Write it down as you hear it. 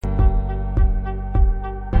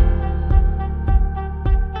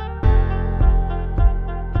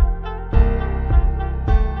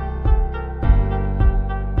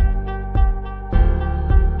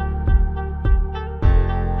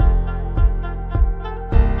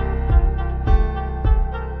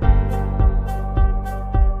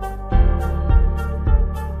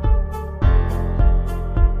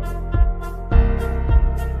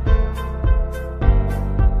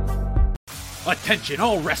Attention,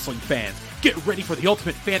 all wrestling fans. Get ready for the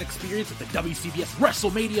ultimate fan experience at the WCBS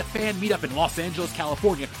WrestleMania Fan Meetup in Los Angeles,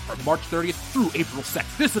 California from March 30th through April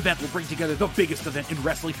 2nd. This event will bring together the biggest event in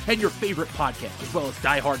wrestling and your favorite podcast, as well as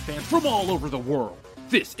diehard fans from all over the world.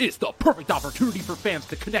 This is the perfect opportunity for fans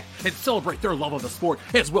to connect and celebrate their love of the sport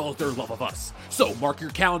as well as their love of us. So mark your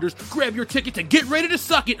calendars, grab your tickets, and get ready to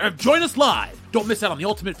suck it and join us live. Don't miss out on the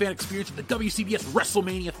ultimate fan experience at the WCBS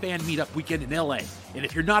WrestleMania Fan Meetup weekend in LA. And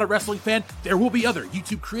if you're not a wrestling fan, there will be other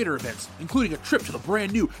YouTube creator events, including a trip to the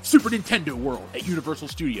brand new Super Nintendo World at Universal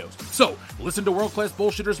Studios. So listen to World Class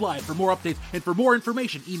Bullshitters Live for more updates, and for more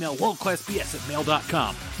information, email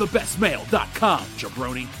worldclassbs@mail.com. Thebestmail.com,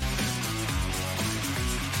 jabroni.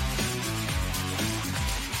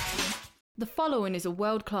 The following is a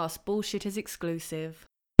world-class Bullshitters exclusive.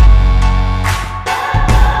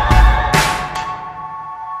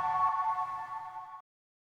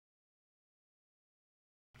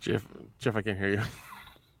 Jeff, I can't hear you.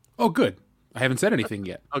 Oh, good. I haven't said anything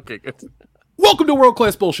yet. Okay, good. Welcome to World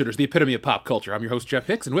Class Bullshitters, the epitome of pop culture. I'm your host, Jeff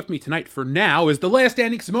Hicks, and with me tonight for now is the last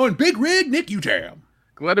standing Samoan Big Rig, Nick Utam.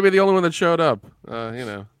 Glad to be the only one that showed up.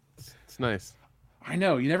 It's nice. I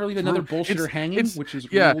know, you never leave another bullshitter hanging, which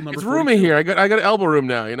is rule number it's 42. roomy here. I got elbow room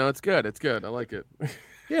now. It's good. I like it.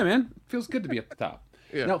 Yeah, man, feels good to be at the top.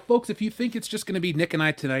 Yeah. Now, folks, if you think it's just going to be Nick and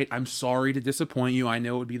I tonight, I'm sorry to disappoint you. I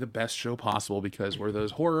know it would be the best show possible because we're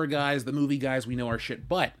those horror guys, the movie guys, we know our shit.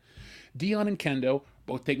 But Dion and Kendo,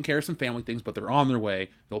 both taking care of some family things, but they're on their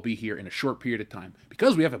way. They'll be here in a short period of time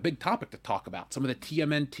because we have a big topic to talk about. Some of the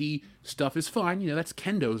TMNT stuff is fine. That's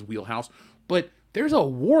Kendo's wheelhouse. But there's a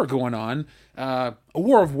war going on, a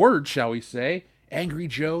war of words, shall we say. Angry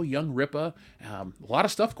Joe, YoungRippa, a lot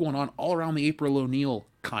of stuff going on all around the April O'Neil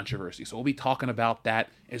controversy. So we'll be talking about that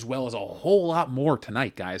as well as a whole lot more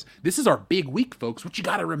tonight, guys. This is our big week, folks. What you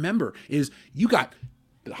got to remember is you got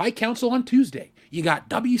the High Council on Tuesday, you got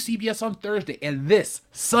WCBS on Thursday, and this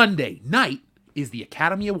Sunday night is the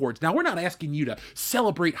Academy Awards. Now, we're not asking you to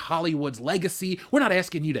celebrate Hollywood's legacy. We're not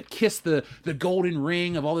asking you to kiss the golden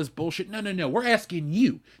ring of all this bullshit. No. We're asking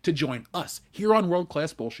you to join us here on World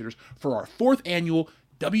Class Bullshitters for our 4th annual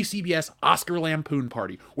WCBS Oscar Lampoon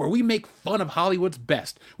Party, where we make fun of Hollywood's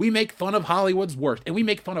best, we make fun of Hollywood's worst, and we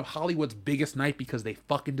make fun of Hollywood's biggest night because they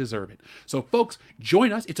fucking deserve it. So, folks,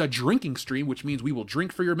 join us. It's a drinking stream, which means we will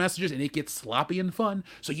drink for your messages, and it gets sloppy and fun,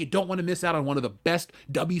 so you don't want to miss out on one of the best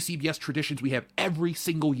WCBS traditions we have every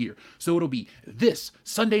single year. So it'll be this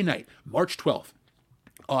Sunday night, March 12th,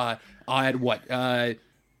 at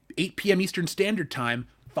 8 p.m. Eastern Standard Time,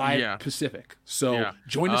 5 Pacific. So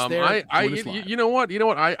join us there. Join us live. You know what?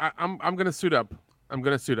 I'm gonna suit up.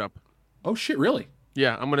 Oh shit! Really?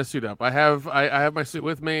 Yeah, I'm gonna suit up. I have my suit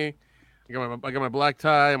with me. I got my black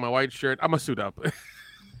tie and my white shirt. I'm gonna suit up.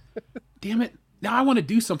 Damn it! Now I want to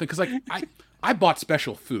do something because I bought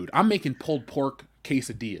special food. I'm making pulled pork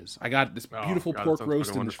quesadillas. I got this beautiful pork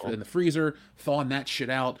roast in the freezer. Thawing that shit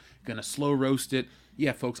out. Gonna slow roast it.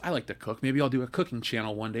 Yeah, folks, I like to cook. Maybe I'll do a cooking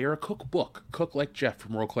channel one day or a cookbook. Cook like Jeff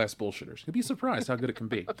from World Class Bullshitters. You'll be surprised how good it can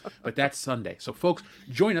be. But that's Sunday. So, folks,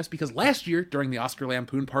 join us because last year during the Oscar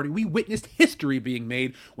Lampoon Party, we witnessed history being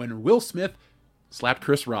made when Will Smith slapped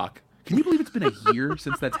Chris Rock. Can you believe it's been a year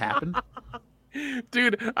since that's happened?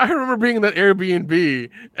 Dude, I remember being in that Airbnb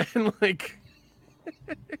and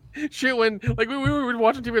shit when we were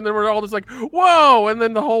watching TV and then we're all just like, whoa, and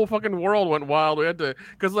then the whole fucking world went wild. We had to,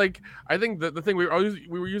 because I think the thing we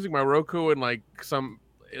were using my Roku and some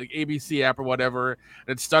ABC app or whatever,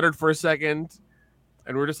 and it stuttered for a second,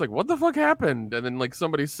 and we are just like, what the fuck happened? And then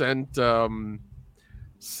somebody sent us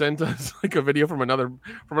a video from another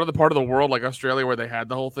part of the world, like Australia, where they had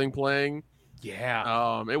the whole thing playing.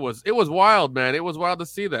 Yeah. It was wild, man. It was wild to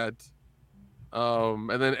see that. And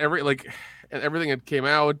then everything that came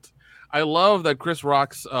out. I love that Chris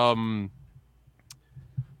Rock's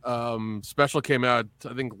special came out,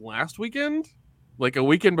 I think last weekend, like a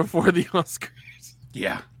weekend before the Oscars.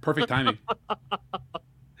 Yeah, perfect timing.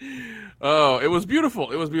 Oh, it was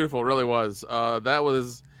beautiful. It really was. That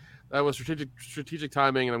was strategic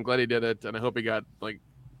timing, and I'm glad he did it. And I hope he got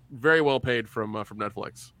very well paid from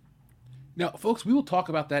Netflix. Now, folks, we will talk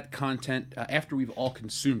about that content after we've all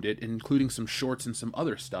consumed it, including some shorts and some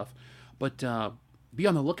other stuff. But be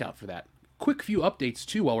on the lookout for that. Quick few updates,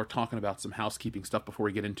 too, while we're talking about some housekeeping stuff before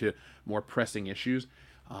we get into more pressing issues.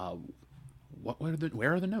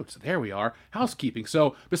 Where are the notes? There we are. Housekeeping.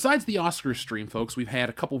 So, besides the Oscars stream, folks, we've had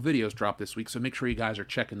a couple videos drop this week, so make sure you guys are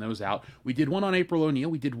checking those out. We did one on April O'Neil.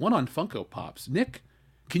 We did one on Funko Pops. Nick,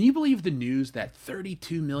 can you believe the news that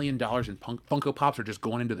 $32 million in Funko Pops are just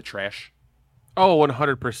going into the trash? Oh,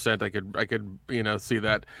 100%. I could see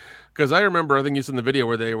that. Because I remember, I think you said in the video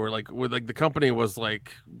where they were like, with like the company was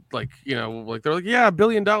like you know, like they're like, yeah, $1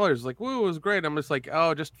 billion, like, woo, it was great. I'm just like,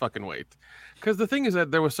 oh, just fucking wait. Because the thing is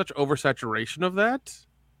that there was such oversaturation of that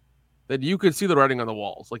you could see the writing on the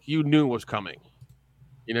walls. Like you knew it was coming,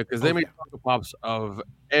 you know, because they made Funko Pops of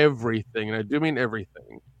everything, and I do mean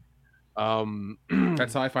everything.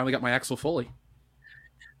 That's how I finally got my Axel Foley.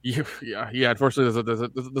 Yeah. Unfortunately,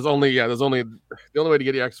 there's only the only way to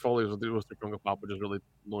get the X Foley was through Funko Pop, which is really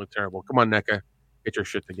terrible. Come on, NECA, get your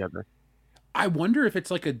shit together. I wonder if it's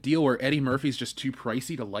like a deal where Eddie Murphy's just too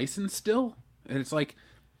pricey to license still, and it's like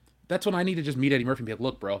that's when I need to just meet Eddie Murphy and be like,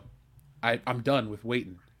 look, bro, I'm done with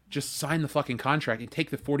waiting. Just sign the fucking contract and take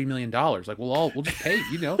the $40 million. Like we'll just pay.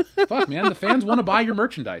 You know, fuck man, the fans want to buy your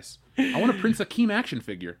merchandise. I want to Prince Akeem action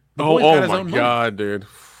figure. Oh my god, dude.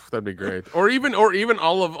 That'd be great. Or even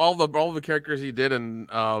all the characters he did in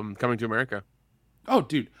Coming to America. Oh,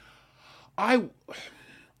 dude,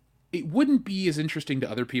 it wouldn't be as interesting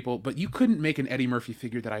to other people, but you couldn't make an Eddie Murphy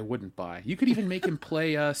figure that I wouldn't buy. You could even make him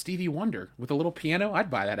play Stevie Wonder with a little piano.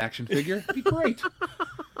 I'd buy that action figure. It'd be great.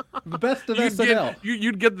 The best of SNL.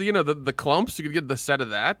 You'd get the clumps. You could get the set of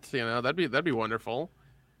that. You know, that'd be wonderful.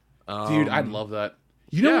 Dude, I'd love that.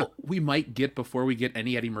 You know what we might get before we get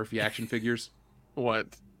any Eddie Murphy action figures? What?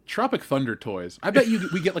 Tropic Thunder toys. I bet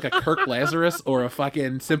we get like a Kirk Lazarus or a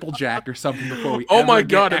fucking Simple Jack or something before we. Oh my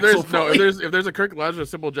god! If there's a Kirk Lazarus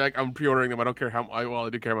Simple Jack, I'm pre-ordering them. I don't care I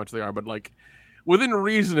do care how much they are, but like within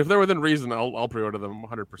reason, if they're within reason, I'll pre-order them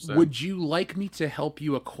 100%. Would you like me to help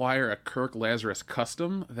you acquire a Kirk Lazarus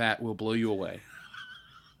custom that will blow you away?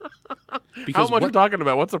 Because how much are you talking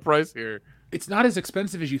about? What's the price here? It's not as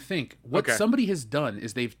expensive as you think. What somebody has done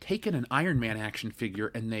is they've taken an Iron Man action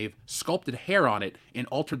figure and they've sculpted hair on it and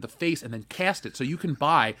altered the face and then cast it so you can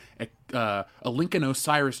buy a Lincoln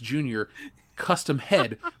Osiris Jr. custom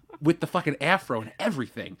head with the fucking afro and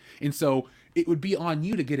everything. And so it would be on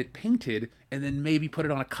you to get it painted and then maybe put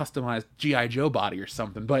it on a customized G.I. Joe body or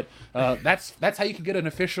something. But that's how you can get an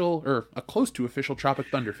official or a close to official Tropic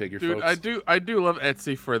Thunder figure, dude, folks. I do love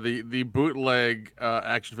Etsy for the bootleg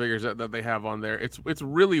action figures that they have on there. It's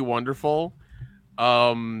really wonderful.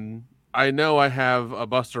 I know I have a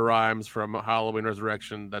Busta Rhymes from Halloween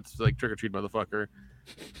Resurrection that's like Trick or Treat motherfucker.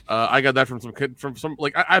 I got that from some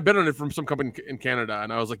I bet on it from some company in Canada,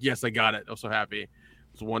 and I was like, yes, I got it. I was so happy.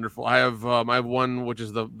 It's wonderful. I have one which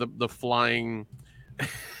is the flying.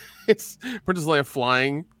 It's Princess Leia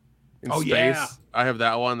flying in space. Yeah. I have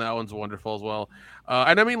that one. That one's wonderful as well.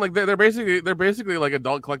 And I mean, like they're basically like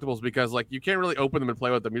adult collectibles because like you can't really open them and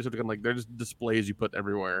play with them. You just have to like they're just displays you put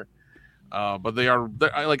everywhere. But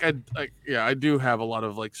I do have a lot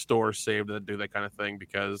of like stores saved that do that kind of thing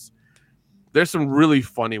because there's some really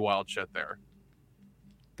funny wild shit there.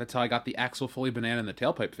 That's how I got the Axel Foley banana and the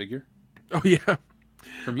tailpipe figure. Oh yeah.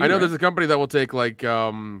 I know there's a company that will take like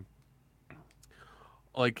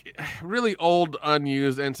really old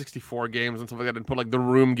unused N64 games and stuff like that and put like the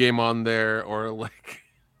Room game on there or like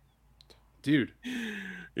dude,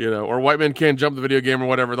 you know, or White Man Can't Jump the video game or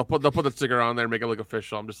whatever. They'll put the sticker on there and make it look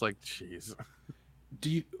official. I'm just like, jeez.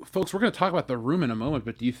 Folks, we're going to talk about the Room in a moment,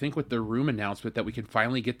 but do you think with the Room announcement that we can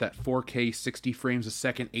finally get that 4K 60 frames a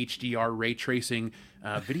second HDR ray tracing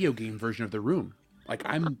video game version of the Room? Like,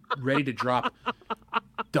 I'm ready to drop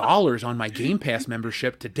dollars on my Game Pass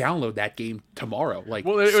membership to download that game tomorrow. Like,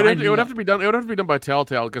 well, it would have to be done. It would have to be done by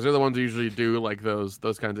Telltale because they're the ones who usually do like those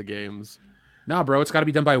kinds of games. Nah, bro, it's got to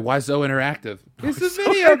be done by Wiseau Interactive. It's a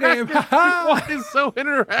video game. Why is so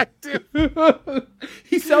interactive?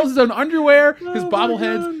 He sells his own underwear, his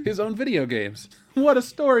bobbleheads, his own video games. What a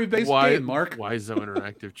story-based game, Mark. Wiseau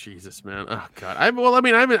Interactive, Jesus, man. Oh God. I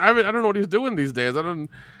don't know what he's doing these days.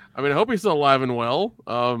 I hope he's still alive and well.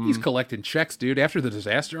 He's collecting checks, dude. After the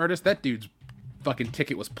Disaster Artist, that dude's fucking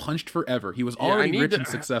ticket was punched forever. He was already rich and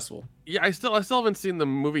successful. Yeah, I still haven't seen the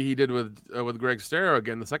movie he did with Greg Sestero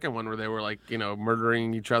again, the second one where they were like, you know,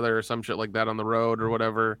 murdering each other or some shit like that on the road or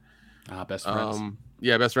whatever. Best Friends.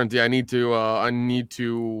 Yeah, Best Friends. Yeah, I need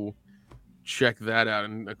to check that out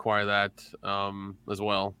and acquire that as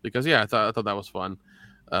well because I thought that was fun.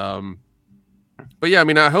 But yeah, I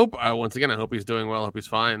mean, I hope he's doing well. I hope he's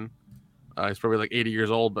fine. He's probably like 80 years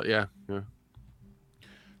old, but yeah.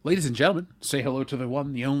 Ladies and gentlemen, say hello to the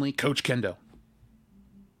one, the only, Coach Kendo.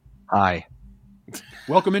 Hi.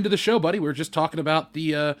 Welcome into the show, buddy. We were just talking about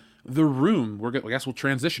the Room. I guess we'll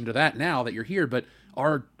transition to that now that you're here. But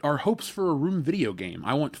our hopes for a Room video game.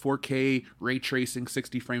 I want 4K ray tracing,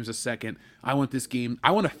 60 frames a second. I want this game. I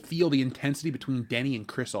want to feel the intensity between Denny and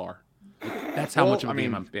Chris R. That's how much of a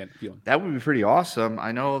game I'm feeling. That would be pretty awesome.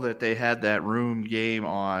 I know that they had that Room game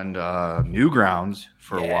on Newgrounds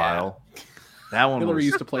for a while. That one Hillary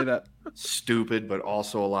used to play that. stupid, but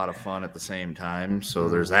also a lot of fun at the same time. So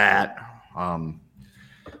there's that.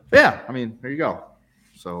 Yeah, I mean, there you go.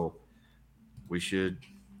 So we should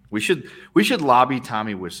lobby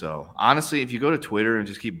Tommy Wiseau. Honestly, if you go to Twitter and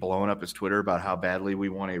just keep blowing up his Twitter about how badly we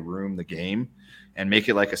want to room the game and make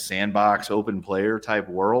it like a sandbox open player type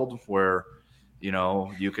world where, you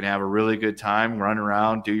know, you can have a really good time running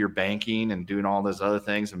around, do your banking and doing all those other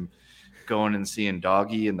things and going and seeing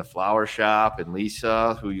Doggy in the flower shop and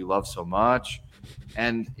Lisa, who you love so much.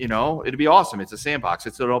 And, you know, it'd be awesome. It's a sandbox.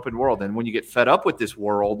 It's an open world. And when you get fed up with this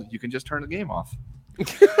world, you can just turn the game off.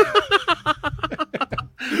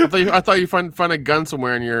 I thought you find a gun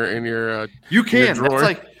somewhere in your you can. Your drawer. That's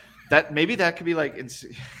like that. Maybe that could be like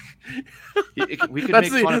we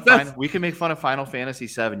can make fun of Final Fantasy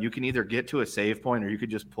VII. You can either get to a save point or you could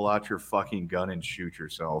just pull out your fucking gun and shoot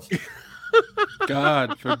yourself.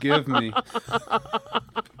 God, forgive me.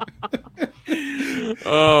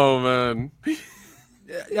 Oh man.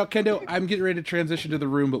 Yeah, Kendo, I'm getting ready to transition to the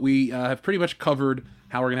room, but we have pretty much covered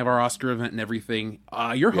how we're going to have our Oscar event and everything.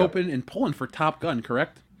 You're hoping and pulling for Top Gun,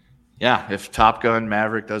 correct? Yeah, if Top Gun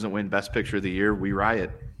Maverick doesn't win Best Picture of the Year, we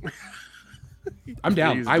riot. I'm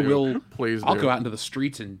down. I will. Please I'll go out into the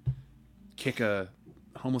streets and kick a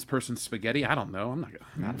homeless person's spaghetti. I don't know. I'm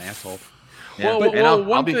not an asshole. Yeah,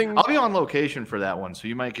 well, I'll be on location for that one, so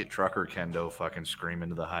you might get Trucker Kendo fucking screaming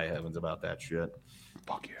to the high heavens about that shit.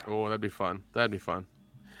 Fuck yeah. Oh, that'd be fun.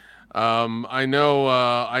 I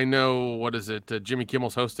know. What is it? Jimmy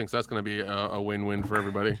Kimmel's hosting, so that's going to be a win-win for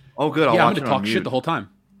everybody. Oh, good. I'm going to talk shit the whole time.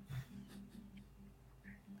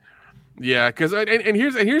 Yeah, because and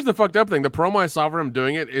here's the fucked up thing. The promo I saw for him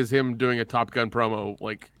doing it is him doing a Top Gun promo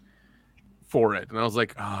like for it, and I was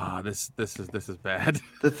like, this is bad.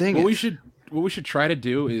 The thing what we should try to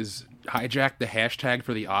do is hijack the hashtag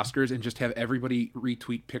for the Oscars and just have everybody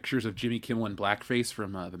retweet pictures of Jimmy Kimmel in blackface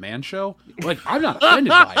from the Man Show. Like, I'm not offended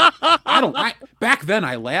by it. Back then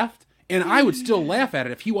I laughed, and I would still laugh at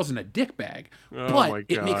it if he wasn't a dickbag. But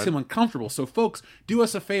it makes him uncomfortable. So, folks, do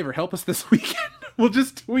us a favor. Help us this weekend. We'll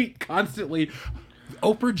just tweet constantly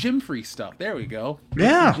Oprah Jim free stuff. There we go.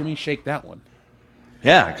 Yeah. Jimmy, shake that one.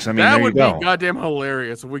 Yeah, because I mean, that there would you go. be goddamn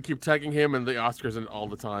hilarious if we keep tagging him and the Oscars and all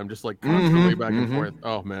the time, just like constantly back and forth.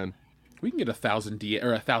 Oh man, we can get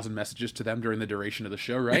 1,000 messages to them during the duration of the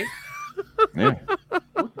show, right? Yeah.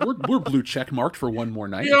 We're blue check marked for one more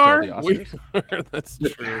night. We are. That's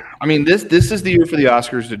true. I mean, this is the year for the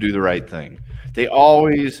Oscars to do the right thing. They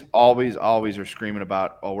always are screaming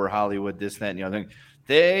about, oh, we're Hollywood, this, that, and the other thing.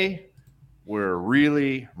 They were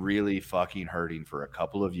really, really fucking hurting for a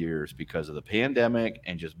couple of years because of the pandemic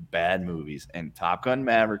and just bad movies. And Top Gun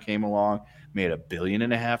Maverick came along, made $1.5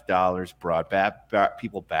 billion, brought back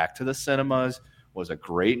people back to the cinemas, was a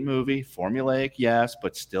great movie. Formulaic, yes,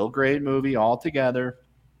 but still great movie altogether.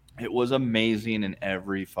 It was amazing in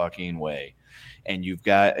every fucking way. And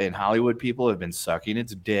Hollywood people have been sucking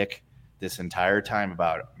its dick this entire time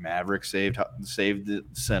about Maverick saved the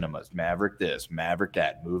cinemas, Maverick this, Maverick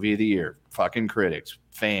that, movie of the year, fucking critics,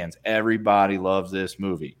 fans, everybody loves this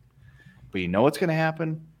movie. But you know what's going to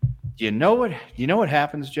happen? You know what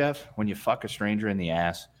happens, Jeff, when you fuck a stranger in the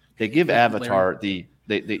ass? They give Avatar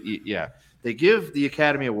they give the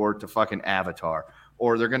Academy Award to fucking Avatar,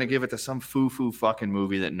 or they're going to give it to some foo-foo fucking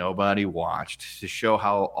movie that nobody watched to show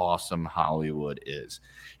how awesome Hollywood is.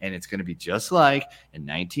 And it's going to be just like in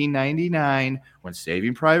 1999 when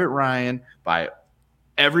Saving Private Ryan, by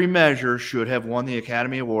every measure, should have won the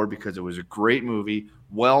Academy Award because it was a great movie,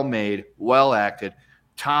 well made, well acted.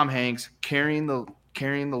 Tom Hanks carrying the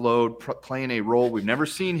load, playing a role we've never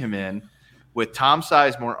seen him in, with Tom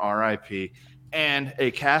Sizemore, R.I.P., and a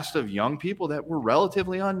cast of young people that were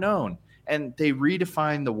relatively unknown. And they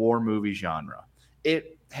redefined the war movie genre.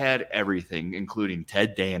 It had everything, including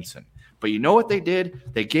Ted Danson. But you know what they did?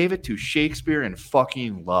 They gave it to Shakespeare and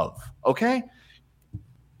fucking love. Okay?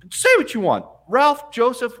 Say what you want. Ralph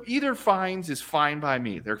Joseph, either Fiennes is fine by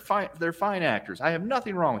me. They're fine actors. I have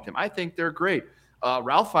nothing wrong with them. I think they're great.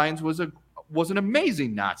 Ralph Fiennes was an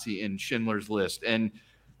amazing Nazi in Schindler's List, and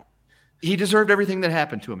he deserved everything that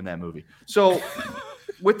happened to him in that movie. So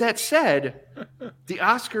with that said, the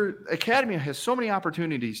Oscar Academy has so many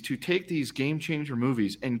opportunities to take these game changer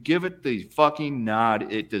movies and give it the fucking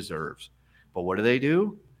nod it deserves. But what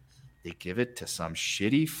do? They give it to some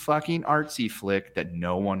shitty fucking artsy flick that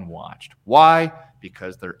no one watched. Why?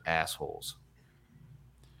 Because they're assholes.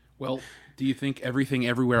 Well, do you think Everything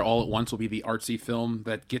Everywhere All at Once will be the artsy film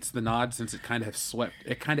that gets the nod, since it kind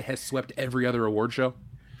of has swept every other award show?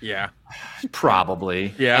 Yeah.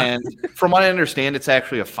 Probably. Yeah. And from what I understand, it's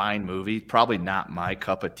actually a fine movie. Probably not my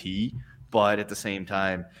cup of tea, but at the same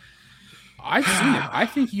time, I've seen it. I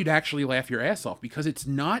think you'd actually laugh your ass off because it's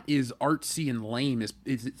not as artsy and lame as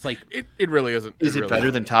it's like. It really isn't. Is it really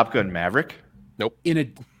better than Top Gun Maverick? Nope.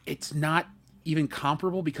 It's not even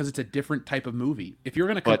comparable because it's a different type of movie. If you're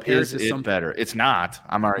going to But compare it is to it something better? It's not.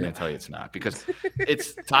 I'm already going to tell you it's not because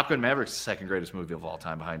it's Top Gun Maverick's the second greatest movie of all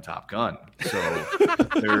time behind Top Gun. So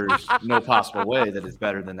there's no possible way that it's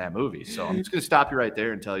better than that movie. So I'm just going to stop you right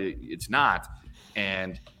there and tell you it's not.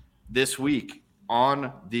 And this week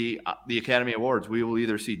on the Academy Awards, we will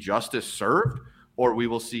either see justice served or we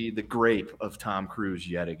will see the grape of Tom Cruise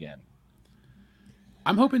yet again.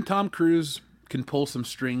 I'm hoping Tom Cruise can pull some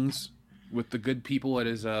strings with the good people at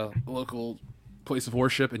his local place of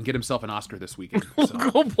worship and get himself an Oscar this weekend. So.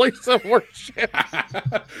 Local place of worship.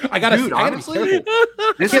 I gotta be careful.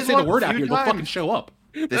 This Can't is say one the of word the out few here. They'll times- fucking show up.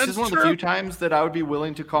 This is one of the few times that I would be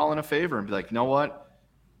willing to call in a favor and be like, you know what?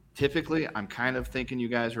 Typically, I'm kind of thinking you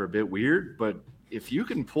guys are a bit weird, but if you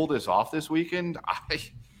can pull this off this weekend,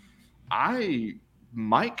 I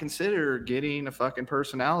might consider getting a fucking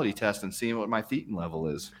personality test and seeing what my thetan level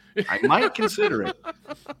is. I might consider it.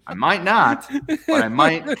 I might not, but I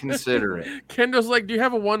might consider it. Kendo's like, do you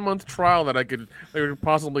have a 1-month trial that I could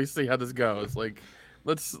possibly see how this goes? Like,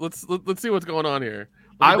 let's see what's going on here.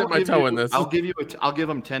 I Dip will my give toe you, in this. I'll give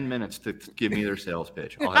them 10 minutes to give me their sales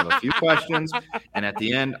pitch. I'll have a few questions, and at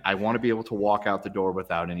the end, I want to be able to walk out the door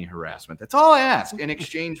without any harassment. That's all I ask in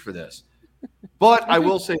exchange for this. But I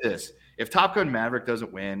will say this. If Top Gun Maverick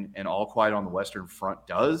doesn't win and All Quiet on the Western Front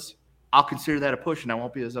does, I'll consider that a push, and I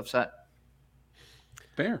won't be as upset.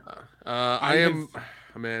 Fair. I'm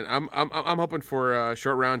hoping for a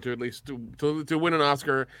short round to at least to win an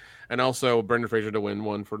Oscar, and also Brendan Fraser to win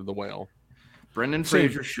one for The Whale. Brendan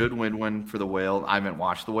Fraser should win one for The Whale. I haven't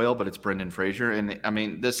watched The Whale, but it's Brendan Fraser. And I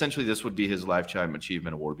mean, essentially this would be his Lifetime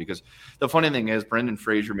Achievement Award because the funny thing is Brendan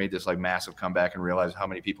Fraser made this like massive comeback and realized how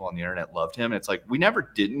many people on the internet loved him. And it's like, we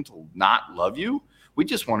never didn't not love you. We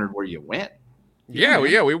just wondered where you went. We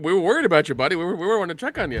were worried about you, buddy. We were wanting to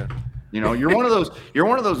check on you. You know, you're one of those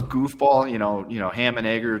goofball, you know, ham and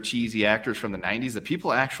egg or cheesy actors from the 90s that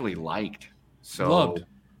people actually liked. So Loved.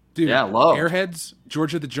 Dude, yeah, loved. Airheads,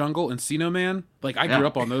 George of the Jungle, Encino Man. Like, I grew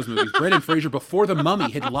up on those movies. Brendan Fraser, before The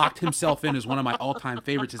Mummy, had locked himself in as one of my all-time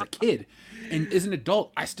favorites as a kid. And as an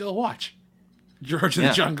adult, I still watch George of the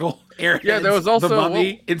Jungle, Airheads, Yeah, there was also The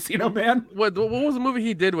Mummy, Encino Man. What was the movie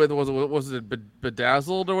he did with? Was it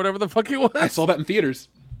Bedazzled or whatever the fuck it was? I saw that in theaters.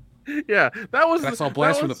 Yeah, that was. I saw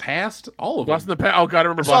Blast from the Past. All of Blast them. from the Past. Oh god, I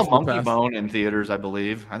remember I saw Blast from the Monkey Past. Bone in theaters, I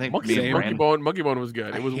believe. I think Monkey Bone was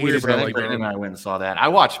good. It was hated weird, but I that. liked Brandon it. and I went and saw that. I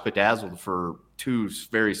watched Bedazzled for two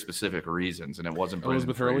very specific reasons, and it wasn't Brendan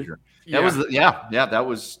Elizabeth Hurley? Fraser. Yeah. That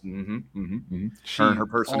was. She Her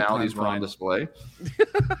personalities were on all-time display.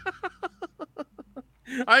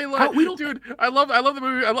 I love, dude. I love the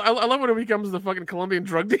movie. I love when it becomes the fucking Colombian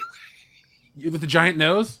drug dealer. with the giant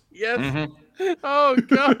nose. Yes. Mm-hmm. Oh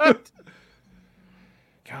god.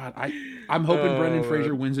 God, I'm hoping Brendan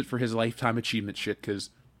Fraser wins it for his Lifetime Achievement shit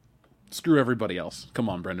because screw everybody else. Come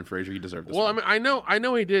on, Brendan Fraser, you deserve this. Well, one. I mean, I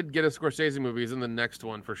know he did get a Scorsese movie. He's in the next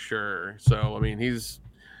one for sure. So I mean, he's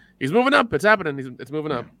moving up. It's happening. It's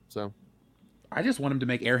moving up. So I just want him to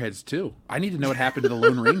make Airheads too. I need to know what happened to the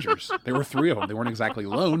Lone Rangers. There were 3 of them. They weren't exactly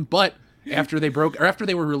lone, but after they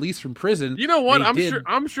were released from prison, you know what? they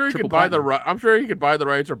I'm sure he triple could buy the platinum. I'm sure he could buy the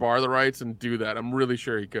rights or borrow the rights and do that. I'm really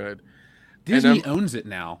sure he could. Disney owns it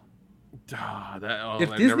now. They're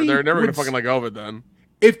never gonna fucking let go of it then.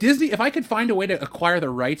 If I could find a way to acquire the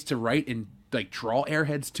rights to write and like draw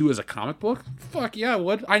Airheads 2 as a comic book, fuck yeah, I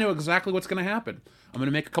would. I know exactly what's going to happen. I'm going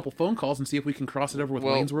to make a couple phone calls and see if we can cross it over with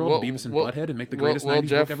Wayne's World, and Beavis and Butthead, and make the greatest 90s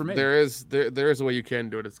Jeff, book ever made. There is a way you can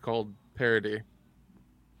do it. It's called parody.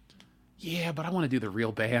 Yeah, but I want to do the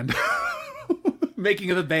real band.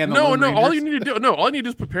 Making of the band. No, Lone all Rangers. you need to do. All you need to do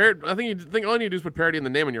is prepare. I think all you need to do is put parody in the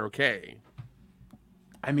name, and you're okay.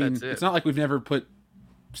 I mean, That's it. it's not like we've never put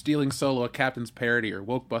Stealing Solo, a Captain's parody, or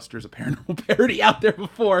Woke Busters, a Paranormal parody out there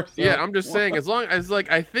before. So. Yeah, I'm just saying, as long as like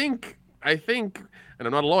I think, and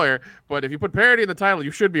I'm not a lawyer, but if you put parody in the title,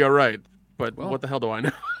 you should be all right. But what the hell do I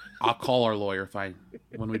know? I'll call our lawyer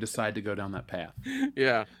when we decide to go down that path.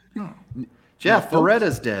 Yeah. Jeff,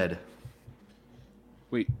 Beretta's dead.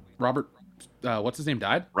 Wait, Robert, what's his name,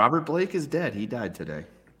 died? Robert Blake is dead. He died today.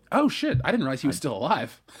 Oh, shit. I didn't realize he was still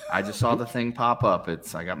alive. I just saw the thing pop up.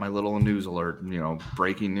 I got my little news alert.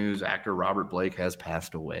 Breaking news: actor Robert Blake has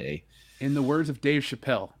passed away. In the words of Dave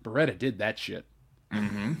Chappelle, Beretta did that shit.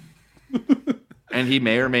 Mm-hmm. And he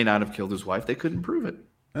may or may not have killed his wife. They couldn't prove it.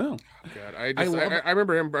 Oh, God, I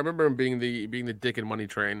remember him. I remember him being the dick in Money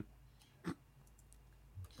Train.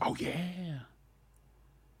 Oh yeah,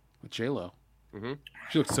 with J-Lo. Mm-hmm.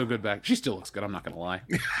 She looks so good back. She still looks good. I'm not going to lie.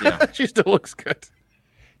 Yeah. She still looks good.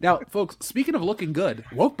 Now, folks, speaking of looking good,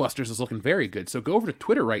 Wokebusters is looking very good. So go over to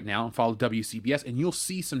Twitter right now and follow WCBS, and you'll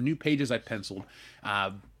see some new pages I penciled.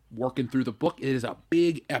 Working through the book, it is a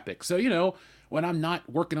big epic. So, when I'm not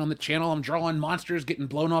working on the channel, I'm drawing monsters getting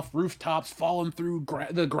blown off rooftops, falling through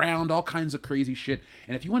the ground, all kinds of crazy shit.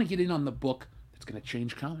 And if you want to get in on the book that's going to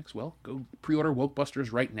change comics, well, go pre-order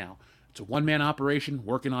Wokebusters right now. It's a one-man operation,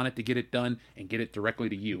 working on it to get it done and get it directly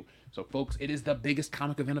to you. So, folks, it is the biggest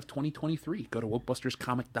comic event of 2023. Go to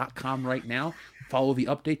WokebustersComic.com right now. Follow the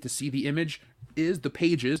update to see the the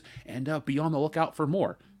pages, and be on the lookout for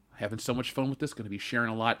more. Having so much fun with this. Going to be sharing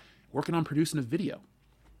a lot. Working on producing a video.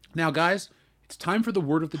 Now, guys, it's time for the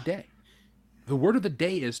word of the day. The word of the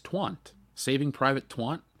day is twant. Saving Private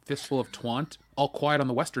Twant. Fistful of Twant. All Quiet on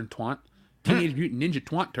the Western Twant. Teenage Mutant Ninja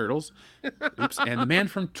Twant Turtles. Oops. And the Man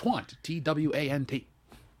from Twant. Twant.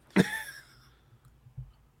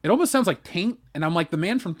 It almost sounds like Taint, and I'm like, the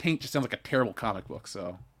Man from Taint just sounds like a terrible comic book,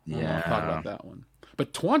 so I don't want to talk about that one.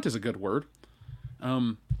 But Twant is a good word.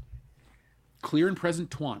 Clear and present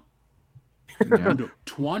Twant. Yeah.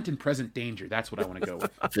 Twant and present danger. That's what I want to go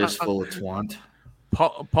with. Fistful of Twant.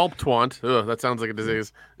 Pulp Twant. Ugh, that sounds like a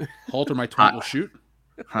disease. Halt or my Twant will shoot.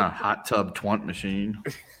 Hot tub Twant machine.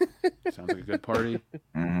 Sounds like a good party.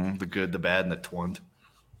 Mm-hmm. The good, the bad, and the Twant.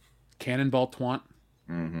 Cannonball Twant.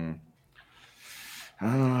 Mm-hmm.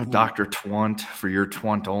 Dr. Twant for your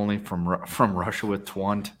Twant only from Russia with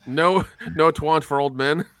Twant. No Twant for old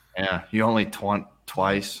men. Yeah, you only Twant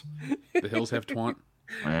twice. The hills have Twant.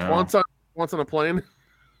 Yeah. Twant's on a plane.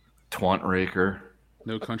 Twant Raker.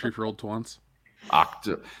 No country for old Twants.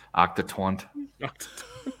 Octa Twant.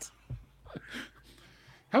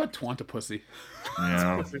 How about Twant-a-pussy?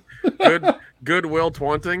 Yeah. Goodwill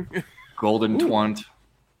Twanting. Golden Twant.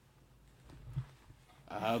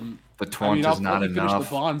 The Twant is not finish enough. The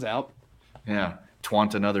bonds out. Yeah.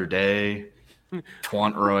 Twant another day.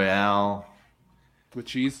 Twant Royale. With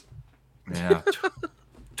cheese. Yeah.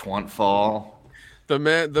 Twant Fall. The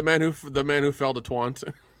man who fell to Twant.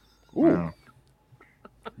 Ooh. Yeah.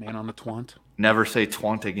 Man on the Twant. Never say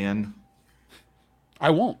Twant again.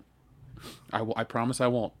 I won't. I promise I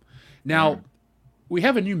won't. Now, we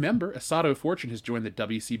have a new member. Asato Fortune has joined the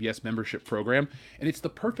WCBS membership program, and it's the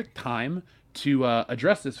perfect time to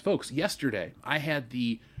address this, folks. Yesterday, I had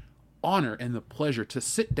the honor and the pleasure to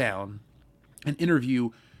sit down and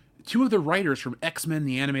interview two of the writers from X-Men,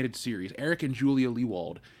 the animated series, Eric and Julia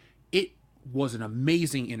Lewald. It was an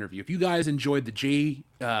amazing interview. If you guys enjoyed the J.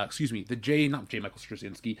 Michael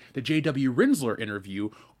Straczynski, the J.W. Rinsler interview,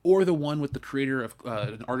 or the one with the creator of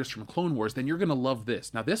an artist from Clone Wars, then you're going to love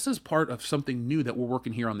this. Now, this is part of something new that we're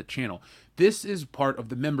working here on the channel. This is part of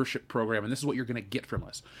the membership program, and this is what you're going to get from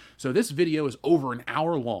us. So this video is over an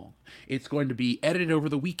hour long. It's going to be edited over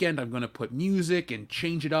the weekend. I'm going to put music and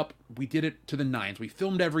change it up. We did it to the nines. We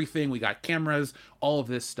filmed everything. We got cameras, all of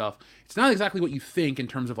this stuff. It's not exactly what you think in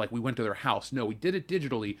terms of like we went to their house. No, we did it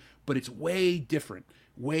digitally, but it's way different.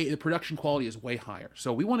 The production quality is way higher.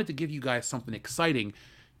 So we wanted to give you guys something exciting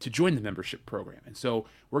to join the membership program. And so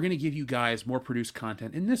we're going to give you guys more produced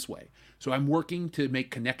content in this way. So I'm working to make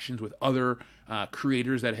connections with other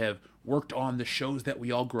creators that have worked on the shows that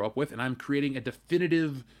we all grew up with. And I'm creating a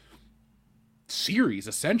definitive series,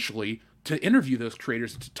 essentially, to interview those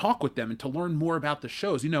creators, to talk with them, and to learn more about the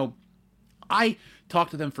shows. I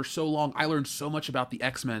talked to them for so long. I learned so much about the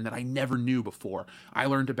X-Men that I never knew before. I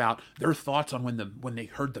learned about their thoughts on when they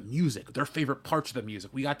heard the music, their favorite parts of the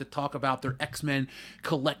music. We got to talk about their X-Men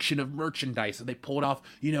collection of merchandise that they pulled off,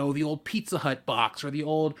 the old Pizza Hut box or the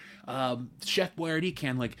old Chef Boyardee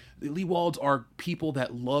can. Like, the Lewalds are people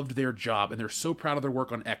that loved their job, and they're so proud of their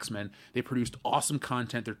work on X-Men. They produced awesome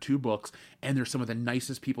content. They're 2 books, and they're some of the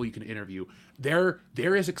nicest people you can interview. They're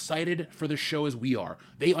as excited for the show as we are.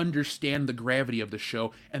 They understand the gravity of the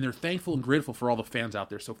show, and they're thankful and grateful for all the fans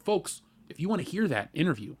out there. So, folks, if you want to hear that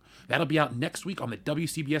interview, that'll be out next week on the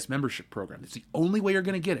WCBS membership program. It's the only way you're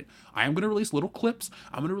going to get it. I am going to release little clips.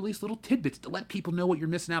 I'm going to release little tidbits to let people know what you're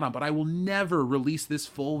missing out on, but I will never release this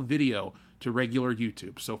full video to regular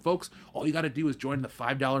YouTube. So, folks, all you got to do is join the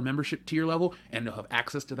 $5 membership tier level, and you'll have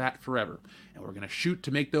access to that forever. And we're going to shoot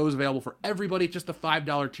to make those available for everybody at just the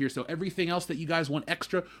 $5 tier. So everything else that you guys want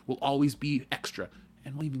extra will always be extra.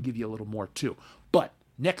 And we'll even give you a little more too. But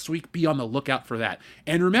next week, be on the lookout for that.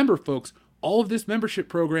 And remember, folks, all of this membership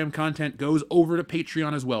program content goes over to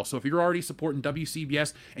Patreon as well. So if you're already supporting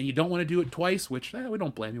WCBS and you don't want to do it twice, which we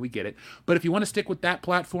don't blame you, we get it. But if you want to stick with that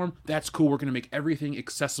platform, that's cool. We're going to make everything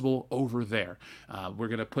accessible over there. We're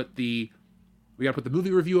going to put we We got to put the movie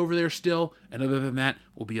review over there still, and other than that,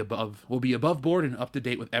 we'll be above board and up to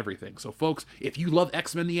date with everything. So, folks, if you love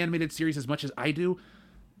X-Men the animated series as much as I do,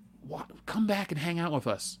 come back and hang out with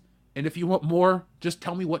us. And if you want more, just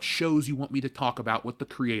tell me what shows you want me to talk about with the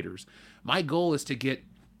creators. My goal is to get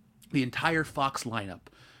the entire Fox lineup.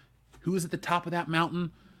 Who is at the top of that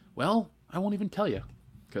mountain? Well, I won't even tell you,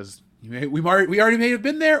 because we already may have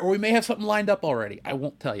been there, or we may have something lined up already. I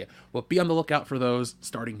won't tell you. But be on the lookout for those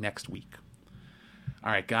starting next week.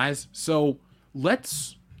 All right, guys. So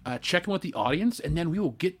let's check in with the audience, and then we will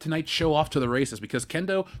get tonight's show off to the races, because,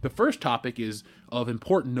 Kendo, the first topic is of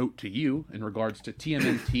important note to you in regards to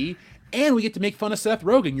TMNT, and we get to make fun of Seth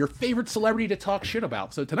Rogen, your favorite celebrity to talk shit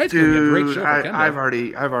about. So tonight's going to be a great show for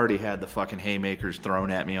Kendo. I've already had the fucking haymakers thrown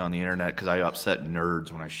at me on the internet because I upset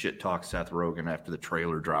nerds when I shit talk Seth Rogen after the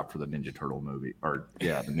trailer dropped for the Ninja Turtle movie, or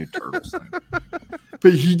the new Turtles thing.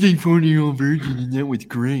 But he did 40-year-old virgin, and that was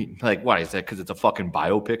great. Like, what is that? Because it's a fucking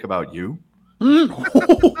biopic about you?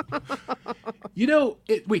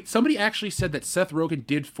 Wait, somebody actually said that Seth Rogen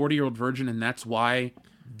did 40-Year-Old Virgin, and that's why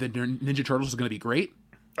the Ninja Turtles is going to be great?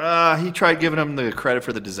 He tried giving him the credit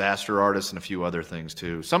for the Disaster Artist and a few other things,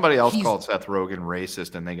 too. Somebody else called Seth Rogen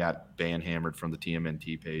racist, and they got ban-hammered from the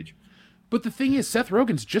TMNT page. But the thing is, Seth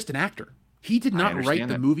Rogen's just an actor. He did not write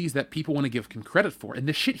the movies that people want to give him credit for. And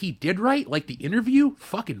the shit he did write, like The Interview,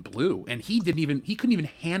 fucking blew. And he couldn't even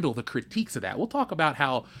handle the critiques of that. We'll talk about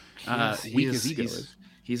how weak his ego is.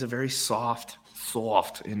 He's a very soft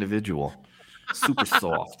individual. Super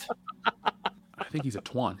soft. I think he's a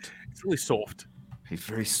twant. It's really soft. He's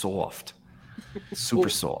very soft. Super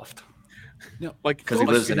soft. No, because he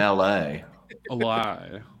lives in L.A. A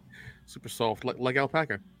lie. Super soft, like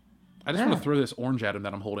alpaca. I just want to throw this orange at him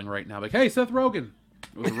that I'm holding right now. Like, hey, Seth Rogen.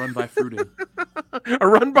 It was a run by fruiting. A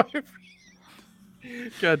run by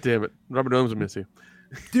God damn it. Robert Ohms will miss you.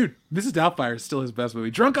 Dude, Mrs. Doubtfire is still his best movie.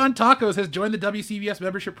 Drunk on Tacos has joined the WCBS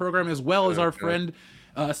membership program, as well as our friend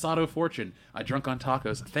Sato Fortune. Drunk on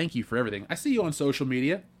Tacos, thank you for everything. I see you on social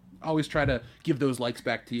media. Always try to give those likes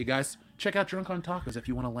back to you guys. Check out Drunk on Tacos if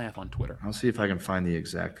you want to laugh on Twitter. I'll see if I can find the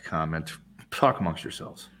exact comment. Talk amongst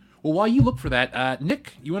yourselves. Well, while you look for that,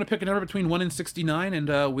 Nick, you want to pick a number between 1 and 69,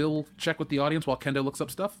 and we'll check with the audience while Kendo looks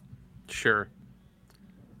up stuff? Sure.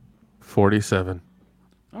 47.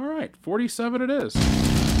 All right, 47 it is.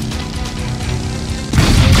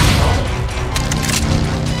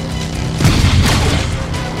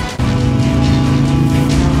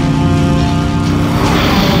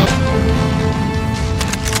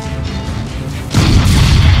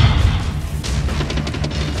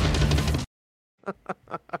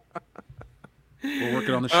 We're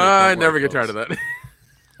working on the show. I never get tired of that.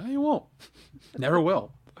 No, you won't. Never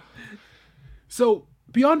will. So,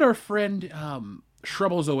 beyond our friend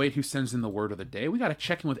Shrubbles08, who sends in the word of the day, we got to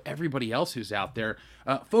check in with everybody else who's out there.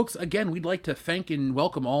 Folks, again, we'd like to thank and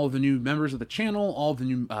welcome all of the new members of the channel, all of the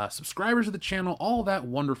new subscribers of the channel, all that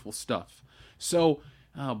wonderful stuff. So,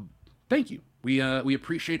 thank you. We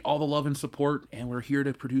appreciate all the love and support, and we're here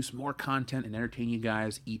to produce more content and entertain you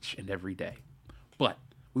guys each and every day. But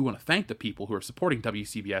we want to thank the people who are supporting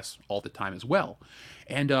WCBS all the time as well.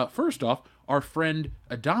 And first off, our friend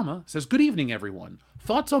Adama says, good evening, everyone.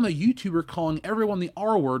 Thoughts on the YouTuber calling everyone the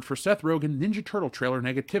R word for Seth Rogen Ninja Turtle trailer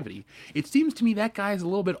negativity? It seems to me that guy is a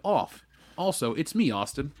little bit off. Also, it's me,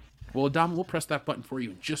 Austin. Well, Adama, we'll press that button for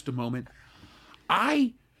you in just a moment.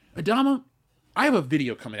 Adama, I have a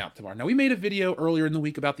video coming out tomorrow. Now, we made a video earlier in the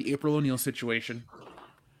week about the April O'Neil situation,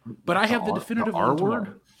 but I have the definitive R one tomorrow.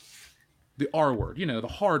 word? The R word, the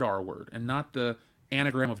hard R word, and not the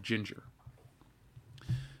anagram of ginger.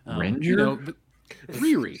 Ranger?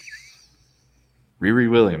 Riri. Riri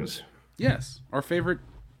Williams. Yes, our favorite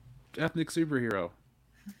ethnic superhero.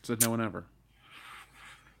 Said no one ever.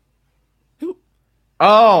 Who?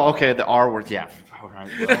 Oh, okay, the R word, yeah. All right,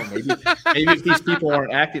 well, maybe if these people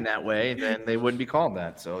aren't acting that way, then they wouldn't be called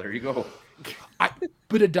that. So there you go.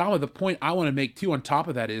 But Adama, the point I want to make too on top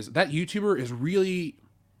of that is that YouTuber is really...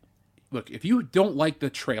 Look, if you don't like the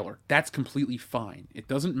trailer, that's completely fine. It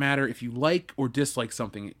doesn't matter if you like or dislike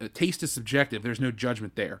something. Taste is subjective. There's no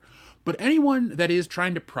judgment there. But anyone that is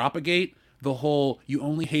trying to propagate the whole, you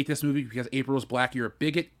only hate this movie because April's black, you're a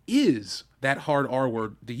bigot, is that hard R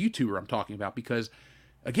word, the YouTuber I'm talking about. Because,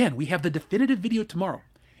 again, we have the definitive video tomorrow.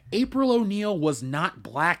 April O'Neil was not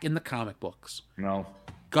black in the comic books. No.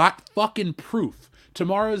 Got fucking proof.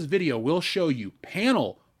 Tomorrow's video will show you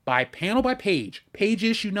panel by page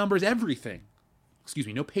issue numbers, everything. Excuse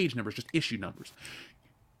me, no page numbers, just issue numbers.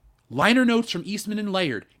 Liner notes from Eastman and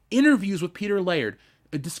Laird, interviews with Peter Laird,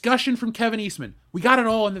 a discussion from Kevin Eastman. We got it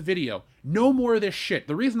all in the video. No more of this shit.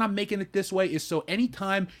 The reason I'm making it this way is so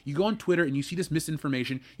anytime you go on Twitter and you see this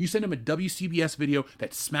misinformation, you send them a WCBS video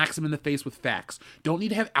that smacks them in the face with facts. Don't need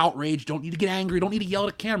to have outrage. Don't need to get angry. Don't need to yell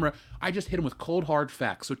at a camera. I just hit them with cold, hard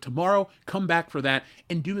facts. So tomorrow, come back for that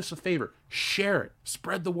and do us a favor. Share it.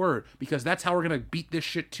 Spread the word, because that's how we're going to beat this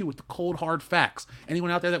shit too, with the cold, hard facts.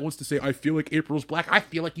 Anyone out there that wants to say, I feel like April's black, I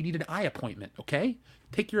feel like you need an eye appointment, okay?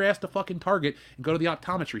 Take your ass to fucking Target and go to the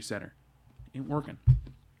optometry center. Ain't working.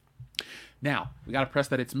 Now, we got to press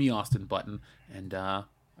that It's Me, Austin button, and I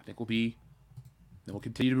think we'll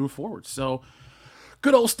continue to move forward. So,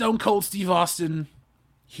 good old Stone Cold Steve Austin,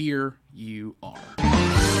 here you are.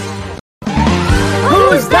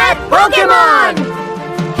 Who's that Pokemon?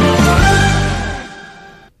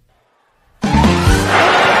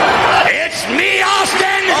 It's me,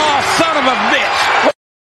 Austin! Oh, son of a bitch!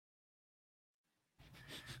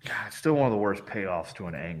 God, it's still one of the worst payoffs to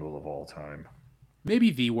an angle of all time. Maybe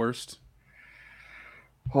the worst.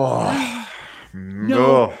 Oh,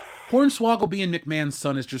 no. Hornswoggle being McMahon's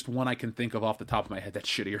son is just one I can think of off the top of my head that's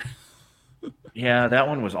shittier. Yeah, that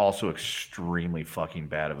one was also extremely fucking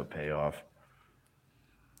bad of a payoff.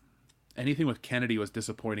 Anything with Kennedy was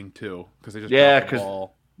disappointing too, because they just dropped the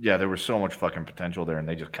ball. Yeah, there was so much fucking potential there, and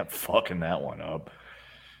they just kept fucking that one up.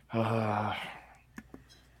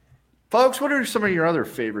 Folks, what are some of your other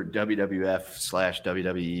favorite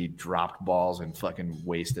WWF/WWE dropped balls and fucking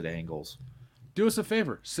wasted angles? Do us a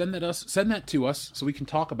favor. Send that to us so we can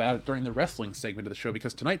talk about it during the wrestling segment of the show,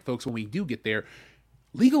 because tonight, folks, when we do get there,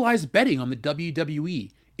 legalized betting on the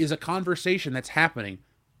WWE is a conversation that's happening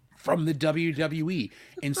from the WWE.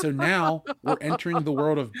 And so now we're entering the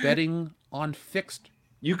world of betting on fixed.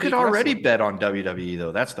 You could already bet on WWE,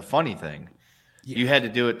 though. That's the funny thing. Yeah. You had to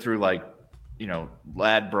do it through, like,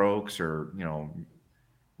 Ladbrokes or,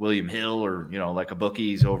 William Hill or, like a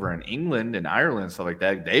bookies over in England and Ireland and stuff like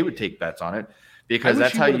that. They would take bets on it because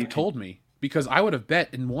that's how you told me, because I would have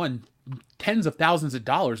bet and won tens of thousands of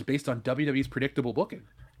dollars based on WWE's predictable booking.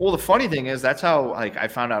 Well, the funny thing is that's how I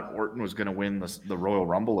found out Orton was going to win the Royal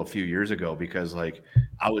Rumble a few years ago, because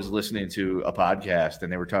I was listening to a podcast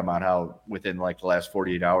and they were talking about how within the last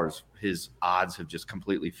 48 hours his odds have just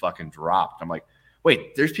completely fucking dropped. I'm like,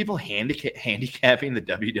 wait, there's people handicapping the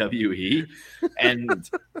WWE? And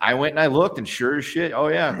I went and I looked, and sure as shit, oh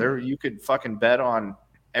yeah, there you could fucking bet on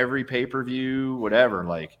every pay-per-view, whatever,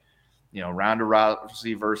 Ronda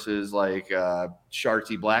Rousey versus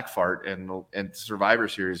Sharky Blackfart and Survivor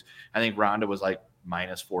Series. I think Ronda was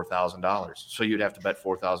minus $4,000. So you'd have to bet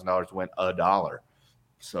 $4,000 to win $1.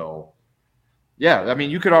 So yeah, I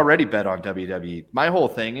mean, you could already bet on WWE. My whole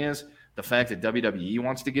thing is the fact that WWE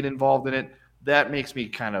wants to get involved in it. That makes me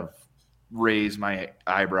kind of raise my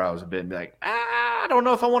eyebrows a bit and be like, I don't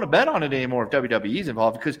know if I want to bet on it anymore if WWE's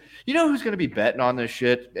involved, because you know who's going to be betting on this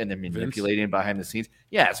shit and then manipulating behind the scenes?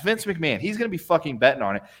 Yeah, it's Vince McMahon. He's going to be fucking betting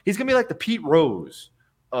on it. He's going to be like the Pete Rose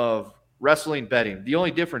of wrestling betting. The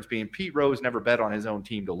only difference being Pete Rose never bet on his own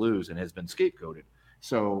team to lose and has been scapegoated.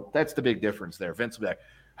 So that's the big difference there. Vince will be like,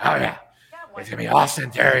 oh yeah, it's going to be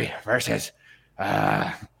Austin Theory versus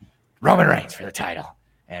Roman Reigns for the title.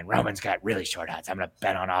 And Roman's got really short odds. I'm going to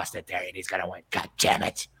bet on Austin Theory, and he's going to win. God damn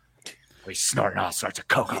it. We're snorting all sorts of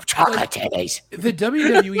cocoa chocolate titties. The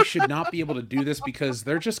WWE should not be able to do this, because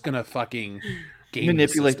they're just going to fucking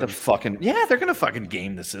manipulate the fucking... Yeah, they're going to fucking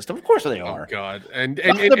game the system. Of course they are. Oh, God. And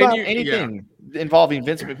anything involving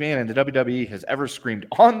Vince McMahon and the WWE has ever screamed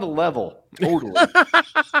on the level. Totally.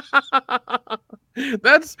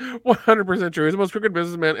 That's 100% true. He's the most crooked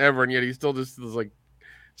businessman ever, and yet he still just is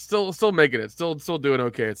still making it, still doing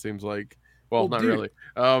okay, it seems like. Well, not really.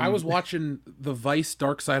 I was watching the Vice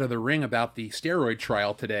Dark Side of the Ring about the steroid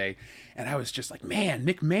trial today, and I was just like, man,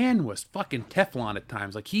 McMahon was fucking Teflon at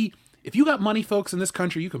times. If you got money, folks, in this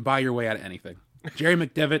country, you can buy your way out of anything. Jerry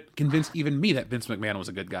McDevitt convinced even me that Vince McMahon was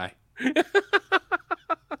a good guy.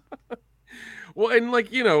 Well, and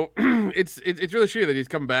it's really shitty that he's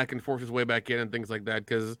come back and forced his way back in and things like that,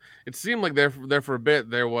 because it seemed like there for a bit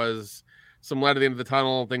there was some light at the end of the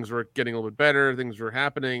tunnel. Things were getting a little bit better. Things were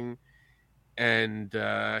happening, and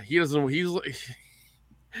he's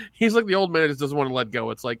like the old man that just doesn't want to let go.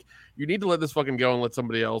 It's like, you need to let this fucking go and let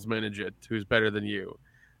somebody else manage it who's better than you,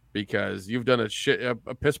 because you've done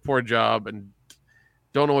a piss poor job and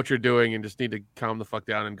don't know what you're doing, and just need to calm the fuck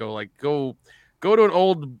down and go to an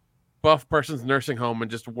old buff person's nursing home and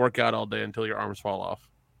just work out all day until your arms fall off.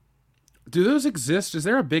 Do those exist? Is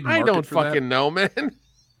there a big market I don't for fucking that? know, man.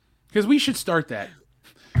 Because we should start that.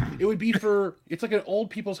 It would be it's like an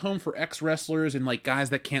old people's home for ex-wrestlers and like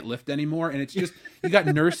guys that can't lift anymore. And it's just, you got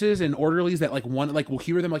nurses and orderlies that will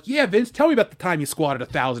hear them like, yeah, Vince, tell me about the time you squatted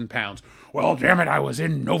 1,000 pounds. Well, damn it, I was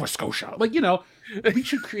in Nova Scotia. We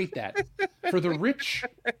should create that. For the rich,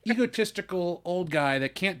 egotistical old guy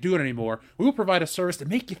that can't do it anymore, we will provide a service to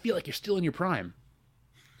make you feel like you're still in your prime.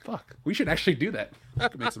 Fuck, we should actually do that. We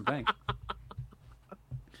could make some bank.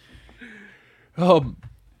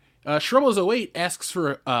 Shrubbles08 asks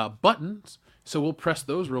for buttons, so we'll press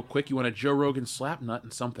those real quick. You want a Joe Rogan slap nut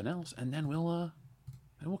and something else, and then we'll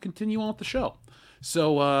continue on with the show.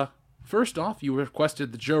 So first off, you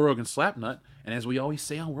requested the Joe Rogan slap nut, and as we always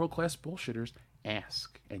say on World Class Bullshitters,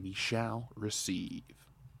 ask and ye shall receive.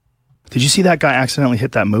 Did you see that guy accidentally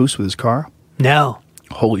hit that moose with his car? No.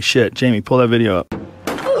 Holy shit. Jamie, pull that video up.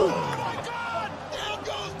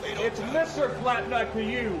 It's Mr. Flatnut to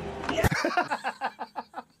you.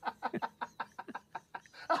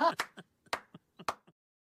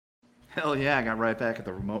 Hell yeah, I got right back at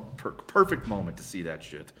the perfect moment to see that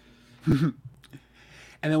shit. And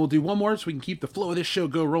then we'll do one more so we can keep the flow of this show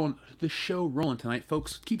rolling tonight.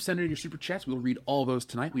 Folks, keep sending in your super chats. We'll read all those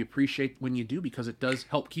tonight. We appreciate when you do because it does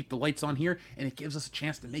help keep the lights on here and it gives us a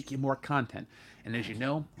chance to make you more content. And as you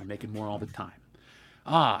know, I'm making more all the time.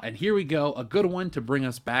 And here we go. A good one to bring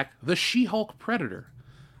us back. The She-Hulk Predator.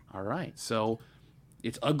 All right. So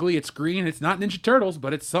it's ugly. It's green. It's not Ninja Turtles,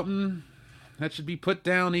 but it's something that should be put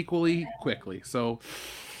down equally quickly. So...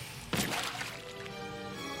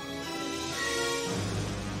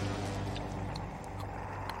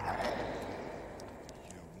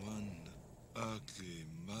 ugly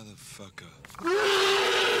motherfucker.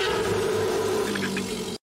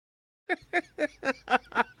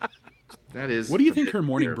 That is. What do you think her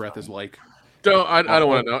morning breath is like? I don't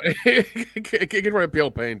want to know. Get right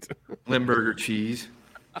peel paint. Limburger cheese.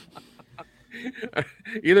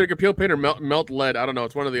 Either it could peel paint or melt lead. I don't know.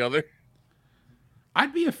 It's one or the other.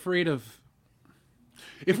 I'd be afraid of...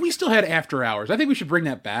 If we still had after hours, I think we should bring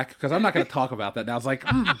that back because I'm not going to talk about that now. It's like,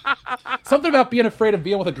 something about being afraid of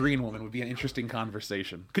being with a green woman would be an interesting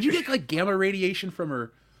conversation. Could you get like gamma radiation from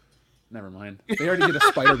her? Never mind. They already did a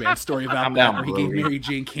Spider-Man story about that where he gave Mary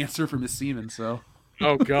Jane cancer from his semen, so.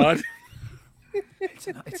 Oh, God.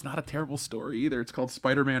 It's not a terrible story either. It's called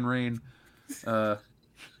Spider-Man Rain.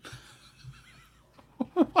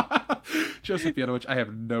 Joseph Yanovich, I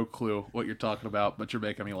have no clue what you're talking about, but you're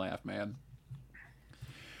making me laugh, man.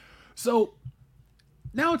 So,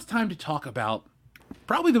 now it's time to talk about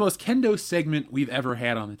probably the most Kendo segment we've ever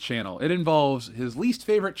had on the channel. It involves his least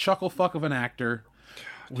favorite chuckle fuck of an actor,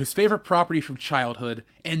 his favorite property from childhood,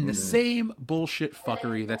 and the same bullshit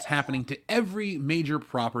fuckery that's happening to every major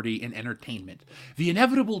property in entertainment. The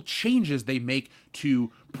inevitable changes they make to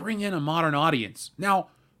bring in a modern audience. Now,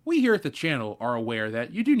 we here at the channel are aware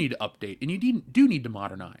that you do need to update, and you do need to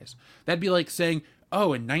modernize. That'd be like saying,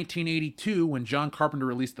 oh, in 1982, when John Carpenter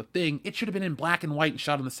released The Thing, it should have been in black and white and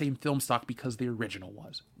shot on the same film stock because the original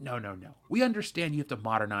was. No. We understand you have to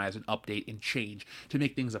modernize and update and change to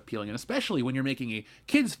make things appealing. And especially when you're making a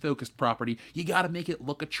kids-focused property, you got to make it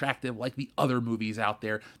look attractive like the other movies out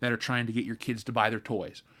there that are trying to get your kids to buy their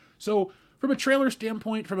toys. So, from a trailer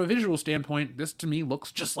standpoint, from a visual standpoint, this to me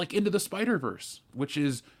looks just like Into the Spider-Verse, which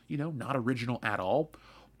is, not original at all.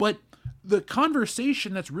 But the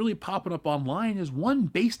conversation that's really popping up online is one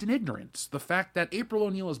based in ignorance. The fact that April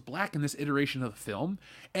O'Neil is black in this iteration of the film,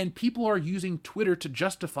 and people are using Twitter to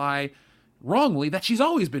justify wrongly that she's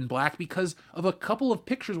always been black because of a couple of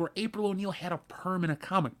pictures where April O'Neil had a perm in a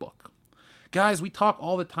comic book. Guys, we talk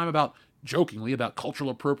all the time jokingly about cultural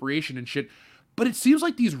appropriation and shit, but it seems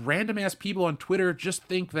like these random ass people on Twitter just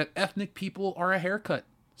think that ethnic people are a haircut.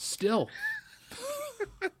 Still.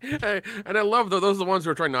 Hey, and I love those are the ones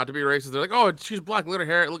who are trying not to be racist. They're like, "Oh, she's black. Look at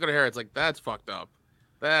her hair. Look at her hair." It's like that's fucked up.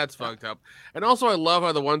 That's fucked up. And also, I love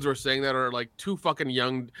how the ones who are saying that are like too fucking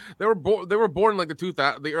young. They were born in like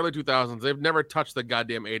the early 2000s. They've never touched the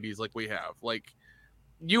goddamn 80s like we have. Like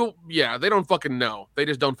they don't fucking know. They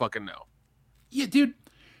just don't fucking know. Yeah, dude.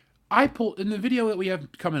 I pulled in the video that we have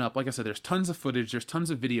coming up. Like I said, there's tons of footage. There's tons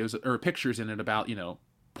of videos or pictures in it about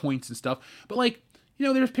points and stuff. But like.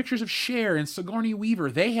 There's pictures of Cher and Sigourney Weaver.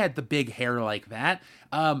 They had the big hair like that.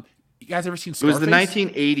 You guys ever seen Scarface? It was the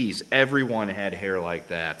 1980s. Everyone had hair like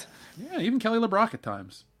that. Yeah, even Kelly LeBrock at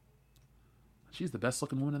times. She's the best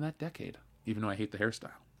looking woman in that decade, even though I hate the hairstyle.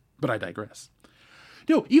 But I digress.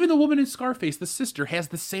 No, even the woman in Scarface, the sister, has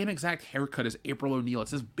the same exact haircut as April O'Neil. It's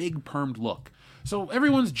this big permed look. So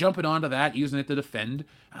everyone's jumping onto that, using it to defend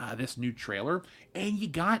this new trailer. And you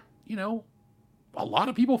got, a lot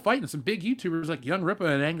of people fighting. Some big YouTubers like YoungRippa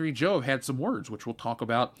and Angry Joe have had some words, which we'll talk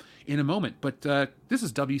about in a moment. But this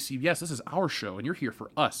is WCBS. This is our show, and you're here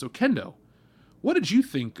for us. So, Kendo, what did you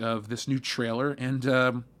think of this new trailer, and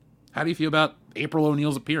how do you feel about April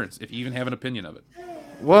O'Neil's appearance, if you even have an opinion of it?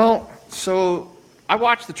 Well, so I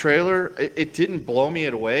watched the trailer. It didn't blow me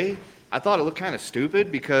away. I thought it looked kind of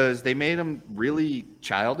stupid because they made him really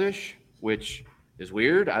childish, which is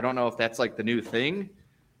weird. I don't know if that's like the new thing.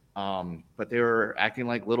 But they were acting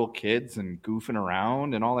like little kids and goofing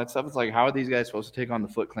around and all that stuff. It's like, how are these guys supposed to take on the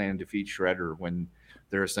Foot Clan and defeat Shredder when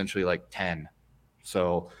they're essentially like 10?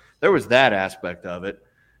 So there was that aspect of it.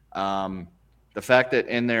 The fact that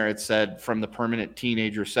in there it said from the permanent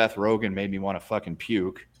teenager Seth Rogen made me want to fucking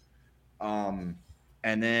puke. And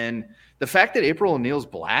then the fact that April O'Neil's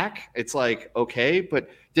black, it's like, okay, but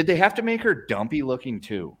did they have to make her dumpy looking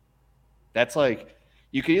too? That's like,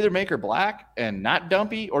 you could either make her black and not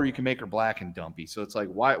dumpy, or you can make her black and dumpy. So it's like,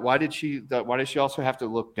 why did she also have to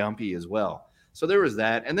look dumpy as well? So there was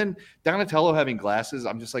that. And then Donatello having glasses,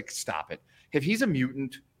 I'm just like, stop it. If he's a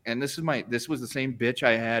mutant, and this was the same bitch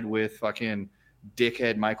I had with fucking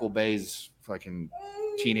dickhead Michael Bay's fucking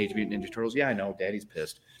Teenage Mutant Ninja Turtles. Yeah, I know, Daddy's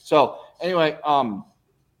pissed. So anyway,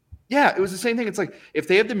 yeah, it was the same thing. It's like, if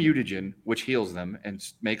they have the mutagen, which heals them and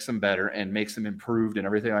makes them better and makes them improved and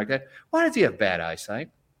everything like that, why does he have bad eyesight?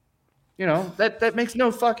 You know, that makes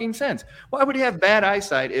no fucking sense. Why would he have bad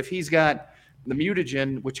eyesight if he's got the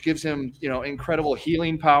mutagen, which gives him, you know, incredible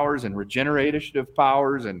healing powers and regenerative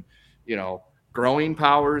powers and, you know, growing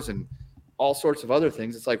powers and all sorts of other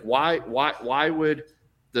things? It's like, why would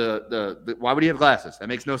why would he have glasses? That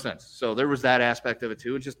makes no sense. So there was that aspect of it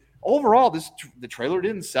too. And just overall, the trailer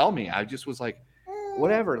didn't sell me. I just was like,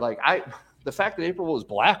 whatever. Like the fact that April was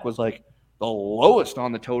black was like the lowest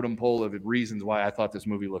on the totem pole of reasons why I thought this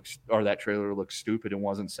movie that trailer looked stupid and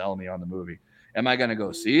wasn't selling me on the movie. Am I going to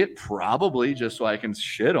go see it? Probably, just so I can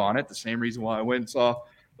shit on it. The same reason why I went and saw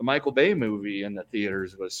the Michael Bay movie in the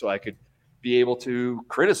theaters was so I could be able to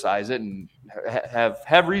criticize it and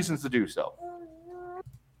have reasons to do so.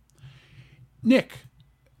 Nick,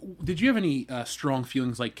 did you have any strong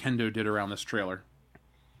feelings like Kendo did around this trailer?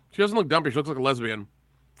 She doesn't look dumpy. She looks like a lesbian.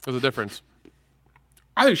 There's a difference.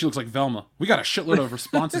 I think she looks like Velma. We got a shitload of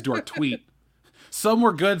responses to our tweet. Some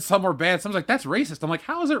were good, some were bad. Someone's like, that's racist. I'm like,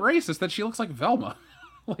 how is it racist that she looks like Velma?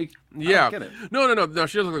 Like, yeah. I don't get it. No,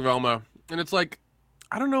 she does look like Velma. And it's like,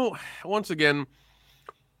 I don't know. Once again,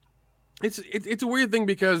 it's a weird thing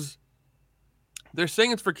because they're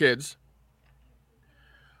saying it's for kids,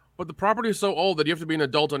 but the property is so old that you have to be an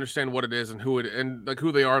adult to understand what it is and who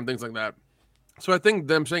they are and things like that. So I think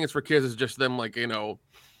them saying it's for kids is just them, like, you know,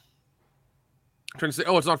 trying to say,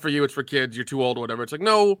 oh, it's not for you, it's for kids, you're too old or whatever. It's like,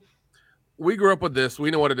 no, we grew up with this,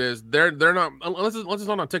 we know what it is. They're not, unless it's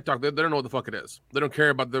not on TikTok, they don't know what the fuck it is. They don't care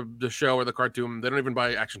about the show or the cartoon. They don't even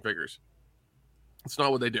buy action figures. It's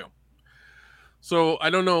not what they do. So I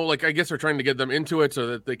don't know, like, I guess they're trying to get them into it so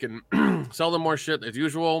that they can sell them more shit as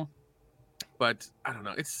usual. But I don't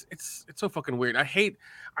know. It's so fucking weird. I hate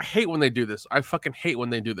when they do this. I fucking hate when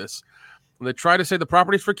they do this. When they try to say the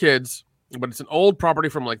property's for kids, but it's an old property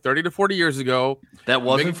from like 30 to 40 years ago. That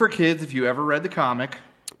wasn't for kids if you ever read the comic.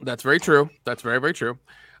 That's very true. That's very, very true.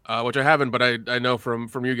 Which I haven't, but I know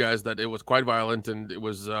from you guys that it was quite violent, and it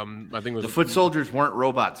was I think it was the foot soldiers weren't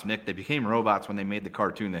robots, Nick. They became robots when they made the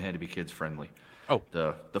cartoon that had to be kids friendly. Oh,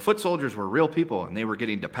 the foot soldiers were real people, and they were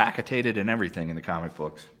getting decapitated and everything in the comic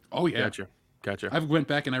books. Oh yeah, gotcha. I went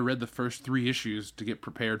back and I read the first 3 issues to get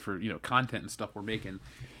prepared for, you know, content and stuff we're making.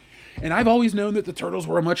 And I've always known that the Turtles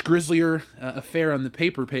were a much grislier affair on the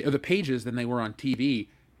the pages than they were on TV,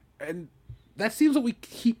 and that seems what we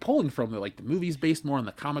keep pulling from. Like, the movie's based more on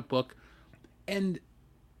the comic book, and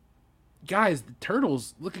guys, the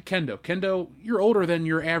Turtles, look at Kendo. Kendo, you're older than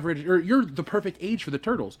your average, or you're the perfect age for the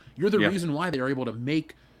Turtles. You're the reason why they are able to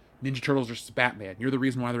make Ninja Turtles versus Batman. You're the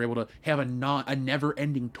reason why they're able to have a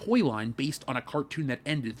never-ending toy line based on a cartoon that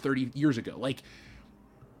ended 30 years ago. Like,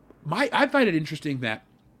 I find it interesting that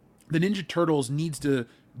the Ninja Turtles needs to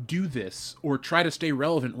do this or try to stay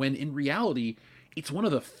relevant when in reality it's one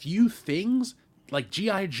of the few things like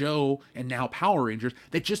G.I. Joe and now Power Rangers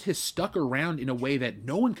that just has stuck around in a way that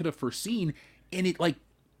no one could have foreseen. And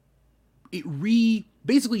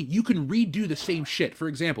basically you can redo the same shit. For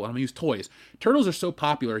example, I'm gonna use toys. Turtles are so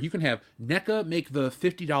popular, you can have NECA make the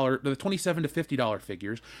 $27 to $50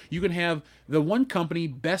 figures. You can have the one company,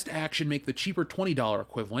 Best Action, make the cheaper $20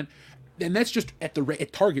 equivalent. And that's just at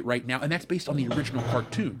Target right now, and that's based on the original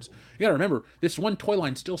cartoons. You gotta remember, this one toy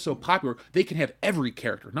line's still so popular, they can have every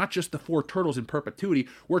character, not just the 4 turtles in perpetuity.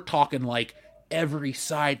 We're talking like every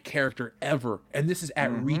side character ever. And this is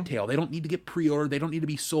at retail. They don't need to get pre-ordered. They don't need to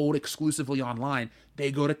be sold exclusively online.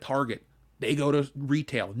 They go to Target. They go to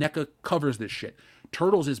retail. NECA covers this shit.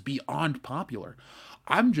 Turtles is beyond popular.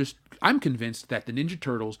 I'm convinced that the Ninja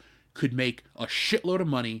Turtles could make a shitload of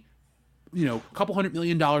money, a couple $100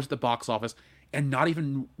 million at the box office, and not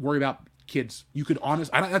even worry about kids. You could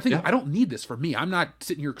I don't need this for me. I'm not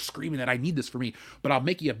sitting here screaming that I need this for me, but I'll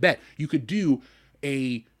make you a bet. You could do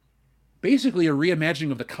basically a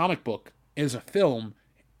reimagining of the comic book as a film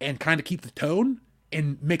and kind of keep the tone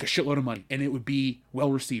and make a shitload of money, and it would be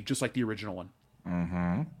well received, just like the original one.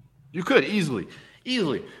 Mm-hmm. You could easily,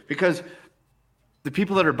 because the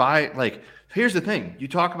people that are buying, like, here's the thing: you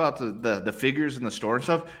talk about the figures in the store and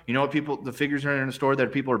stuff. You know what the figures are in the store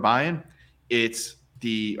that people are buying? It's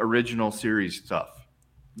the original series stuff.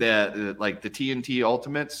 Like the TNT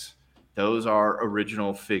Ultimates. Those are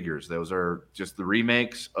original figures. Those are just the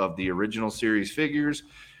remakes of the original series figures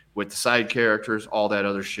with the side characters, all that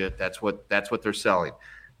other shit. That's what they're selling.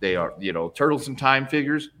 They are, Turtles in Time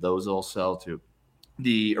figures. Those all sell too.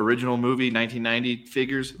 The original movie 1990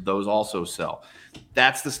 figures. Those also sell.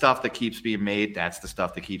 That's the stuff that keeps being made. That's the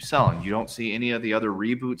stuff that keeps selling. You don't see any of the other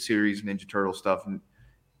reboot series Ninja Turtle stuff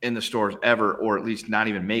in the stores ever, or at least not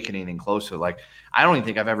even making anything close to it. Like, I don't even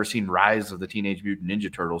think I've ever seen Rise of the Teenage Mutant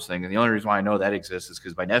Ninja Turtles thing. And the only reason why I know that exists is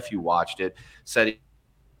because my nephew watched it, said he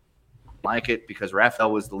didn't like it because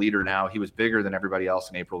Raphael was the leader now. He was bigger than everybody else,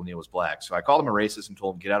 and April O'Neil was black. So I called him a racist and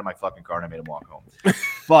told him, get out of my fucking car, and I made him walk home.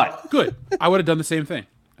 But good. I would have done the same thing.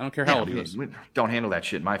 I don't care how old he was. We don't handle that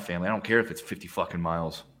shit in my family. I don't care if it's 50 fucking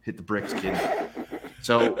miles. Hit the bricks, kid.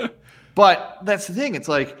 So, but that's the thing. It's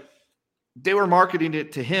like, they were marketing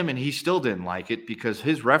it to him, and he still didn't like it because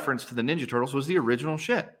his reference to the Ninja Turtles was the original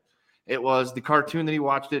shit. It was the cartoon that he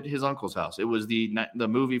watched at his uncle's house. It was the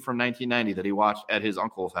movie from 1990 that he watched at his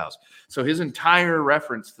uncle's house. So his entire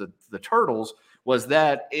reference to the Turtles was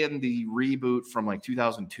that in the reboot from like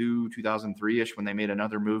 2002, 2003-ish, when they made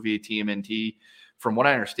another movie, TMNT. From what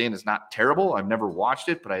I understand, is not terrible. I've never watched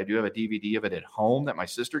it, but I do have a DVD of it at home that my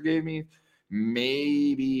sister gave me.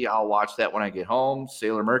 Maybe I'll watch that when I get home.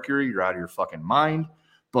 Sailor Mercury, you're out of your fucking mind.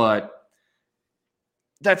 But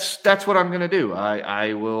that's what I'm going to do.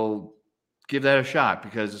 I will give that a shot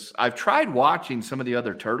because I've tried watching some of the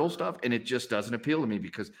other Turtle stuff, and it just doesn't appeal to me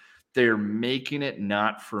because they're making it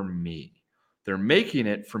not for me. They're making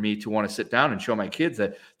it for me to want to sit down and show my kids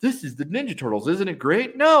that this is the Ninja Turtles. Isn't it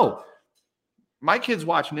great? No. My kids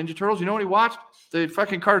watch Ninja Turtles. You know what he watched? The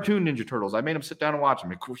fucking cartoon Ninja Turtles. I made him sit down and watch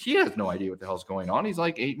them. He has no idea what the hell's going on. He's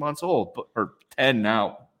like 8 months old, or 10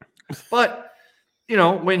 now. But,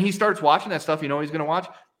 when he starts watching that stuff, he's going to watch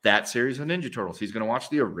that series of Ninja Turtles. He's going to watch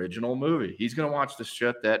the original movie. He's going to watch the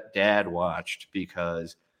shit that Dad watched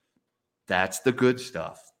because that's the good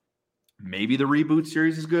stuff. Maybe the reboot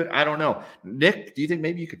series is good. I don't know. Nick, do you think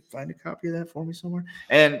maybe you could find a copy of that for me somewhere?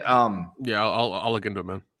 And yeah, I'll look into it,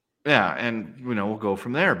 man. Yeah, and we'll go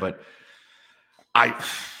from there. But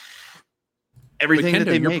everything Kendo, that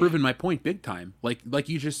they you're make, proving my point big time. Like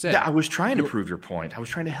you just said. Yeah, I was trying to prove your point. I was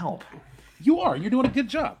trying to help. You are. You're doing a good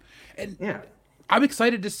job. And yeah, I'm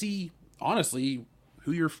excited to see, honestly,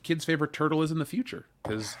 who your kid's favorite turtle is in the future,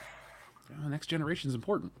 because the next generation is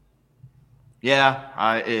important.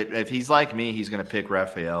 Yeah, if he's like me, he's going to pick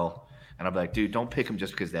Raphael. And I'm like, dude, don't pick him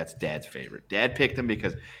just because that's Dad's favorite. Dad picked him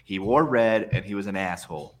because he wore red and he was an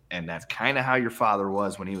asshole. And that's kind of how your father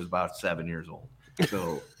was when he was about 7 years old.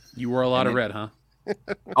 So you wore a lot of red, huh?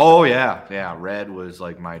 Oh, yeah. Yeah, red was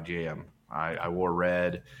like my jam. I wore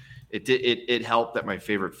red. It helped that my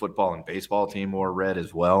favorite football and baseball team wore red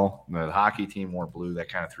as well. The hockey team wore blue. That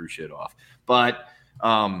kind of threw shit off. But,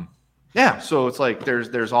 yeah, so it's like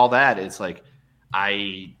there's all that. It's like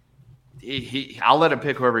I'll let him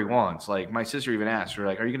pick whoever he wants. Like my sister even asked her,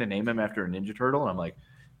 like, are you going to name him after a Ninja Turtle? And I'm like,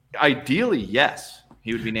 ideally, yes.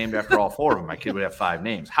 He would be named after all four of them. My kid would have 5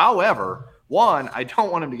 names. However, one, I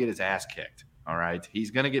don't want him to get his ass kicked. All right. He's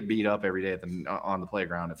going to get beat up every day on the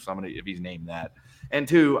playground if he's named that. And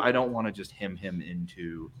 2, I don't want to just hem him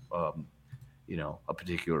into, a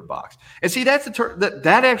particular box. And see, that's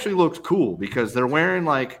that actually looks cool because they're wearing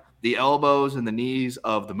like the elbows and the knees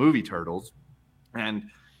of the movie Turtles. And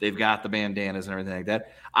they've got the bandanas and everything like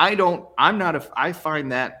that. I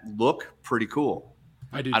find that look pretty cool.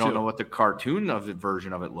 I do. I don't know what the cartoon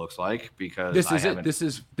version of it looks like because this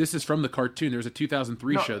is from the cartoon. There's a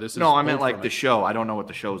 2003 show. I meant like the show. I don't know what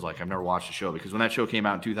the show's like. I've never watched the show because when that show came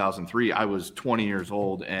out in 2003, I was 20 years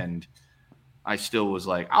old and I still was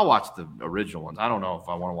like, I'll watch the original ones. I don't know if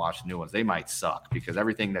I want to watch the new ones. They might suck because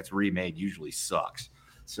everything that's remade usually sucks.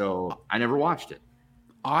 So I never watched it.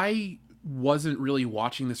 I wasn't really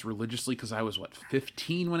watching this religiously because I was,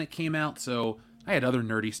 15 when it came out, so I had other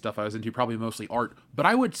nerdy stuff I was into, probably mostly art, but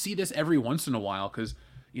I would see this every once in a while because,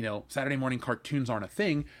 Saturday morning cartoons aren't a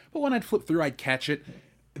thing, but when I'd flip through, I'd catch it.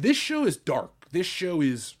 This show is dark. This show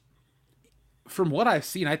is, from what I've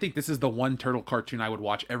seen, I think this is the one turtle cartoon I would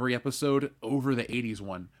watch every episode over the 80s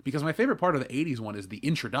one, because my favorite part of the 80s one is the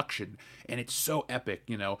introduction, and it's so epic,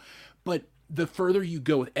 but the further you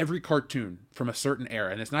go with every cartoon from a certain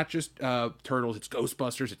era, and it's not just Turtles, it's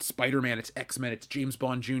Ghostbusters, it's Spider-Man, it's X-Men, it's James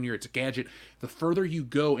Bond Jr., it's Gadget. The further you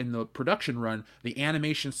go in the production run, the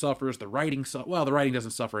animation suffers, the writing the writing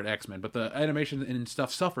doesn't suffer at X-Men, but the animation and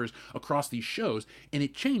stuff suffers across these shows, and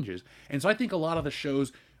it changes. And so I think a lot of the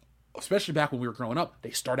shows, especially back when we were growing up,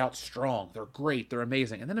 they start out strong, they're great, they're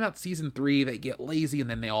amazing, and then about season 3, they get lazy, and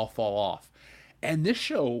then they all fall off. And this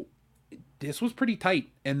show, this was pretty tight,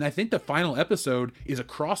 and I think the final episode is a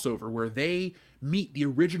crossover where they meet the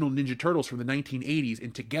original Ninja Turtles from the 1980s,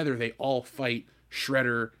 and together they all fight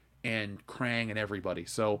Shredder and Krang and everybody.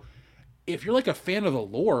 So if you're like a fan of the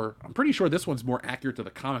lore, I'm pretty sure this one's more accurate to the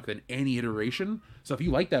comic than any iteration. So if you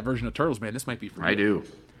like that version of Turtles, man, this might be for you. I do.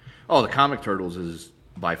 Oh, the comic Turtles is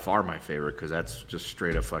by far my favorite because that's just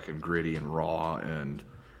straight up fucking gritty and raw, and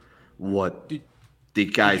what the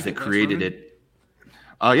guys that created it.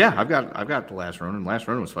 Oh yeah, I've got the Last Ronin. Last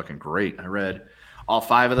Ronin was fucking great. I read all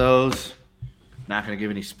 5 of those. Not going to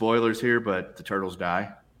give any spoilers here, but the turtles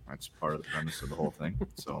die. That's part of the premise of the whole thing.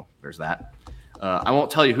 So there's that. I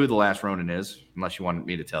won't tell you who the Last Ronin is unless you want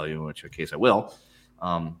me to tell you, in which case I will.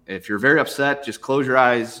 If you're very upset, just close your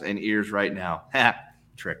eyes and ears right now. Ha!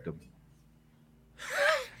 Tricked them.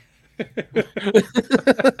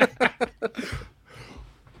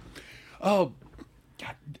 Oh,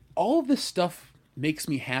 God. All of this stuff makes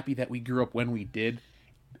me happy that we grew up when we did.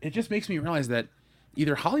 It just makes me realize that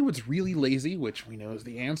either Hollywood's really lazy, which we know is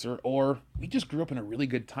the answer, or we just grew up in a really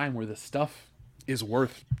good time where the stuff is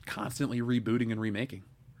worth constantly rebooting and remaking.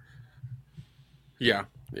 Yeah.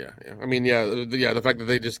 I mean, the fact that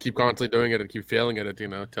they just keep constantly doing it and keep failing at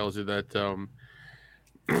it, tells you that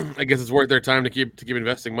I guess it's worth their time to keep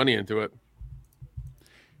investing money into it.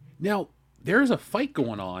 Now, there's a fight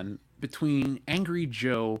going on between Angry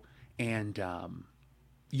Joe and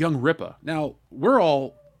YoungRippa. Now, we're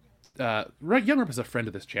all YoungRippa's a friend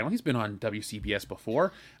of this channel. He's been on WCBS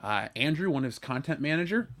before. Andrew, one of his content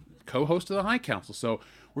manager, co-host of the High Council. So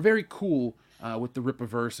we're very cool with the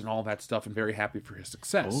Rippaverse and all that stuff, and very happy for his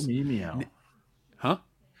success. Oh, meow. Huh?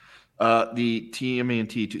 The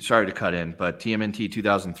TMNT, sorry to cut in, but TMNT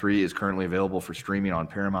 2003 is currently available for streaming on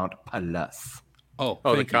Paramount Plus. Oh,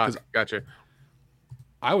 gotcha.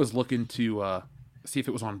 I was looking to see if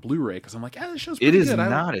it was on Blu-ray, because I'm like, this show's pretty good. It is good.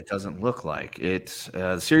 not. It doesn't look like it's.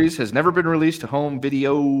 The series has never been released to home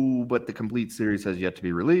video, but the complete series has yet to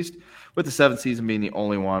be released, with the 7th season being the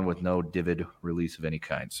only one with no DVD release of any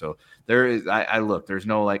kind. So there is. I look. There's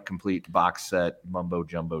no like complete box set mumbo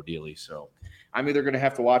jumbo dealy. So I'm either going to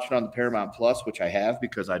have to watch it on the Paramount Plus, which I have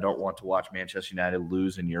because I don't want to watch Manchester United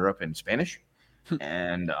lose in Europe in Spanish,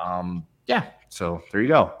 and yeah. So there you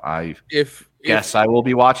go. I guess I will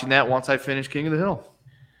be watching that once I finish King of the Hill.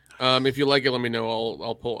 If you like it, let me know.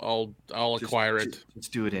 I'll acquire it. Let's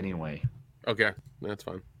do it anyway. Okay, that's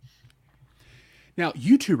fine. Now,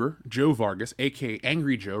 YouTuber Joe Vargas, aka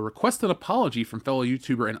Angry Joe, requested an apology from fellow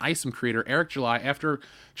YouTuber and ISOM creator Eric July after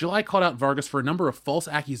July called out Vargas for a number of false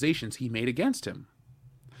accusations he made against him.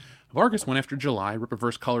 Vargas went after July,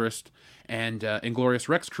 Rippaverse colorist, and Inglorious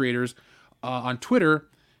Rex creators on Twitter,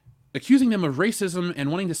 accusing them of racism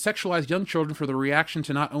and wanting to sexualize young children for the reaction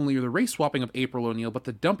to not only the race swapping of April O'Neil, but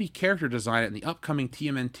the dumpy character design in the upcoming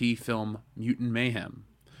TMNT film Mutant Mayhem.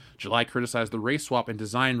 July criticized the race swap and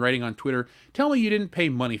design, writing on Twitter, "Tell me you didn't pay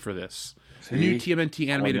money for this." The new TMNT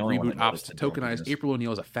animated reboot opts to tokenize April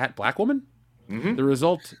O'Neil as a fat black woman. Mm-hmm.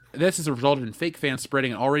 This has resulted in fake fans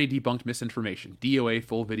spreading an already debunked misinformation. DOA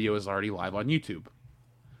full video is already live on YouTube.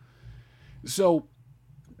 So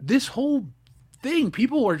this whole thing,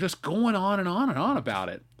 people are just going on and on and on about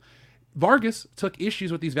it. Vargas took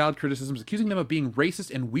issues with these valid criticisms, accusing them of being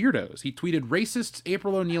racist and weirdos. He tweeted, "Racists,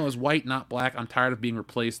 April O'Neil is white, not black. I'm tired of being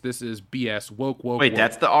replaced. This is BS. Woke. Wait,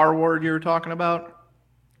 that's the R word you were talking about?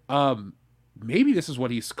 Maybe this is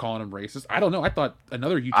what he's calling him, racist. I don't know. I thought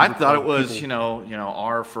another YouTuber. I thought it was,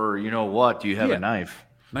 R for what? Do you have a knife?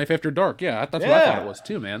 Knife after dark. Yeah, that's what I thought it was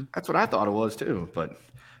too, man. That's what I thought it was too, but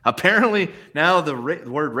apparently now the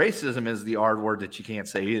word racism is the R word that you can't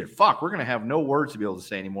say either. Fuck, we're going to have no words to be able to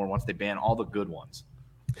say anymore once they ban all the good ones.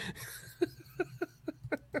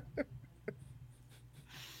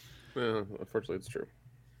 Unfortunately, it's true.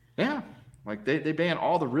 Yeah. Like they ban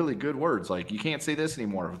all the really good words. Like you can't say this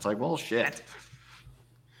anymore. It's like, well, shit.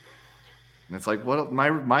 And it's like, what?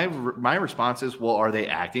 My response is, well, are they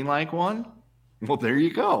acting like one? Well, there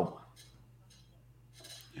you go.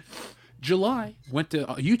 July went to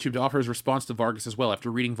YouTube to offer his response to Vargas as well.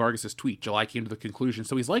 After reading Vargas's tweet, July came to the conclusion,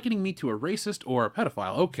 so he's likening me to a racist or a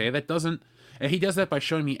pedophile. Okay, that doesn't... And he does that by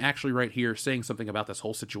showing me actually right here saying something about this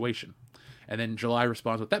whole situation. And then July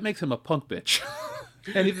responds with, that makes him a punk bitch.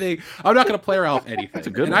 Anything. I'm not going to play her off anything. That's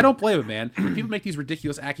a good one. I don't blame him, man. People make these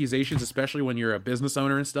ridiculous accusations, especially when you're a business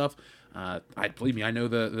owner and stuff. Believe me, I know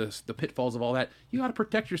the pitfalls of all that. You got to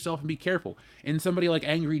protect yourself and be careful. And somebody like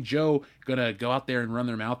Angry Joe gonna go out there and run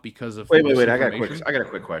their mouth because of wait. I got a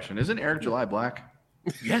quick question. Isn't Eric July black?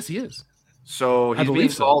 Yes, he is. So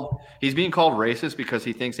he's being called racist because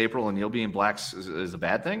he thinks April O'Neil being black is a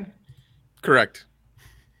bad thing. Correct.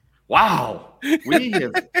 Wow, we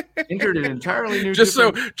have entered an entirely new. Just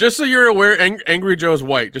so you're aware, Angry Joe's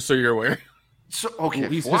white. Just so you're aware. So okay,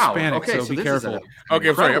 he's Hispanic, okay, so be careful. Okay,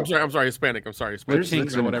 I'm sorry, Hispanic. I'm sorry, Hispanic.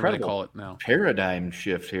 Kinks or whatever they call it now. Paradigm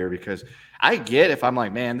shift here because I get if I'm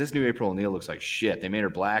like, man, this new April O'Neil looks like shit. They made her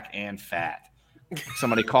black and fat.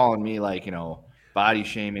 Somebody calling me like, body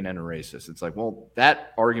shaming and a racist. It's like, well,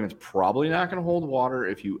 that argument's probably not going to hold water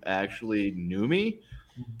if you actually knew me.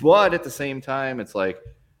 But at the same time, it's like,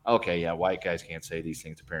 okay, yeah, white guys can't say these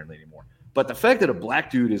things apparently anymore. But the fact that a black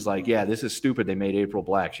dude is like, yeah, this is stupid. They made April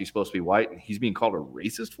black. She's supposed to be white, and he's being called a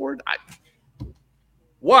racist for it.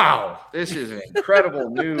 Wow, this is an incredible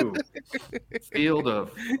new field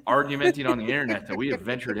of argumenting on the internet that we have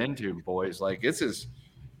ventured into, boys. Like this is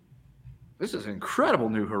an incredible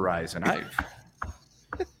new horizon. I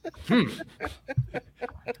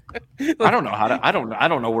don't know I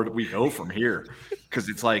don't know where we go from here because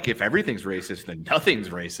it's like if everything's racist, then nothing's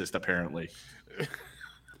racist apparently.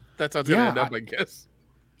 That's how it's gonna end up, I guess.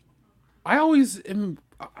 I always am.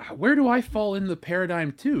 Where do I fall in the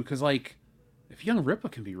paradigm too? Because like, if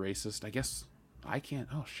YoungRippa can be racist, I guess I can't.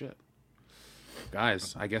 Oh shit,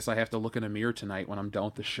 guys! I guess I have to look in a mirror tonight when I'm done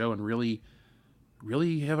with the show and really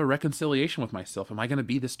have a reconciliation with myself. Am I going to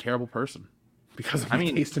be this terrible person because of my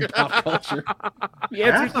taste in pop culture? The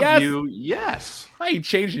answer's yes. Yes. I ain't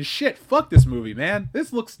changing shit. Fuck this movie, man.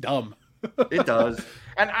 This looks dumb. It does,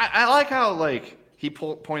 and I like how like. He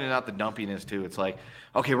pointed out the dumpiness too. It's like,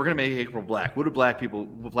 okay, we're gonna make April black. What do black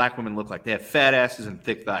women look like? They have fat asses and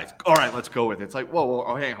thick thighs. All right, let's go with it. It's like, whoa,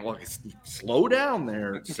 oh, hang on, slow down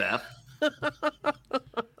there, Seth.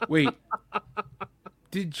 Wait,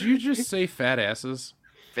 did you just say fat asses?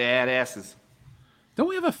 Fat asses. Don't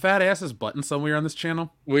we have a fat asses button somewhere on this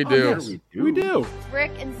channel? We do. Yes, we do.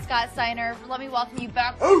 Rick and Scott Steiner, let me welcome you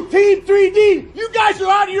back. Oh, Team 3D, you guys are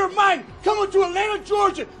out of your mind. Coming to Atlanta,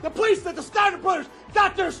 Georgia, the place that the Steiner brothers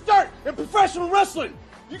got their start in professional wrestling.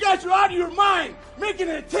 You guys are out of your mind, making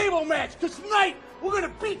it a table match, because tonight we're going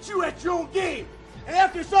to beat you at your own game. And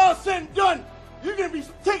after it's all said and done, you're going to be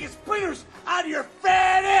taking splinters out of your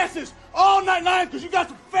fat asses all night long because you got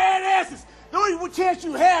some fat asses. The only chance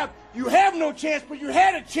you have no chance, but you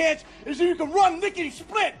had a chance, is that you can run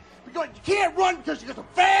lickety-split. Because you can't run because you got some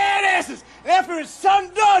fat asses. And after it's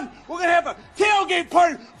done, we're going to have a tailgate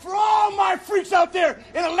party for all my freaks out there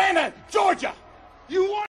in Atlanta, Georgia. You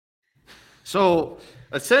want? So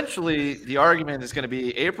essentially, the argument is going to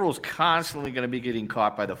be April's constantly going to be getting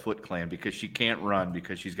caught by the Foot Clan because she can't run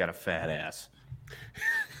because she's got a fat ass.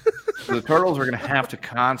 So the Turtles are going to have to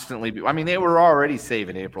constantly be. I mean, they were already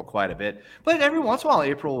saving April quite a bit, but every once in a while,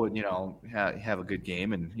 April would, have a good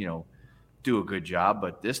game and do a good job.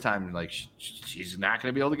 But this time, like, she's not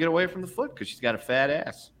going to be able to get away from the Foot because she's got a fat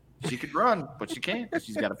ass. She could run, but she can't because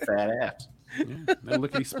she's got a fat ass. Yeah, no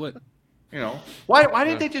lickety split. Why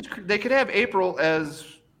didn't they could have April as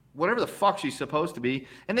whatever the fuck she's supposed to be,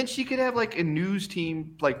 and then she could have like a news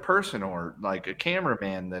team like person or like a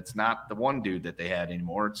cameraman that's not the one dude that they had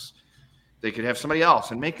anymore. They could have somebody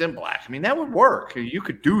else and make them black. I mean, that would work. You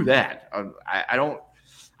could do that. I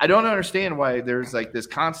don't understand why there's like this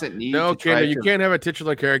constant need. No, Kendo, you can't have a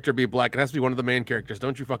titular character be black. It has to be one of the main characters.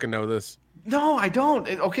 Don't you fucking know this? No, I don't.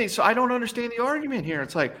 Okay, so I don't understand the argument here.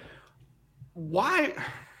 It's like, why?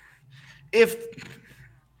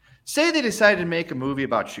 Say they decided to make a movie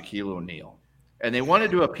about Shaquille O'Neal and they wanted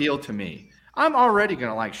to appeal to me. I'm already going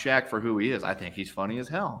to like Shaq for who he is. I think he's funny as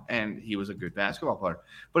hell, and he was a good basketball player.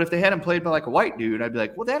 But if they had him played by like a white dude, I'd be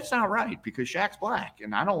like, well, that's not right because Shaq's black,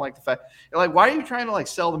 and I don't like the fact. Like, why are you trying to like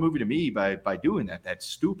sell the movie to me by doing that? That's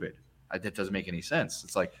stupid. That doesn't make any sense.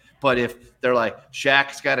 It's like, but if they're like,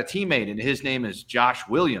 Shaq's got a teammate and his name is Josh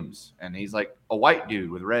Williams, and he's like a white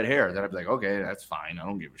dude with red hair, then I'd be like, okay, that's fine. I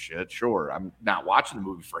don't give a shit. Sure, I'm not watching the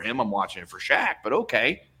movie for him. I'm watching it for Shaq, but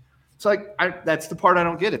okay. It's like that's the part I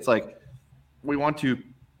don't get. It's like we want to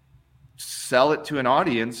sell it to an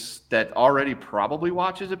audience that already probably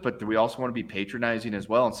watches it, but we also want to be patronizing as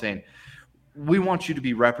well and saying, we want you to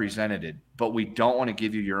be represented, but we don't want to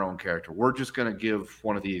give you your own character. We're just going to give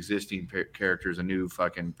one of the existing characters a new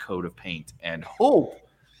fucking coat of paint and hope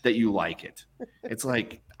that you like it. It's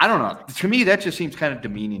like, I don't know. To me, that just seems kind of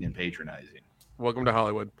demeaning and patronizing. Welcome to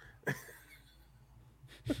Hollywood.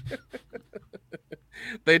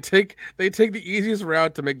 They take the easiest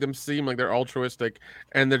route to make them seem like they're altruistic,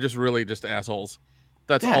 and they're just really just assholes.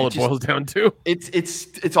 That's all it boils down to.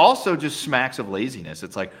 It's also just smacks of laziness.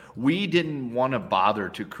 It's like, we didn't want to bother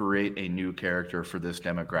to create a new character for this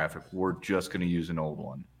demographic. We're just going to use an old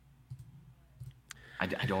one. I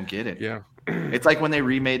don't get it. Yeah. It's like when they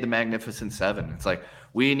remade the Magnificent Seven. It's like,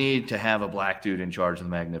 we need to have a black dude in charge of the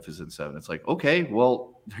Magnificent Seven. It's like, okay,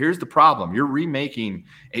 well, here's the problem. You're remaking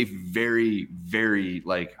a very, very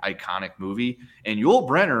like iconic movie. And Yul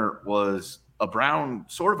Brynner was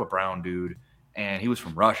sort of a brown dude, and he was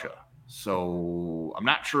from Russia. So I'm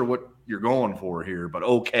not sure what you're going for here, but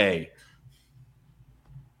okay.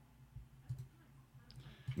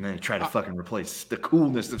 And then try to fucking replace the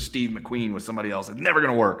coolness of Steve McQueen with somebody else. It's never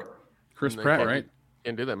going to work. Chris Pratt, right?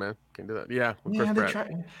 Can't do that, man. Can't do that. Yeah,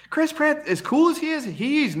 Chris Pratt, as cool as he is,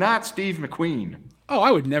 he's not Steve McQueen. Oh,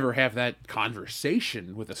 I would never have that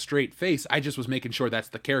conversation with a straight face. I just was making sure that's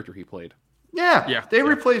the character he played. Yeah. They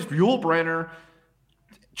replaced Yul Brynner,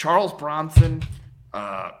 Charles Bronson,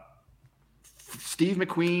 Steve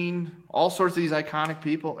McQueen, all sorts of these iconic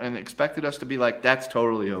people, and expected us to be like, that's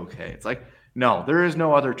totally okay. It's like, no, there is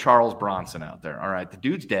no other Charles Bronson out there. All right, the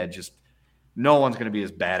dude's dead. Just no one's going to be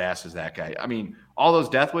as badass as that guy. I mean, all those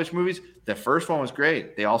Death Wish movies, the first one was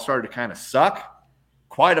great. They all started to kind of suck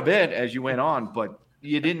quite a bit as you went on, but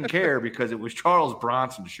you didn't care because it was Charles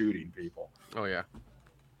Bronson shooting people. Oh, yeah.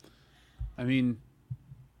 I mean,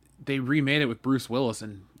 they remade it with Bruce Willis,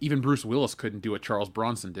 and even Bruce Willis couldn't do what Charles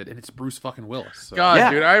Bronson did, and it's Bruce fucking Willis. So. God,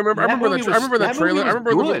 yeah. dude, I remember that trailer. I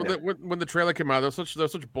remember good. when the trailer came out. There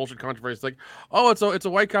was such bullshit controversy. It's like, oh, it's a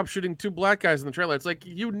white cop shooting two black guys in the trailer. It's like,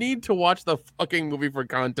 you need to watch the fucking movie for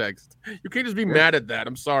context. You can't just be mad at that.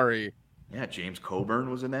 I'm sorry. Yeah, James Coburn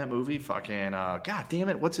was in that movie. Fucking God damn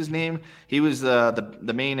it, what's his name? He was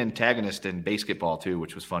the main antagonist in Basketball too,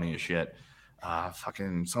 which was funny as shit.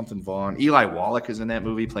 Fucking something Vaughn. Eli Wallach is in that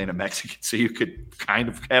movie playing a Mexican, so you could kind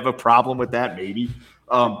of have a problem with that, maybe.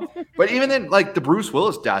 But even then, like, the Bruce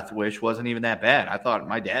Willis Death Wish wasn't even that bad. I thought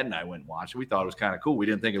my dad and I went and watched it. We thought it was kind of cool. We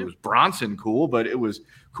didn't think it was Bronson cool, but it was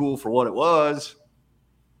cool for what it was.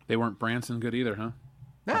 They weren't Branson good either, huh?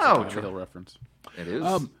 No, That's a Hill reference. It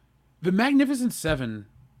is. The Magnificent Seven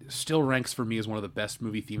still ranks for me as one of the best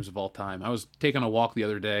movie themes of all time. I was taking a walk the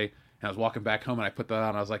other day, and I was walking back home, and I put that on.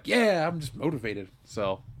 And I was like, yeah, I'm just motivated.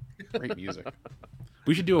 So, great music.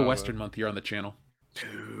 We should do a Western month here on the channel.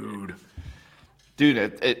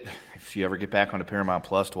 Dude, if you ever get back onto Paramount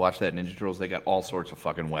Plus to watch that Ninja Turtles, they got all sorts of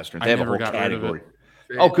fucking Westerns. They have a whole category.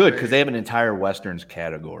 Oh, good, because they have an entire Westerns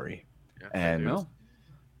category. Yeah, and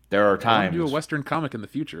there are times. We're going to do a Western comic in the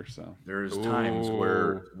future. So there's times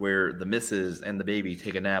where the missus and the baby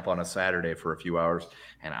take a nap on a Saturday for a few hours,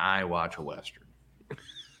 and I watch a Western.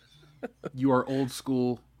 You are old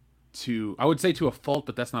school I would say to a fault,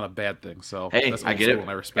 but that's not a bad thing. So hey, that's I get it. And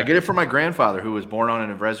I respect it from my grandfather, who was born on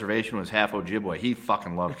a reservation, was half Ojibwe. He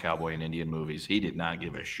fucking loved cowboy and Indian movies. He did not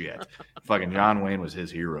give a shit. Fucking John Wayne was his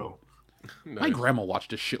hero. Nice. My grandma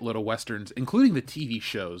watched a shitload of Westerns, including the TV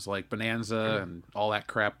shows like Bonanza and all that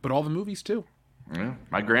crap, but all the movies too. Yeah,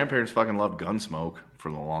 my grandparents fucking loved Gunsmoke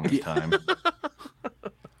for the longest time.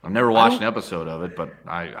 I've never watched an episode of it, but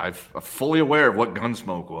I'm fully aware of what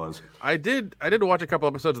Gunsmoke was. I did watch a couple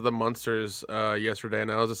episodes of The Munsters yesterday,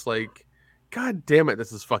 and I was just like, God damn it,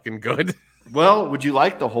 this is fucking good. Well, would you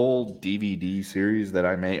like the whole DVD series that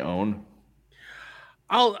I may own?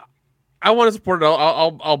 I want to support it.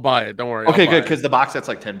 I'll buy it. Don't worry. Okay, good, because the box set's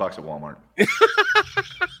like $10 at Walmart.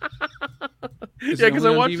 Yeah, because I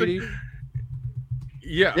watched DVD?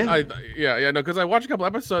 No, because I watched a couple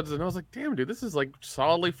episodes and I was like, damn, dude, this is like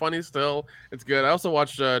solidly funny still. It's good. I also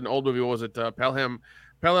watched an old movie. What was it? Pelham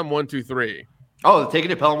 123. Oh,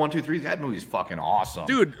 Taking It Pelham 123. That movie's fucking awesome,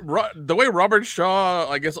 dude. The way Robert Shaw,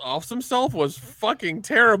 I guess, offs himself was fucking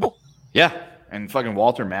terrible. Yeah, and fucking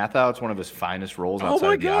Walter Matthau. It's one of his finest roles. Oh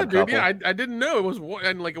my god, dude! Couple. Yeah, I didn't know it was,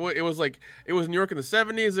 and like it was New York in the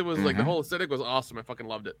 70s. It was like the whole aesthetic was awesome. I fucking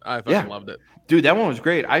loved it. Loved it, dude. That one was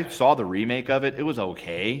great. I saw the remake of it. It was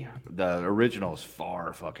okay. the original is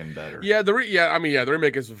far fucking better. Yeah, the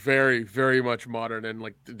remake is very, very much modern, and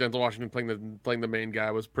like Denzel Washington playing the main guy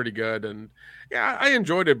was pretty good, and yeah, I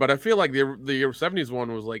enjoyed it. But I feel like the 70s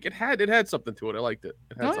one was like it had something to it. I liked it.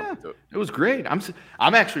 It had something to it. It was great.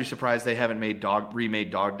 I'm actually surprised they haven't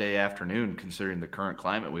remade Dog Day Afternoon, considering the current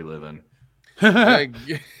climate we live in.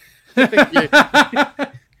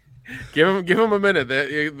 Give them a minute.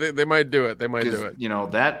 They might do it. They might do it. You know,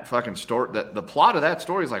 that fucking story, the plot of that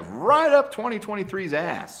story is like right up 2023's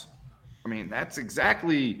ass. I mean, that's the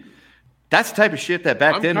type of shit that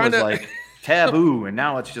back then was like taboo, and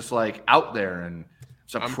now it's just like out there, and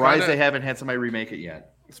surprised they haven't had somebody remake it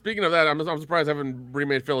yet. Speaking of that, I'm surprised they haven't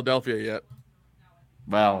remade Philadelphia yet.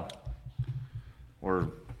 Well, or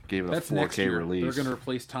gave it a 4K next year. release. They're going to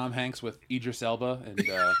replace Tom Hanks with Idris Elba and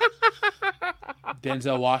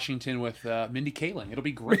Denzel Washington with Mindy Kaling. It'll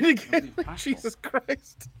be great. Mindy Kaling, Jesus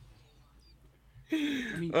Christ.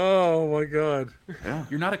 I mean, oh my God. Yeah.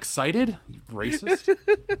 You're not excited? You racist?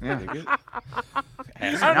 Yeah.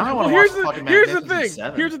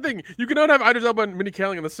 Here's the thing. You cannot have Idris Elba and Mindy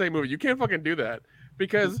Kaling in the same movie. You can't fucking do that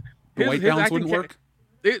because the white balance wouldn't work.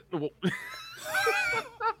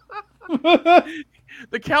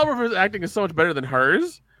 The caliber of his acting is so much better than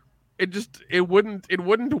hers. It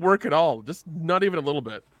wouldn't work at all. Just not even a little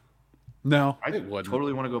bit. No, I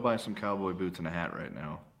totally want to go buy some cowboy boots and a hat right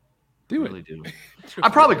now. Do I really do.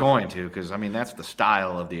 I'm probably going to, because I mean that's the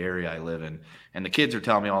style of the area I live in, and the kids are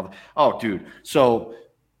telling me oh, dude. So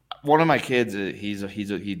one of my kids, he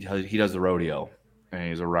does the rodeo, and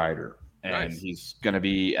he's a rider, and he's gonna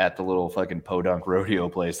be at the little fucking podunk rodeo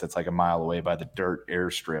place that's like a mile away by the dirt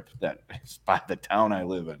airstrip that is by the town I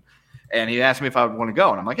live in. And he asked me if I would want to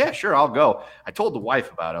go. And I'm like, yeah, sure, I'll go. I told the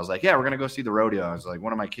wife about it. I was like, yeah, we're going to go see the rodeo. I was like,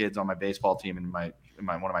 one of my kids on my baseball team and one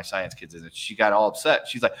of my science kids is it. She got all upset.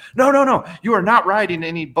 She's like, no, you are not riding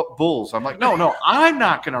any bulls. I'm like, no, I'm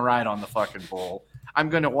not going to ride on the fucking bull. I'm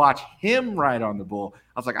going to watch him ride on the bull.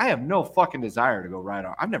 I was like, I have no fucking desire to go ride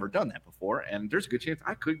on. I've never done that before. And there's a good chance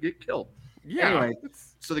I could get killed. Yeah. Anyway,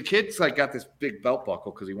 so the kid's like got this big belt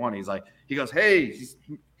buckle because he won. He goes, hey,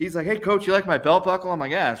 he's like, hey, coach, you like my belt buckle? I'm like,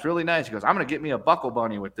 yeah, it's really nice. He goes, I'm going to get me a buckle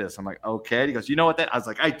bunny with this. I'm like, okay. He goes, you know what I was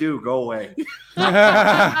like, I do. Go away.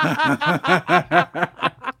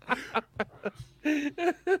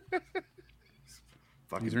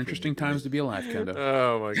 These are interesting times to be alive, Kendo.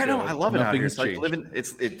 Oh my God! I know, I love it out here. It's like living.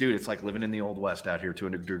 It's like living in the old West out here to a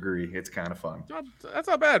degree. It's kind of fun. That's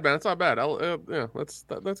not bad, man. That's not bad.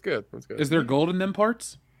 That's good. That's good. Is there gold in them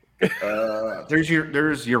parts? There's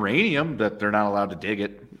uranium that they're not allowed to dig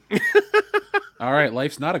it. All right,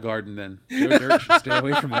 life's not a garden then. Joe Dirt should stay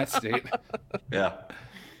away from that state. Yeah.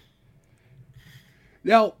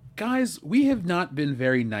 Now, guys, we have not been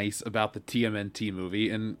very nice about the TMNT movie,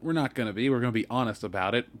 and we're not going to be. We're going to be honest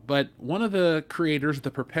about it. But one of the creators, the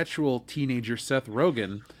perpetual teenager Seth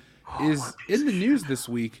Rogen, is in the news this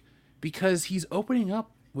week because he's opening up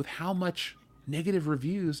with how much negative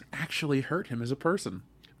reviews actually hurt him as a person.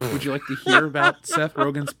 Would you like to hear about Seth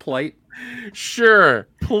Rogen's plight? Sure,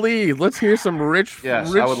 please. Let's hear some rich.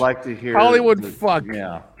 Yes, I would like to hear Hollywood fuck.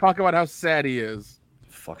 Yeah, talk about how sad he is.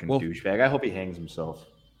 Fucking douchebag. I hope he hangs himself.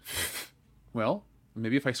 Well,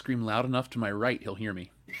 maybe if I scream loud enough to my right, he'll hear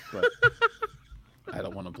me. But I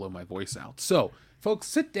don't want to blow my voice out. So, folks,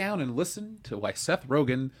 sit down and listen to why Seth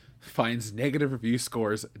Rogen finds negative review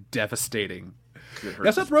scores devastating.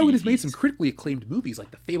 Now, Seth Rogen has made some critically acclaimed movies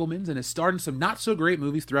like The Fabelmans and has starred in some not-so-great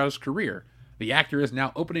movies throughout his career. The actor is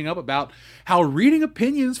now opening up about how reading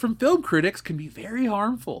opinions from film critics can be very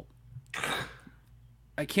harmful.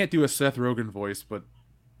 I can't do a Seth Rogen voice, but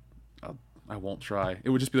I won't try. It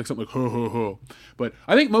would just be like something like, ho, ho, ho. But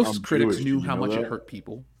I think most critics knew how much it hurt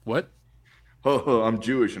people. What? Ho, ho, I'm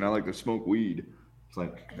Jewish and I like to smoke weed. It's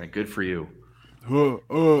like good for you.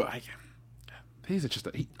 He's just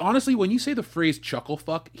honestly, when you say the phrase chuckle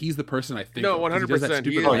fuck, he's the person I think. No,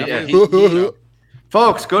 100%.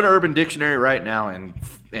 Folks, go to Urban Dictionary right now and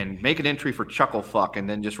make an entry for chuckle fuck and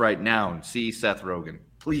then just write noun, see Seth Rogen.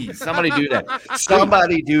 Please, somebody do that.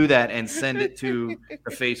 Somebody do that and send it to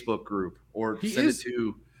the Facebook group or send it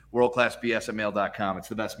to worldclassbs@mail.com. It's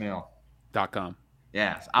the best mail. .com.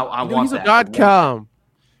 Yes, I want that. .com.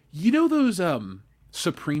 You know those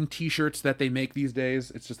Supreme T-shirts that they make these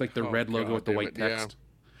days? It's just like the red logo with the white text.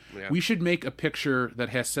 Yeah. We should make a picture that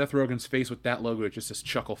has Seth Rogen's face with that logo. It just says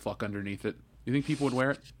chuckle fuck underneath it. You think people would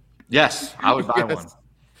wear it? Yes, I would buy one.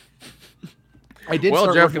 I did.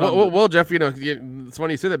 Well, Jeff. Jeff. You know, it's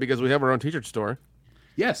funny you say that because we have our own T-shirt store.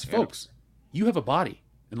 Yes, folks. You have a body,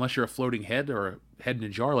 unless you're a floating head or head in a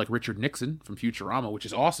jar like Richard Nixon from Futurama, which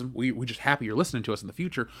is awesome. We're just happy you're listening to us in the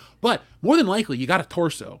future. But more than likely, you got a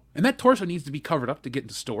torso. And that torso needs to be covered up to get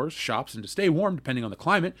into stores, shops, and to stay warm depending on the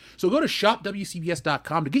climate. So go to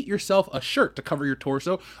shopwcbs.com to get yourself a shirt to cover your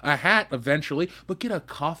torso, a hat eventually, but get a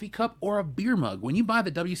coffee cup or a beer mug. When you buy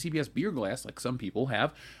the WCBS beer glass, like some people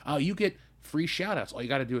have, you get free shout-outs. All you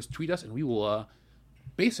got to do is tweet us, and we will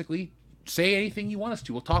basically say anything you want us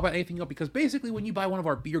to. We'll talk about anything else, because basically when you buy one of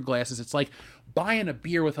our beer glasses, it's like buying a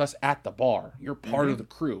beer with us at the bar. You're part of the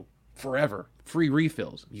crew forever. Free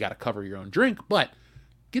refills. You got to cover your own drink, but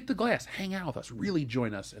get the glass. Hang out with us. Really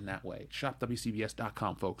join us in that way.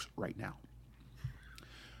 ShopWCBS.com, folks, right now.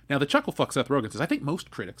 Now, the chuckle fuck Seth Rogen says, I think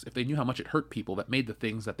most critics, if they knew how much it hurt people that made the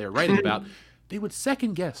things that they're writing about, they would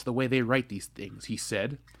second guess the way they write these things, he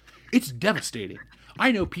said. It's devastating.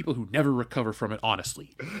 I know people who never recover from it,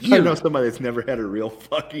 honestly. I know somebody that's never had a real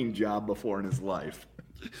fucking job before in his life.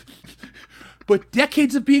 But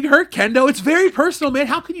decades of being hurt, Kendo, it's very personal, man.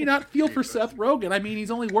 How can you not feel for Seth Rogen? I mean, he's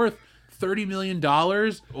only worth $30 million.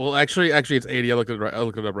 Well, actually, it's 80. I looked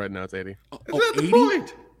it up right now. It's 80. Is that the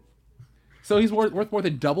point? So he's worth more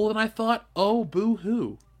than double than I thought? Oh,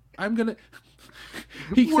 boo-hoo. I'm going to...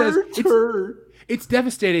 He says... It's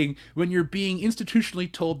devastating when you're being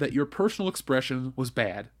institutionally told that your personal expression was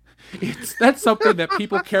bad. That's something that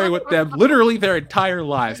people carry with them literally their entire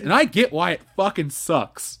lives. And I get why it fucking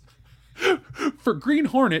sucks. For Green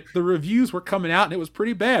Hornet, the reviews were coming out and it was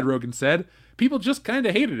pretty bad, Rogen said. People just kind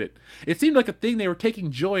of hated it. It seemed like a thing they were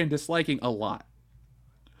taking joy in disliking a lot.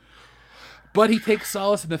 But he takes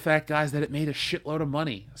solace in the fact, guys, that it made a shitload of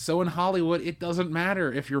money. So in Hollywood, it doesn't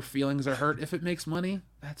matter if your feelings are hurt. If it makes money,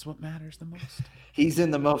 that's what matters the most. He's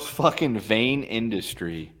in the most fucking vain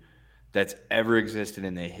industry that's ever existed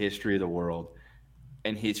in the history of the world.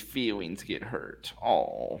 And his feelings get hurt.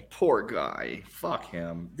 Oh, poor guy. Fuck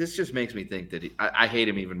him. This just makes me think that I hate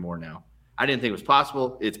him even more now. I didn't think it was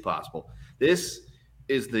possible. It's possible. This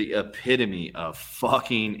is the epitome of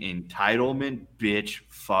fucking entitlement, bitch,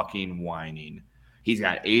 fucking whining. He's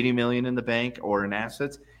got $80 million in the bank or in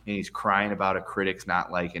assets, and he's crying about a critic's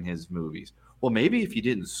not liking his movies. Well, maybe if you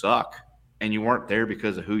didn't suck and you weren't there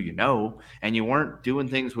because of who you know, and you weren't doing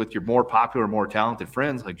things with your more popular, more talented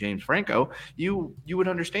friends like James Franco, you would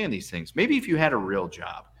understand these things. Maybe if you had a real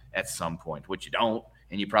job at some point, which you don't,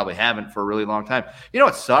 and you probably haven't for a really long time. You know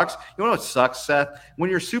what sucks? You know what sucks, Seth? When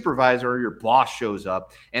your supervisor or your boss shows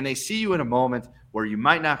up and they see you in a moment where you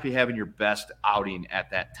might not be having your best outing at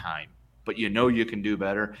that time, but you know you can do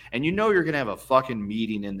better, and you know you're going to have a fucking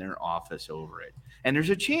meeting in their office over it. And there's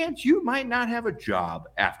a chance you might not have a job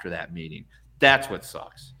after that meeting. That's what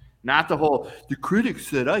sucks. Not the critics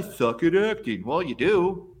said I suck at acting. Well, you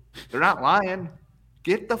do. They're not lying.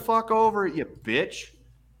 Get the fuck over it, you bitch.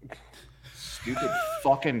 Stupid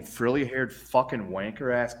fucking frilly-haired fucking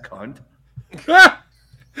wanker-ass cunt.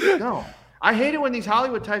 No. I hate it when these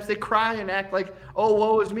Hollywood types, they cry and act like, oh,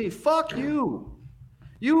 woe is me. Fuck you.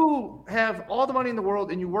 You have all the money in the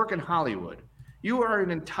world and you work in Hollywood. You are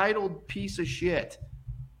an entitled piece of shit.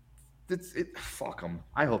 Fuck him.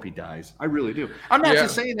 I hope he dies. I really do. I'm not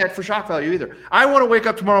just saying that for shock value either. I want to wake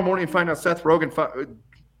up tomorrow morning and find out Seth Rogen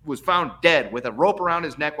was found dead with a rope around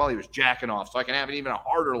his neck while he was jacking off, so I can have even a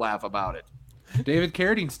harder laugh about it. David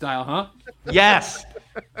Carradine style, huh? Yes.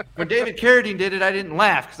 When David Carradine did it, I didn't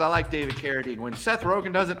laugh because I like David Carradine. When Seth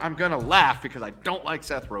Rogen does it, I'm going to laugh because I don't like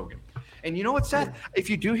Seth Rogen. And you know what, Seth? If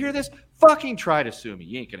you do hear this, fucking try to sue me.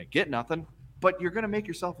 You ain't going to get nothing, but you're going to make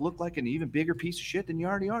yourself look like an even bigger piece of shit than you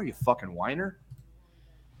already are, you fucking whiner.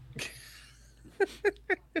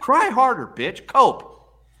 Cry harder, bitch. Cope.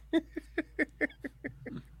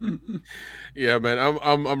 Yeah, man,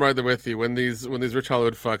 I'm right there with you. When these rich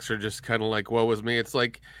Hollywood fucks are just kind of like, woe was me. It's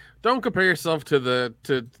like, don't compare yourself to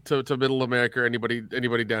middle America or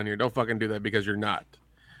anybody down here. Don't fucking do that because you're not.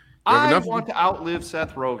 I want to outlive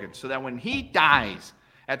Seth Rogen so that when he dies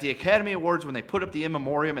at the Academy Awards, when they put up the in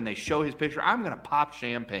memoriam and they show his picture, I'm going to pop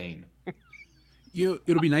champagne.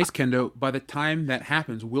 It'll be nice, Kendo. By the time that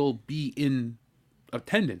happens, we'll be in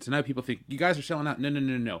attendance. And now people think, you guys are selling out.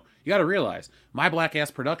 No. You got to realize, My Black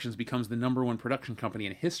Ass Productions becomes the #1 production company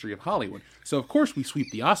in history of Hollywood. So, of course, we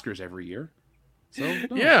sweep the Oscars every year. So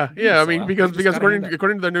yeah. I mean, because according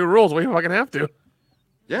to the new rules, we fucking have to.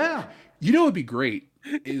 Yeah. You know what would be great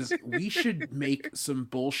is we should make some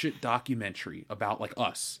bullshit documentary about, like,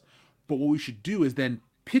 us. But what we should do is then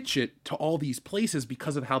pitch it to all these places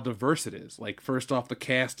because of how diverse it is. Like, first off, the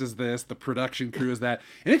cast is this, the production crew is that,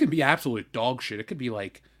 and it can be absolute dog shit. It could be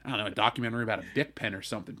like, I don't know, a documentary about a dick pen or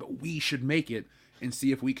something, but we should make it and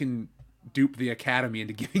see if we can dupe the Academy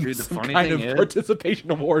into giving Dude, us the some funny kind of thing is-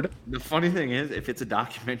 participation award. The funny thing is, if it's a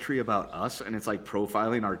documentary about us and it's like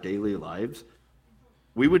profiling our daily lives,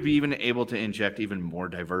 we would be even able to inject even more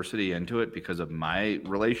diversity into it because of my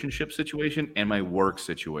relationship situation and my work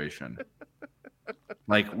situation.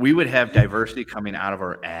 Like, we would have diversity coming out of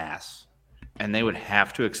our ass, and they would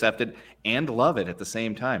have to accept it and love it at the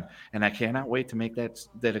same time. And I cannot wait to make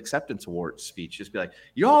that acceptance award speech. Just be like,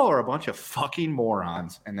 y'all are a bunch of fucking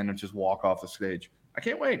morons, and then just walk off the stage. I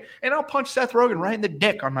can't wait. And I'll punch Seth Rogen right in the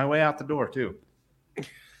dick on my way out the door, too.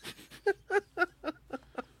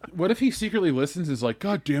 What if he secretly listens and is like,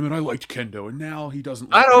 God damn it, I liked Kendo, and now he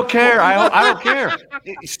doesn't like I don't me." care. I don't care.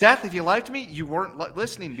 Steph, if you liked me, you weren't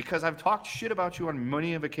listening because I've talked shit about you on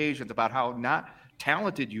many of occasions about how not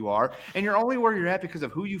talented you are, and you're only where you're at because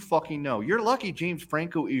of who you fucking know. You're lucky James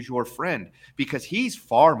Franco is your friend because he's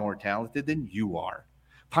far more talented than you are.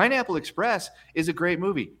 Pineapple Express is a great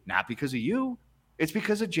movie, not because of you. It's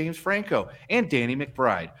because of James Franco and Danny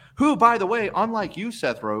McBride, who, by the way, unlike you,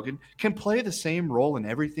 Seth Rogen, can play the same role in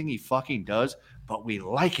everything he fucking does, but we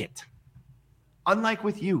like it. Unlike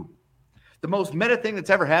with you. The most meta thing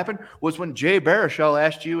that's ever happened was when Jay Baruchel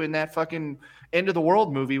asked you in that fucking End of the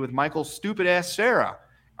World movie with Michael's stupid-ass Sarah,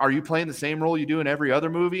 are you playing the same role you do in every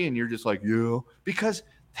other movie? And you're just like, yeah. Because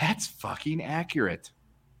that's fucking accurate.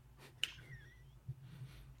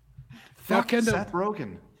 Fuck Seth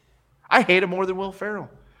Rogen. I hate him more than Will Ferrell.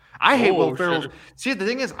 I hate Will Ferrell. See, the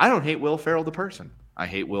thing is, I don't hate Will Ferrell the person. I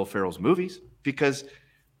hate Will Ferrell's movies because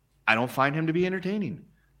I don't find him to be entertaining.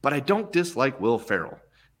 But I don't dislike Will Ferrell.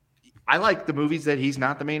 I like the movies that he's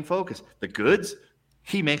not the main focus. The Goods,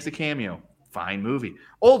 he makes a cameo. Fine movie.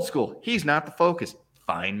 Old School, he's not the focus.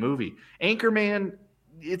 Fine movie. Anchorman,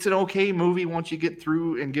 it's an okay movie once you get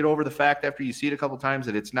through and get over the fact after you see it a couple times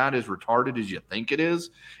that it's not as retarded as you think it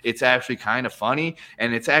is. It's actually kind of funny,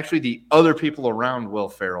 and it's actually the other people around Will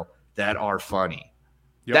Ferrell that are funny.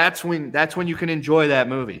 Yep. That's when you can enjoy that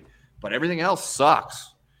movie. But everything else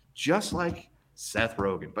sucks, just like Seth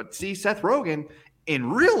Rogen. But see, Seth Rogen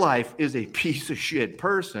in real life is a piece of shit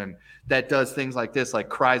person that does things like this, like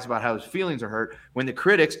cries about how his feelings are hurt when the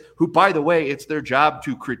critics, who, by the way, it's their job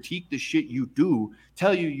to critique the shit you do,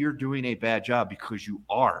 tell you you're doing a bad job because you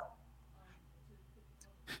are.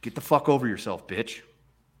 Get the fuck over yourself, bitch.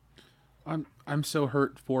 I'm so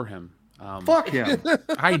hurt for him. Fuck him.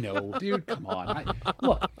 I know, dude. Come on.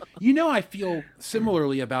 Look, I feel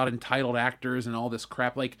similarly about entitled actors and all this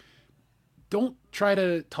crap. Like, don't try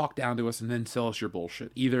to talk down to us and then sell us your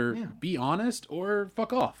bullshit. Either be honest or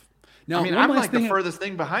fuck off. Now, I mean, I'm like the furthest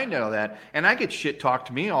thing behind all that, and I get shit talked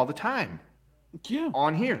to me all the time. Yeah.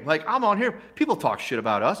 On here. Like, I'm on here. People talk shit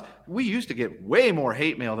about us. We used to get way more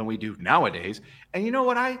hate mail than we do nowadays. And you know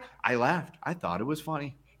what? I laughed. I thought it was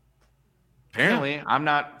funny. Apparently, I'm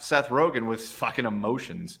not Seth Rogen with fucking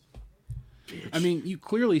emotions. Bitch. I mean, you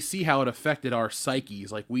clearly see how it affected our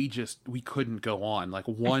psyches. Like, we couldn't go on. Like,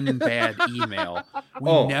 one bad email.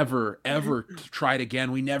 We never, ever tried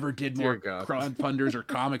again. We never did more crowdfunders or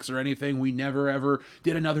comics or anything. We never, ever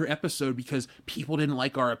did another episode because people didn't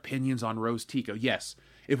like our opinions on Rose Tico. Yes,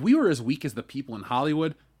 if we were as weak as the people in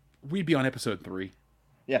Hollywood, we'd be on episode 3.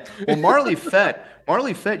 Yeah. Well, Marley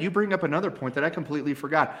Fett, you bring up another point that I completely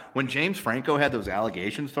forgot. When James Franco had those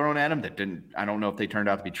allegations thrown at him I don't know if they turned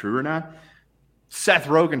out to be true or not. Seth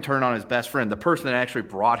Rogen turned on his best friend, the person that actually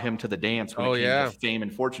brought him to the dance when it came to fame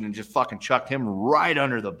and fortune, and just fucking chucked him right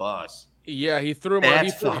under the bus. Yeah, he threw him.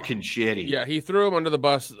 That's fucking shitty. Yeah, he threw him under the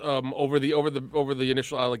bus over the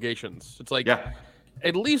initial allegations. It's like,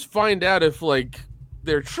 at least find out if like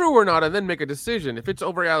they're true or not, and then make a decision. If it's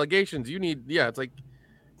over allegations, it's like,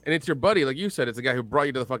 and it's your buddy, like you said, it's the guy who brought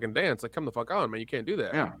you to the fucking dance. Like, come the fuck on, man, you can't do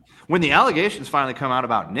that. Yeah. When the allegations finally come out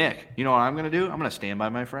about Nick, you know what I'm gonna do? I'm gonna stand by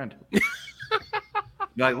my friend.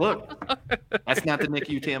 Like, look, that's not the Nick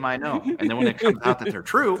UTM I know. And then when it comes out that they're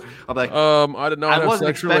true, I'll be like, I did not. I wasn't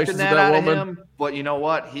expecting that out of him, but you know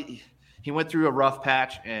what? He went through a rough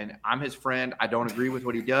patch, and I'm his friend. I don't agree with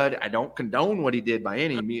what he did. I don't condone what he did by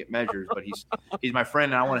any measures, but he's my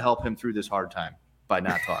friend, and I want to help him through this hard time by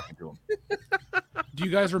not talking to him. Do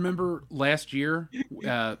you guys remember last year,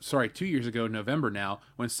 2 years ago, November now,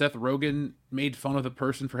 when Seth Rogen made fun of the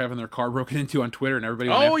person for having their car broken into on Twitter and everybody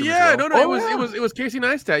went after him as well? It was Casey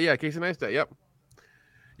Neistat. Yeah, Casey Neistat.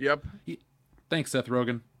 Yep. Thanks, Seth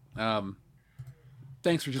Rogen.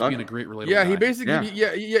 Thanks for just being a great relatable guy. He basically,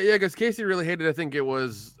 because Casey really hated, I think it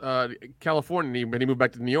was California, and he moved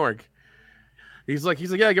back to New York. He's like,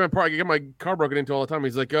 yeah, I get my car broken into all the time.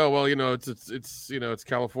 He's like, oh well, it's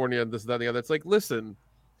California and this, that, and the other. It's like, listen,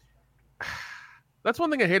 that's one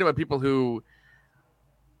thing I hate about people who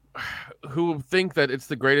who think that it's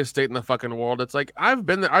the greatest state in the fucking world. It's like I've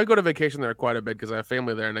been there. I go to vacation there quite a bit because I have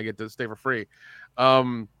family there and I get to stay for free.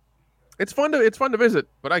 It's fun to visit,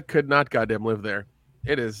 but I could not goddamn live there.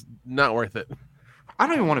 It is not worth it. I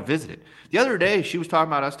don't even want to visit it. The other day, she was talking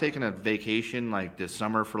about us taking a vacation like this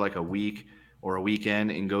summer for like a week or a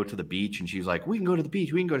weekend and go to the beach. And she's like, we can go to the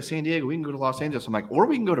beach. We can go to San Diego. We can go to Los Angeles. I'm like, or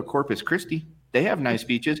we can go to Corpus Christi. They have nice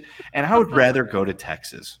beaches. And I would rather go to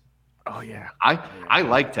Texas. Oh, yeah. I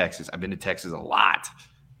like Texas. I've been to Texas a lot.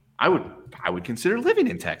 I would consider living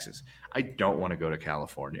in Texas. I don't want to go to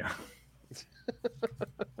California.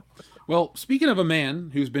 Well, speaking of a man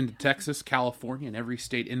who's been to Texas, California, and every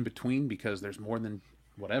state in between because there's more than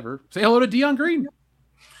whatever, say hello to Dion Green.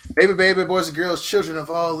 Baby, boys and girls, children of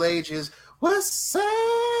all ages, what's up?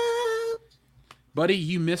 Buddy,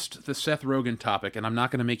 you missed the Seth Rogen topic, and I'm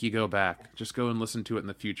not going to make you go back. Just go and listen to it in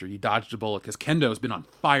the future. You dodged a bullet because Kendo's been on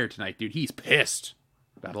fire tonight, dude. He's pissed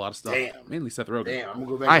about a lot of stuff. Damn. Mainly Seth Rogen. Damn, I'm gonna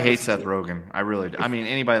go back. I hate Seth Rogen. I really do. I mean,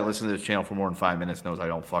 anybody that listens to this channel for more than 5 minutes knows I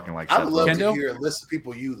don't fucking like Seth I'd love Rogen. to hear a list of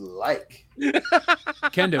people you like.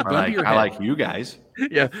 Kendo, gun to your head. I like you guys.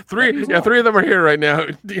 Yeah, three of them are here right now.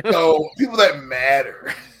 So people that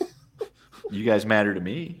matter. You guys matter to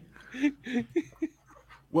me.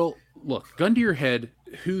 Well, look, gun to your head,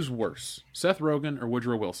 who's worse, Seth Rogen or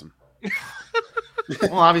Woodrow Wilson?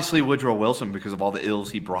 Well, obviously Woodrow Wilson because of all the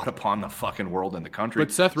ills he brought upon the fucking world and the country.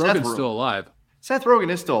 But Seth Rogen's still alive. Seth Rogen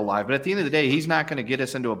is still alive, but at the end of the day, he's not going to get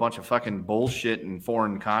us into a bunch of fucking bullshit and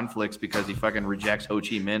foreign conflicts because he fucking rejects Ho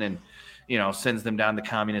Chi Minh and, sends them down the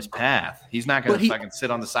communist path. He's not going to fucking sit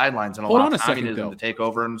on the sidelines and allow communism to take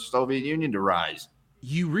over and the Soviet Union to rise.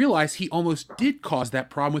 You realize he almost did cause that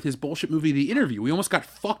problem with his bullshit movie, The Interview. We almost got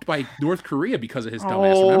fucked by North Korea because of his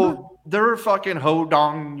dumbass, remember? Their fucking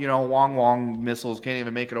Ho-Dong, Wong missiles can't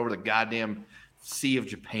even make it over the goddamn Sea of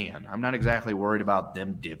Japan. I'm not exactly worried about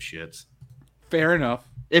them dipshits. Fair enough.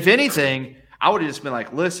 If anything, I would have just been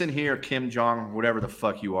like, listen here, Kim Jong, whatever the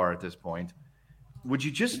fuck you are at this point. Would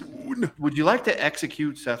you like to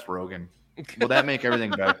execute Seth Rogen? Will that make everything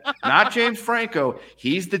better? Not James Franco.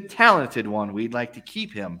 He's the talented one. We'd like to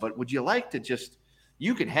keep him. But would you like to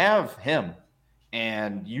you can have him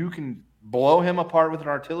and you can blow him apart with an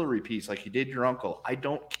artillery piece like you did your uncle. I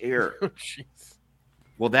don't care.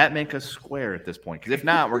 Will that make us square at this point? Because if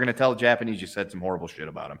not, we're going to tell the Japanese you said some horrible shit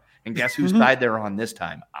about him. And guess whose side they're on this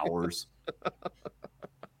time? Ours.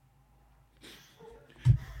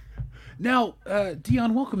 Now,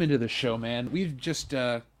 Dion, welcome into the show, man. We've just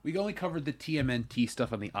we only covered the TMNT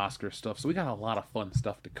stuff and the Oscar stuff, so we got a lot of fun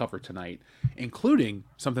stuff to cover tonight, including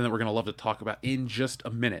something that we're going to love to talk about in just a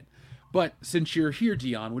minute. But since you're here,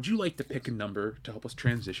 Dion, would you like to pick a number to help us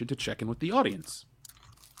transition to check in with the audience?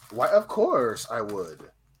 Why, of course I would.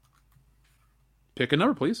 Pick a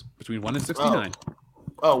number, please, between 1 and 69.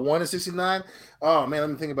 Oh, 1 and 69? Oh, man, let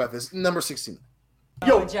me think about this. Number 69.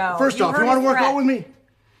 Yo, Joe, first off, you want to work out with me?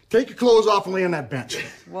 Take your clothes off and lay on that bench.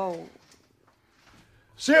 Whoa.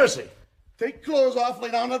 Seriously, take your clothes off,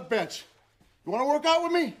 lay down on that bench. You want to work out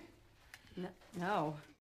with me? No.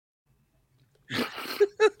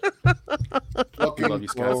 Love you,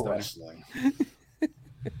 Scott.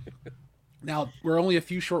 Now, we're only a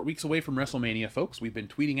few short weeks away from WrestleMania, folks. We've been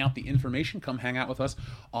tweeting out the information. Come hang out with us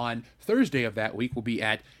on Thursday of that week. We'll be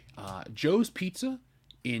at Joe's Pizza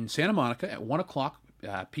in Santa Monica at 1 o'clock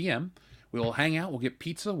p.m. We'll hang out. We'll get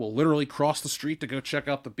pizza. We'll literally cross the street to go check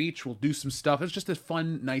out the beach. We'll do some stuff. It's just a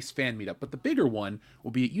fun, nice fan meetup. But the bigger one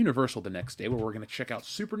will be at Universal the next day, where we're going to check out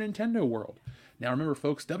Super Nintendo World. Now, remember,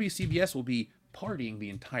 folks, WCBS will be partying the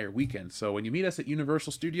entire weekend. So when you meet us at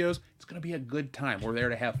Universal Studios, it's going to be a good time. We're there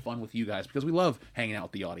to have fun with you guys because we love hanging out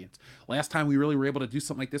with the audience. Last time we really were able to do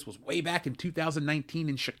something like this was way back in 2019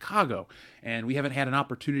 in Chicago, and we haven't had an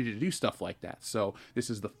opportunity to do stuff like that. So this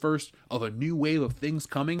is the first of a new wave of things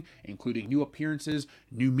coming, including new appearances,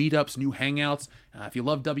 new meetups, new hangouts. If you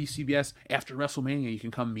love WCBS, after WrestleMania, you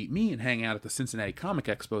can come meet me and hang out at the Cincinnati Comic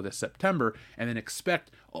Expo this September, and then expect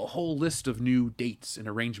a whole list of new dates and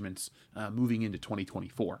arrangements moving into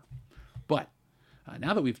 2024. But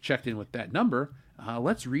now that we've checked in with that number,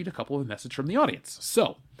 let's read a couple of messages from the audience.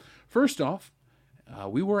 So, first off,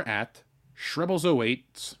 we were at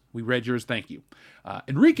Shrebbles08. We read yours, thank you.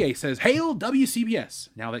 Enrique says, "Hail WCBS!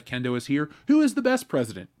 Now that Kendo is here, who is the best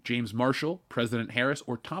president? James Marshall, President Harris,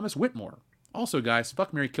 or Thomas Whitmore? Also, guys,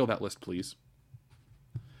 fuck, marry, kill that list, please."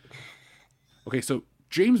 Okay, so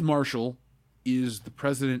James Marshall is the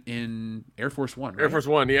president in Air Force One, right? Air Force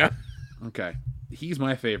One, yeah. Okay. He's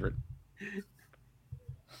my favorite.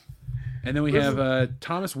 And then we have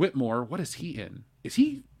Thomas Whitmore. What is he in? Is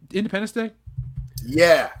he Independence Day?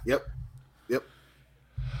 Yeah. Yep.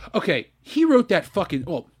 Okay. He wrote that fucking...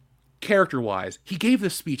 Well, character-wise, he gave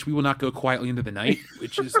this speech, "We will not go quietly into the night,"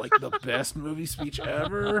 which is like the best movie speech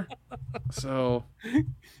ever. So,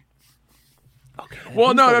 okay.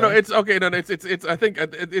 Well, no. It's okay. No, it's. I think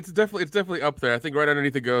it's definitely up there. I think right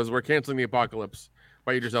underneath it goes, "We're canceling the apocalypse"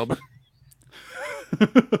 by Idris Elba.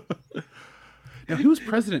 Now, who's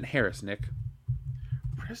President Harris, Nick?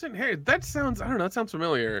 President Harris. That sounds. I don't know. That sounds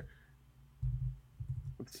familiar.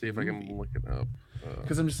 Let's see if I can look it up.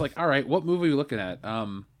 Because I'm just like, all right, what movie are we looking at?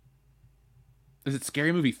 Is it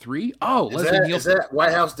Scary Movie 3? Oh, is that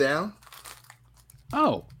White House Down?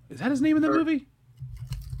 Oh, is that his name in the movie?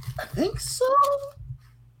 I think so.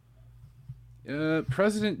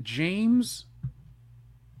 President James.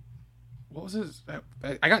 What was his?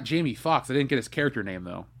 I got Jamie Foxx. I didn't get his character name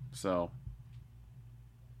though. So,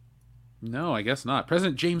 no, I guess not.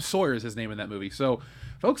 President James Sawyer is his name in that movie. So,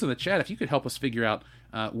 folks in the chat, if you could help us figure out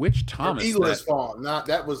which Thomas. Eagle has fallen.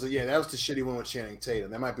 That was the shitty one with Channing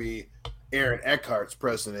Tatum. That might be Aaron Eckhart's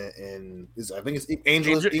president, and I think it's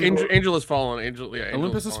Angel has fallen. Angel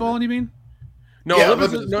Olympus has fallen. You mean? No,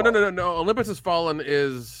 yeah, no. Olympus has fallen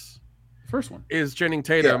is first one. Is Channing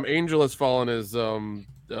Tatum. Yeah. Angel has fallen is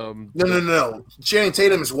No. Channing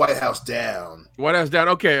Tatum is White House Down. White House Down.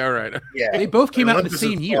 Okay, all right. Yeah, they both came out in the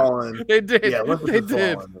same year. Fallen. They did. Yeah, they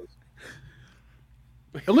did.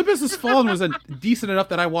 Olympus Has Fallen was decent enough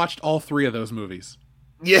that I watched all 3 of those movies.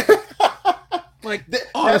 Yeah. Like,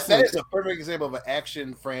 honestly, that is a perfect example of an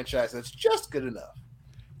action franchise that's just good enough.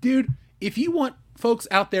 Dude, if you want folks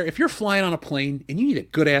out there, if you're flying on a plane and you need a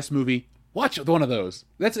good-ass movie, watch one of those.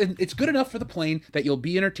 It's good enough for the plane that you'll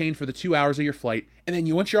be entertained for the 2 hours of your flight, and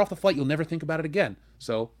then once you're off the flight, you'll never think about it again.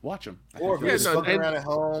 So, watch them. Or if you're just looking around at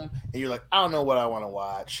home, and you're like, I don't know what I want to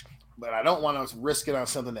watch, but I don't want to risk it on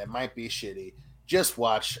something that might be shitty. Just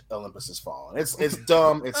watch Olympus Has Fallen. It's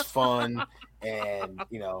dumb, it's fun, and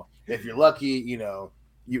if you're lucky,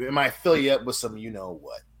 it might fill you up with some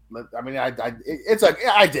what. But, I mean, I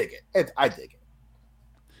dig it. I dig it.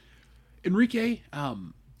 Enrique,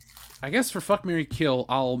 I guess for Fuck, Marry, Kill,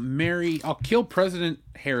 I'll kill President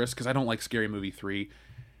Harris because I don't like Scary Movie 3.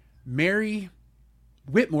 Marry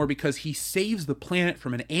Whitmore because he saves the planet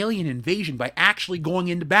from an alien invasion by actually going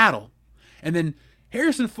into battle, and then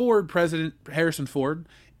President Harrison Ford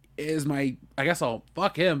is I guess I'll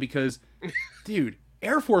fuck him because, dude,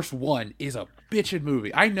 Air Force One is a bitchin'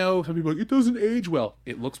 movie. I know some people are like, it doesn't age well.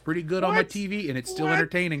 It looks pretty good on my TV and it's still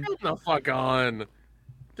entertaining. Get the fuck on.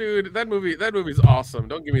 Dude, that movie's awesome.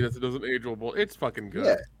 Don't give me this. It doesn't age well. It's fucking good.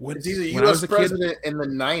 Yeah. He's a U.S. president in the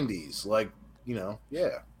 90s. Yeah.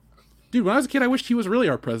 Dude, when I was a kid, I wished he was really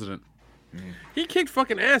our president. He kicked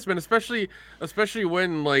fucking ass, man. Especially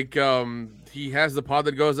when he has the pod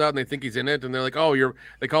that goes out and they think he's in it, and they're like, "Oh,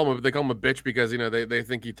 they call him a bitch because they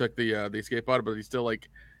think he took the escape pod, but he's still like."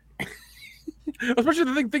 Especially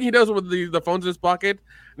the thing he does with the phones in his pocket,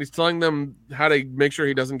 and he's telling them how to make sure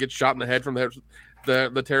he doesn't get shot in the head from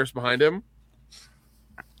the terrorists behind him.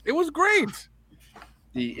 It was great.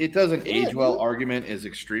 The "it doesn't age well" argument is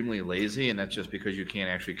extremely lazy, and that's just because you can't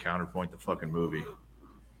actually counterpoint the fucking movie.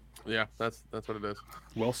 Yeah, that's what it is.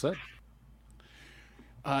 Well said.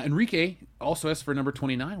 Enrique also asked for number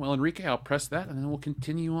 29. Well, Enrique, I'll press that, and then we'll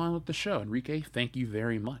continue on with the show. Enrique, thank you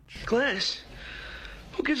very much. Glass?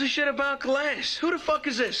 Who gives a shit about Glass? Who the fuck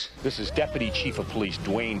is this? This is Deputy Chief of Police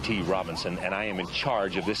Dwayne T. Robinson, and I am in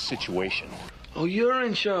charge of this situation. Oh, you're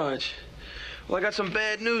in charge? Well, I got some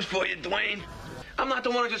bad news for you, Dwayne. I'm not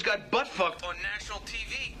the one who just got butt-fucked on national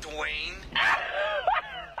TV, Dwayne.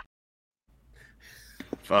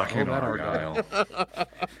 Fucking Argyle.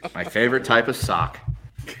 My favorite type of sock.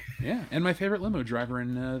 Yeah, and my favorite limo driver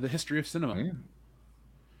in the history of cinema. Yeah.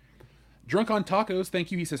 Drunk on Tacos, thank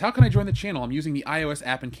you. He says, how can I join the channel? I'm using the iOS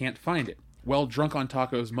app and can't find it. Well, Drunk on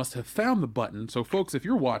Tacos must have found the button. So, folks, if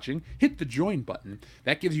you're watching, hit the join button.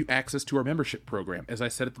 That gives you access to our membership program. As I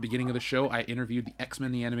said at the beginning of the show, I interviewed the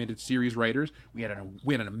X-Men the Animated Series writers. We had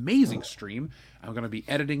an amazing stream. I'm going to be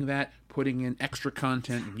editing that, putting in extra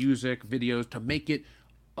content, music, videos to make it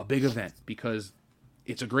a big event because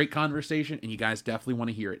it's a great conversation and you guys definitely want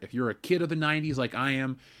to hear it. If you're a kid of the 90s like I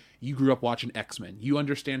am, you grew up watching X-Men. You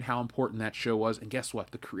understand how important that show was, and guess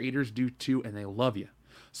what? The creators do too, and they love you.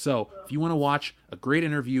 So if you want to watch a great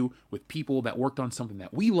interview with people that worked on something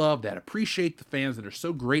that we love, that appreciate the fans, that are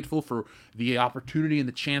so grateful for the opportunity and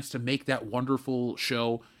the chance to make that wonderful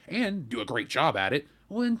show and do a great job at it,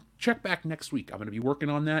 well, then check back next week. I'm going to be working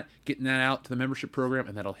on that, getting that out to the membership program,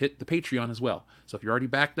 and that'll hit the Patreon as well. So if you already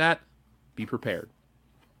backed that, be prepared.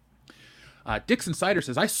 Dixon Sider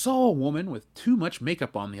says, I saw a woman with too much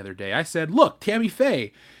makeup on the other day. I said, look, Tammy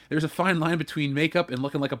Faye. There's a fine line between makeup and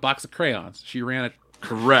looking like a box of crayons. She ran it.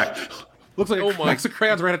 Correct. Looks like Oh a my- box of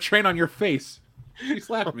crayons ran a train on your face. You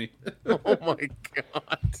slapped me. Oh my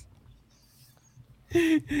god.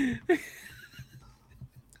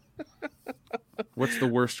 What's the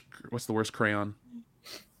worst crayon?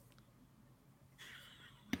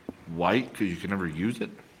 White, because you can never use it.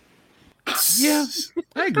 Yeah,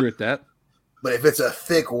 I agree with that. But if it's a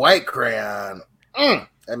thick white crayon,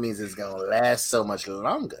 that means it's gonna last so much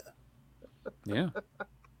longer. Yeah.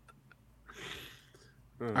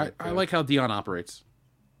 I like how Dion operates.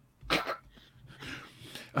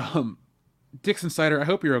 Dixon Cider, I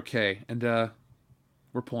hope you're okay. And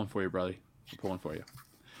we're pulling for you, brother. We're pulling for you.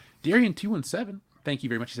 Darian217, thank you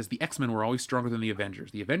very much. He says, the X-Men were always stronger than the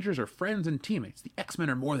Avengers. The Avengers are friends and teammates. The X-Men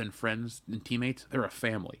are more than friends and teammates. They're a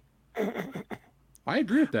family. I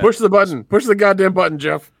agree with that. Push the button. Push the goddamn button,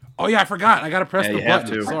 Jeff. Oh, yeah, I forgot. I got to press Yeah, the you have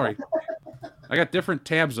button. to. Sorry. I got different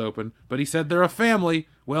tabs open, but he said they're a family.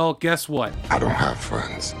 Well, guess what? I don't have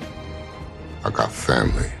friends. I got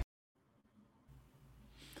family.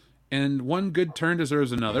 And one good turn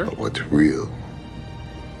deserves another. But what's real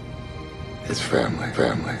is family,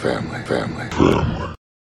 family, family, family, family.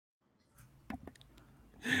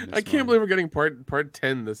 I can't believe we're getting part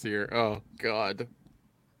 10 this year. Oh god.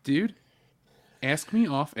 Dude, ask me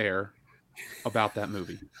off air about that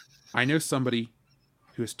movie. I know somebody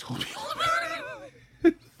who has told me all about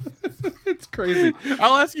it. It's crazy.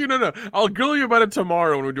 I'll ask you. No. I'll grill you about it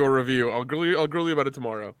tomorrow when we do a review. I'll grill you about it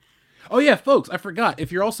tomorrow. Oh yeah, folks, I forgot.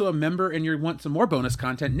 If you're also a member and you want some more bonus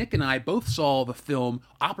content, Nick and I both saw the film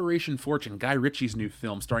Operation Fortune, Guy Ritchie's new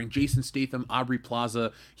film, starring Jason Statham, Aubrey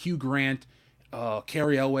Plaza, Hugh Grant,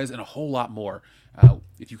 Cary Elwes, and a whole lot more.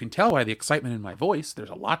 If you can tell by the excitement in my voice, there's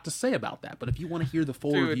a lot to say about that. But if you want to hear the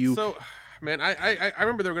full review, So, man, I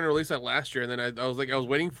remember they were going to release that last year, and then I was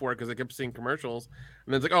waiting for it because I kept seeing commercials,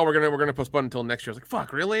 and then it's like, oh, we're gonna postpone until next year. I was like,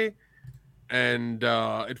 fuck, really? And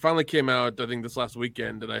it finally came out, I think, this last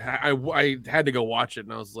weekend, and I had to go watch it,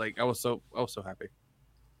 and I was so happy,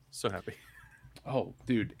 so happy. Oh,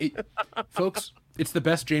 dude, folks, it's the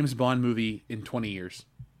best James Bond movie in 20 years.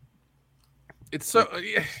 It's so.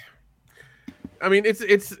 I mean,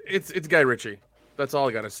 it's Guy Ritchie. That's all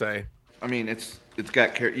I gotta say. I mean, it's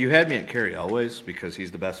got you had me at Cary Elwes because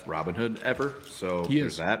he's the best Robin Hood ever. So He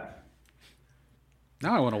there's is. that.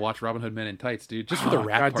 Now I want to watch Robin Hood Men in Tights, dude, just for the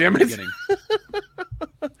rap God part damn at the it.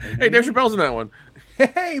 beginning. Hey, Dave Chappelle's in that one.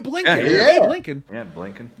 Hey, Blinken. Yeah, Hey, Blinken. Yeah,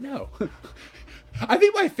 blinking. No. I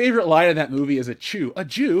think my favorite line in that movie is a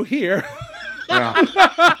Jew here. Yeah.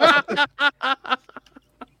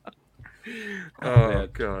 Oh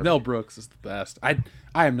god. Mel Brooks is the best. I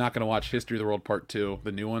am not going to watch History of the World Part 2,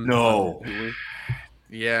 the new one. No.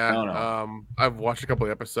 Yeah. No. I've watched a couple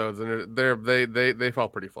of episodes, and they fall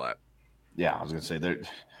pretty flat. Yeah, I was gonna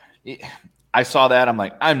say I saw that. I'm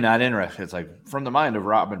like, I'm not interested. It's like From the Mind of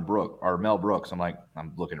Mel Brooks. I'm like,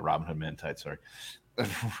 I'm looking at Robin Hood Men in Tights. Sorry,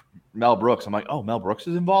 Mel Brooks. I'm like, oh, Mel Brooks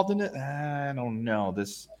is involved in it. I don't know.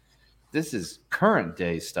 This is current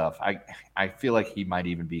day stuff. I feel like he might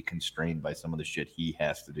even be constrained by some of the shit he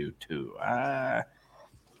has to do too. I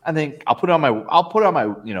think I'll put it on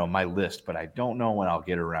my my list, but I don't know when I'll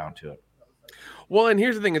get around to it. Well, and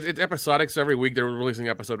here's the thing: it's episodic. So every week they're releasing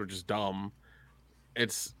an episode, which is dumb.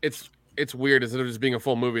 It's weird. Instead of just being a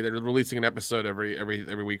full movie, they're releasing an episode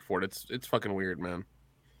every week for it. It's fucking weird, man.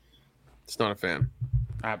 It's not a fan.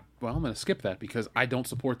 Well, I'm going to skip that because I don't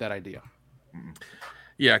support that idea.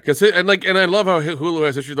 Yeah, because I love how Hulu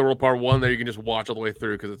has History of the World Part 1 that you can just watch all the way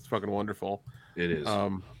through because it's fucking wonderful. It is.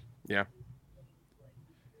 Yeah.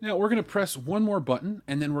 Now, we're going to press one more button,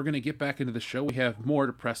 and then we're going to get back into the show. We have more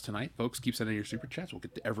to press tonight. Folks, keep sending your super chats. We'll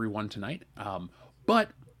get to everyone tonight. But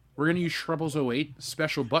we're going to use Shrubbles08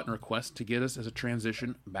 special button request to get us as a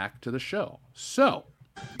transition back to the show. So,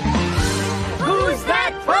 Who's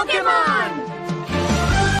that Pokemon?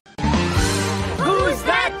 Who's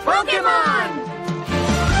that Pokemon?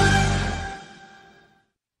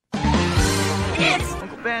 It's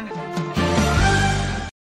Uncle Ben.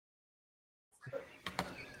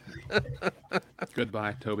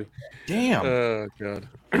 goodbye, Toby. Damn. Oh, God.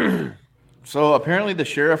 So apparently the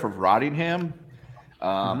sheriff of Rottingham,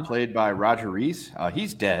 played by Roger Reese,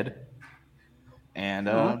 he's dead. And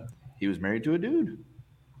he was married to a dude.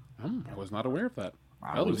 I was not aware of that.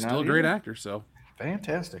 I Well, he was was not still a great either. actor, so.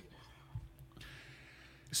 Fantastic.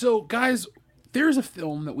 So, guys, there's a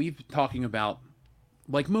film that we've been talking about,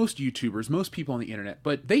 like most YouTubers, most people on the internet,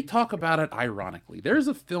 but they talk about it ironically. There's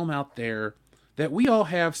a film out there that we all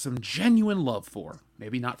have some genuine love for.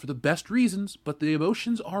 Maybe not for the best reasons, but the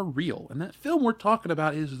emotions are real. And that film we're talking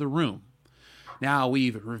about is The Room. Now,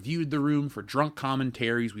 we've reviewed The Room for drunk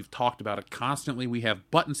commentaries. We've talked about it constantly. We have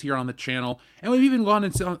buttons here on the channel. And we've even gone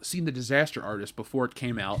and seen The Disaster Artist before it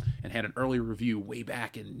came out and had an early review way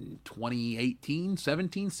back in 2018,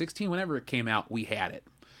 17, 16, whenever it came out, we had it.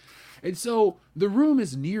 And so The Room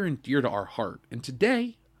is near and dear to our heart. And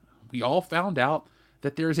today, we all found out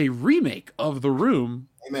that there's a remake of The Room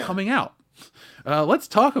coming out. Let's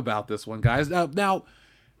talk about this one, guys. Now,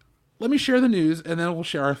 let me share the news, and then we'll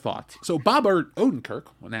share our thoughts. So Bob Odenkirk,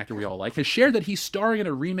 an actor we all like, has shared that he's starring in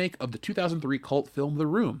a remake of the 2003 cult film The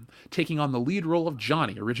Room, taking on the lead role of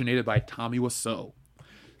Johnny, originated by Tommy Wiseau.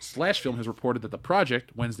 Slash Film has reported that the project,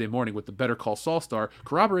 Wednesday morning with the Better Call Saul star,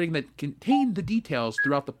 corroborating that contained the details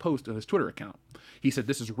throughout the post on his Twitter account. He said,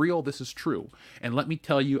 "This is real, this is true. And let me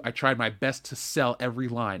tell you, I tried my best to sell every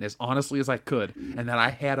line as honestly as I could, and that I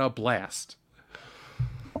had a blast."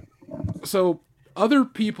 So, other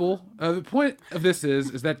people, the point of this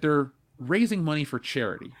is that they're raising money for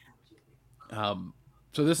charity.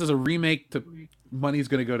 So this is a remake to money's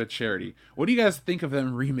going to go to charity. What do you guys think of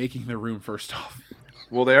them remaking The Room first off?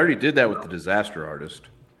 Well, they already did that with The Disaster Artist.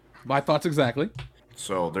 My thoughts exactly.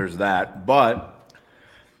 So there's that. But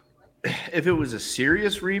if it was a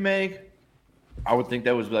serious remake, I would think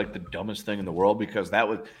that was like the dumbest thing in the world, because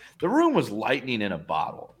The Room was lightning in a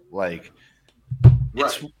bottle. Like,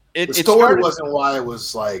 The story wasn't why it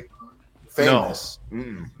was like famous.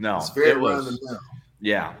 No, it's very run of the mill.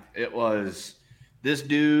 Yeah, it was. This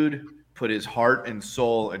dude put his heart and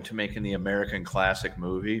soul into making the American classic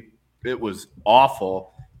movie. It was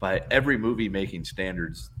awful by every movie making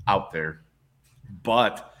standards out there,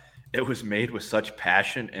 but it was made with such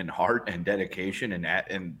passion and heart and dedication,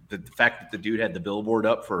 and the fact that the dude had the billboard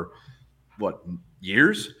up for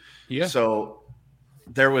years. Yeah. So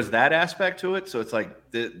there was that aspect to it. So it's like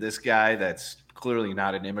this guy that's clearly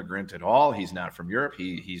not an immigrant at all. He's not from Europe.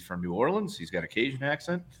 He's from New Orleans. He's got a Cajun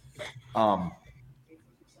accent.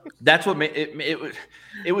 That's what made it.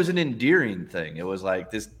 It was an endearing thing. It was like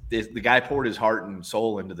the guy poured his heart and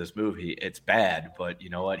soul into this movie. It's bad, but you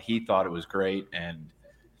know what? He thought it was great, and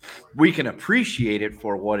we can appreciate it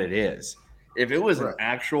for what it is. If it was an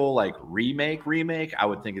actual remake, I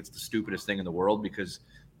would think it's the stupidest thing in the world, because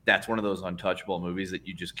that's one of those untouchable movies that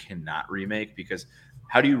you just cannot remake. Because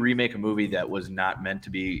how do you remake a movie that was not meant to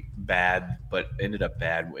be bad but ended up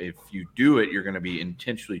bad? If you do it, you're going to be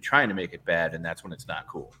intentionally trying to make it bad, and that's when it's not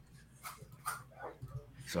cool.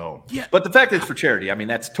 So, yeah. But the fact that it's for charity, I mean,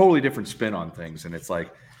 that's totally different spin on things, and it's like,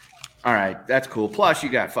 all right, that's cool. Plus, you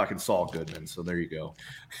got fucking Saul Goodman, so there you go.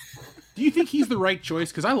 Do you think he's the right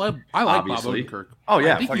choice? Because I like Obviously. Bob Odenkirk. Oh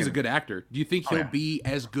yeah, I think he's a good actor. Do you think he'll be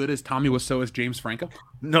as good as Tommy Wiseau as James Franco?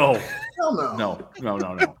 No. Hell no.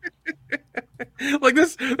 No. Like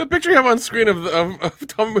the picture you have on screen of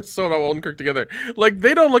Tommy Wiseau and Odenkirk together, like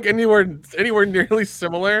they don't look anywhere nearly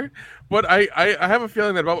similar. But I have a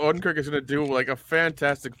feeling that Bob Odenkirk is going to do like a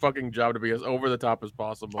fantastic fucking job to be as over the top as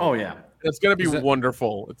possible. Oh yeah, it's going to be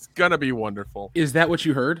wonderful. It's going to be wonderful. Is that what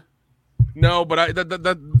you heard? No, but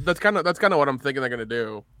that's kind of what I'm thinking they're going to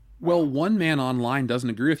do. Well, one man online doesn't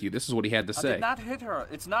agree with you. This is what he had to say. I did not hit her.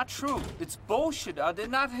 It's not true. It's bullshit. I did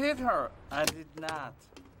not hit her. I did not.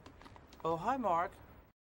 Oh, hi, Mark.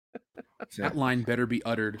 That line better be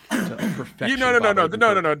uttered to perfection.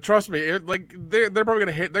 No. Trust me. They're probably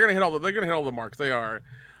gonna hit. They're gonna hit all the marks. They are.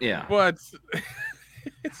 Yeah. But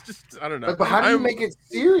it's just, I don't know. But how do you make it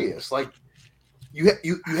serious? Like you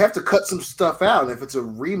have to cut some stuff out. And if it's a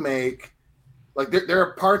remake, like there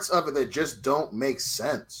are parts of it that just don't make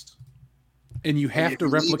sense. And you have to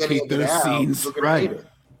replicate those scenes, right?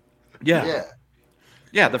 Yeah.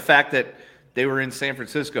 The fact that they were in San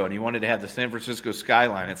Francisco and you wanted to have the San Francisco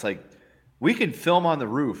skyline. It's like, we can film on the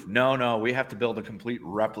roof. No, we have to build a complete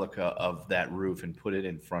replica of that roof and put it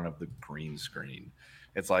in front of the green screen.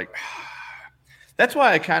 It's like, that's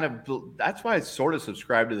why I sort of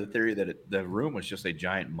subscribe to the theory that the room was just a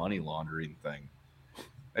giant money laundering thing.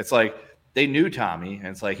 It's like, they knew Tommy, and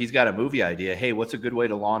it's like, he's got a movie idea. Hey, what's a good way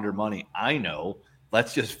to launder money? I know.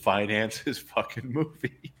 Let's just finance his fucking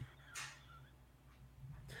movie.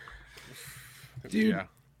 Dude, yeah.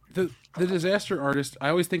 The Disaster Artist, I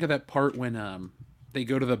always think of that part when they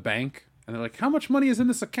go to the bank and they're like, how much money is in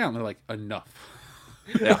this account? And they're like, enough.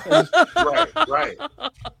 Yeah. right.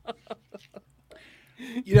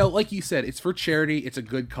 You know, like you said, it's for charity. It's a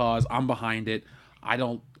good cause. I'm behind it.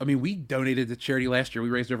 We donated to charity last year. We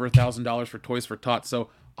raised over $1,000 for Toys for Tots. So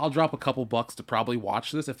I'll drop a couple bucks to probably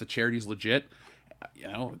watch this if the charity's legit. You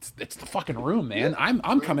know, it's the fucking Room, man. Yeah.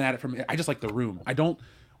 I'm coming at it from, I just like the Room.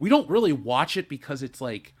 We don't really watch it because it's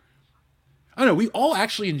like, I don't know, we all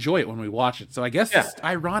actually enjoy it when we watch it. So I guess it's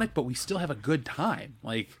ironic, but we still have a good time.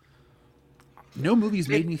 Like, No movie's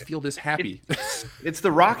made me feel this happy. It's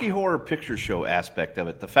the Rocky Horror Picture Show aspect of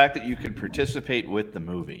it. The fact that you can participate with the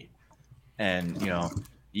movie and,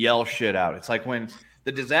 yell shit out. It's like when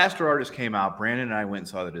The Disaster Artist came out, Brandon and I went and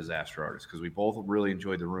saw The Disaster Artist because we both really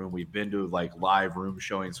enjoyed The Room. We've been to like live room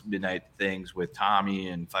showings, midnight things with Tommy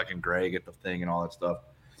and fucking Greg at the thing and all that stuff.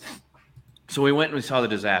 So we went and we saw The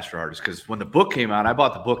Disaster Artist because when the book came out, I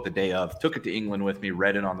bought the book the day of, took it to England with me,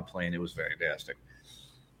 read it on the plane. It was fantastic.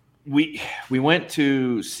 We went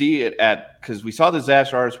to see it because we saw The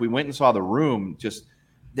Disaster Artist. We went and saw The Room.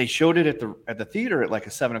 They showed it at the theater at like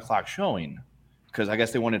a 7:00 showing because I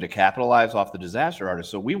guess they wanted to capitalize off The Disaster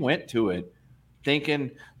Artist. So we went to it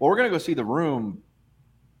thinking, well, we're going to go see The Room,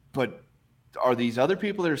 but are these other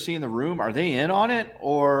people that are seeing The Room, are they in on it,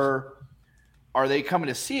 or are they coming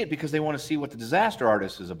to see it because they want to see what The Disaster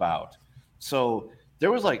Artist is about? So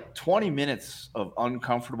there was like 20 minutes of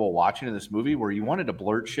uncomfortable watching of this movie where you wanted to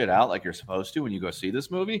blurt shit out like you're supposed to when you go see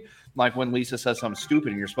this movie. Like when Lisa says something stupid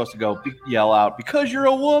and you're supposed to go yell out, because you're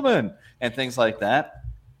a woman, and things like that.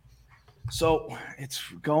 So it's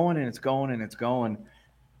going and it's going and it's going.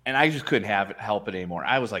 And I just couldn't help it anymore.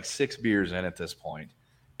 I was like 6 beers in at this point,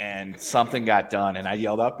 and something got done, and I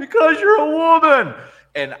yelled out, because you're a woman.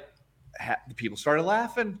 And the people started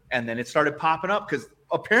laughing, and then it started popping up because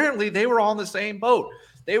apparently they were all in the same boat.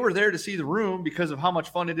 They were there to see The Room because of how much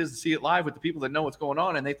fun it is to see it live with the people that know what's going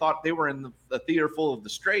on, and they thought they were in the theater full of the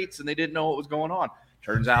straights, and they didn't know what was going on.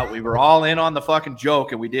 Turns out we were all in on the fucking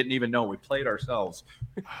joke, and we didn't even know. We played ourselves.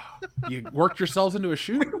 You worked yourselves into a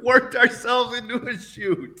shoot? We worked ourselves into a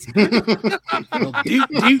shoot. Well,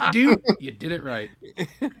 do. You did it right.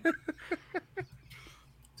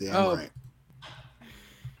 Damn right.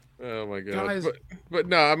 Oh my god! Guys. But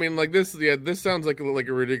no, I mean, like this. Yeah, this sounds like a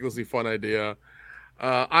ridiculously fun idea.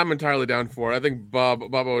 I'm entirely down for it. I think Bob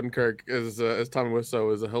Odenkirk as Tommy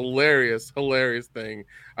Wiseau is a hilarious thing.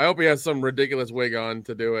 I hope he has some ridiculous wig on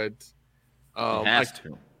to do it. He has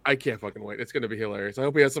to. I can't fucking wait. It's going to be hilarious. I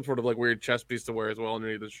hope he has some sort of like weird chest piece to wear as well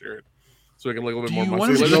underneath the shirt, so he can look a little bit more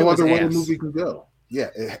muscular. There's no other way the movie can go. Yeah,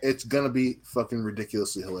 it's going to be fucking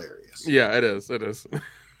ridiculously hilarious. Yeah, it is. It is.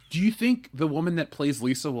 Do you think the woman that plays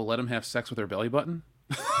Lisa will let him have sex with her belly button?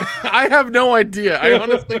 I have no idea. I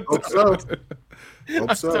honestly hope so.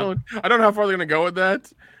 I don't know how far they're going to go with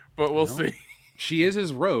that, but we'll see. She is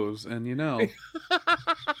his Rose, and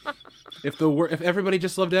if everybody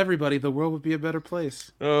just loved everybody, the world would be a better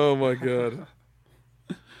place. Oh my god.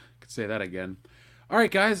 Could say that again. All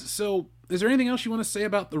right, guys. So, is there anything else you want to say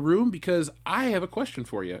about The Room? Because I have a question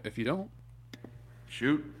for you. If you don't,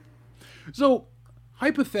 shoot. So,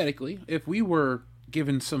 hypothetically, if we were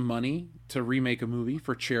given some money to remake a movie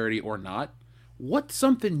for charity or not, what's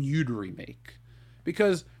something you'd remake?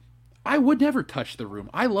 Because I would never touch The Room.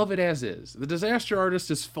 I love it as is. The Disaster Artist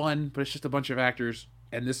is fun, but it's just a bunch of actors,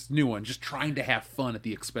 and this new one just trying to have fun at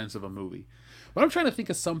the expense of a movie. But I'm trying to think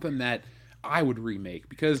of something that I would remake,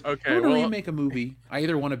 because if I want to remake a movie, I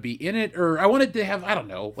either want to be in it, or I want it to have, I don't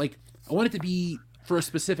know, like, I want it to be for a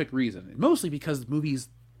specific reason. And mostly because movies,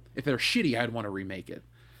 if they're shitty, I'd want to remake it.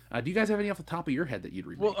 Do you guys have any off the top of your head that you'd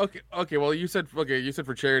remake? Well, okay. Well, you said for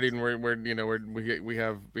charity, and we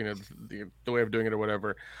have the way of doing it or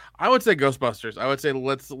whatever. I would say Ghostbusters. I would say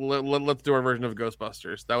let's do our version of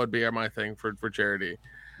Ghostbusters. That would be my thing for charity.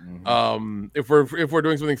 Mm-hmm. If we're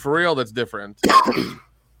doing something for real, that's different.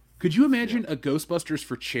 Could you imagine a Ghostbusters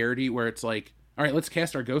for charity where it's like, all right, let's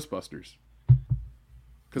cast our Ghostbusters?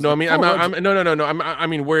 No, I mean, no. I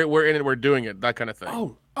mean, we're in it, we're doing it, that kind of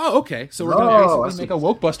thing. Oh, okay. So we're going to basically make a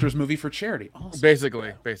Wokebusters movie for charity. Awesome.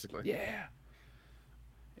 Basically. Yeah.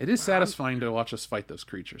 It is satisfying to watch us fight those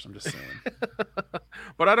creatures. I'm just saying.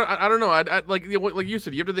 But I don't know. I like you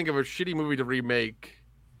said, you have to think of a shitty movie to remake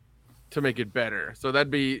to make it better. So that'd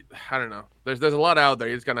be, I don't know. There's a lot out there.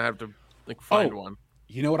 You just gonna have to find one.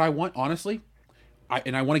 You know what I want, honestly?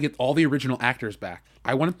 I want to get all the original actors back.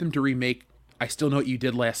 I want them to remake I Still Know What You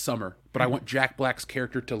Did Last Summer, but I want Jack Black's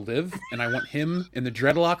character to live, and I want him in the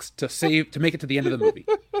dreadlocks to make it to the end of the movie.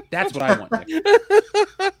 That's what I want, Nick.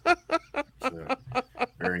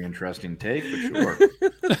 Very interesting take, but sure.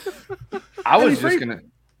 I was just gonna.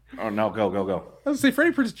 Oh no, go. I was gonna say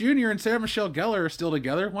Freddie Prinze Jr. and Sarah Michelle Gellar are still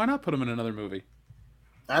together. Why not put them in another movie?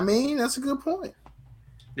 I mean, that's a good point.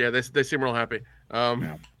 Yeah, they seem real happy.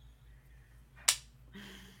 But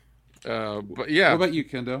yeah. What about you,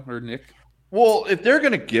 Kendo or Nick? Well, if they're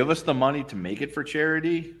going to give us the money to make it for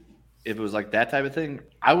charity, if it was like that type of thing,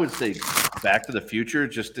 I would say Back to the Future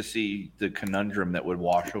just to see the conundrum that would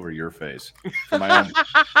wash over your face for my own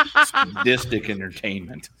sadistic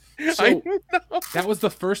entertainment. So that was the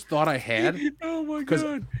first thought I had. Oh my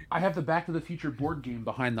god! I have the Back to the Future board game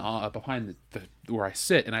behind the where I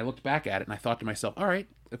sit, and I looked back at it and I thought to myself, all right,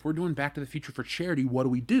 if we're doing Back to the Future for charity, what do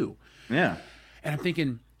we do? Yeah. And I'm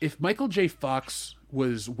thinking, if Michael J. Fox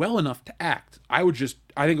was well enough to act, I think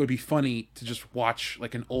it would be funny to just watch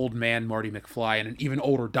like an old man Marty McFly and an even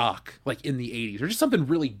older Doc like in the 80s, or just something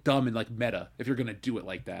really dumb and like meta if you're gonna do it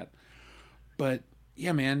like that. But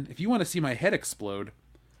yeah, man, if you want to see my head explode,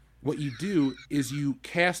 what you do is you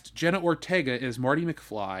cast Jenna Ortega as Marty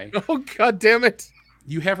McFly. Oh god damn it!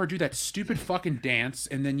 You have her do that stupid fucking dance,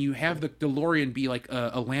 and then you have the DeLorean be like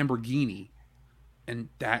a Lamborghini. And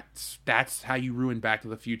that's how you ruin Back to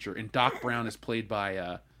the Future. And Doc Brown is played by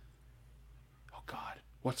oh god,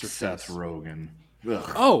 what's her Seth face? Rogen.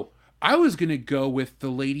 Ugh. Oh, I was gonna go with the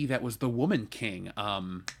lady that was the Woman King.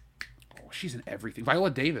 She's in everything.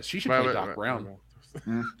 Viola Davis. She should play Doc Brown.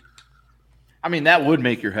 I mean, that would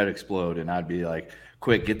make your head explode, and I'd be like,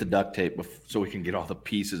 "Quick, get the duct tape so we can get all the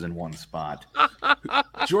pieces in one spot."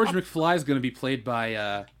 George McFly is gonna be played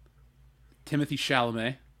by Timothy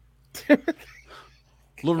Chalamet.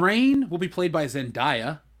 Lorraine will be played by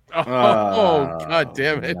Zendaya. Oh god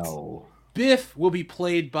damn it! No. Biff will be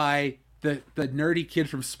played by the nerdy kid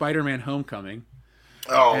from Spider-Man: Homecoming.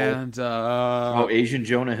 Oh, and Asian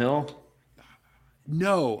Jonah Hill.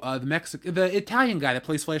 No, the Italian guy that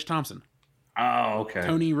plays Flash Thompson. Oh, okay.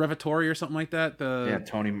 Tony Revatore or something like that.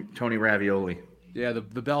 Tony Ravioli. Yeah, the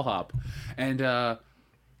bellhop. And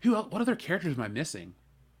who else, what other characters am I missing?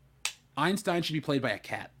 Einstein should be played by a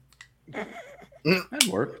cat.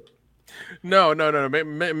 That'd work. No.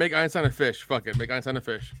 Make Einstein a fish. Fuck it. Make Einstein a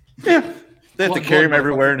fish. Yeah. They have to carry him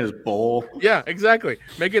everywhere in his bowl. Yeah, exactly.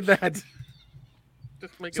 Make it that.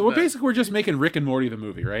 Just make so we're just making Rick and Morty the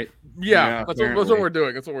movie, right? Yeah, that's what we're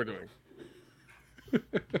doing. That's what we're doing.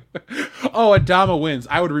 Oh, Adama wins.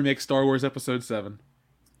 I would remake Star Wars Episode 7.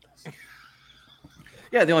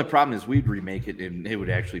 Yeah, the only problem is we'd remake it and it would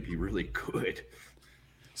actually be really good.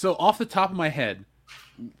 So off the top of my head,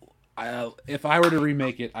 if I were to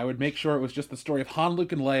remake it, I would make sure it was just the story of Han,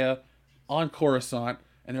 Luke, and Leia on Coruscant,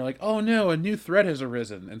 and they're like, oh no, a new threat has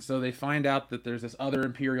arisen. And so they find out that there's this other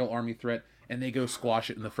Imperial Army threat, and they go squash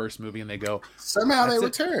it in the first movie, and they go... Somehow they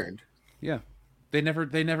returned. Yeah. They never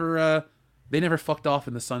fucked off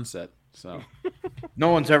in the sunset, so... No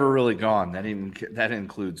one's ever really gone. That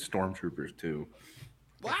includes stormtroopers, too.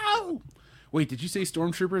 Wow! Wait, did you say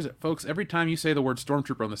stormtroopers? Folks, every time you say the word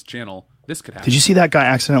stormtrooper on this channel, this could happen. Did you see that guy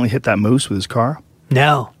accidentally hit that moose with his car?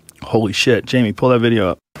 No. Holy shit. Jamie, pull that video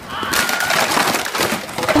up. Oh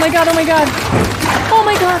my god, oh my god. Oh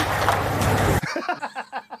my god.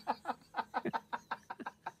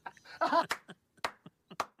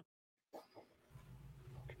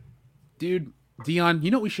 Dude, Dion,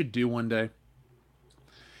 you know what we should do one day?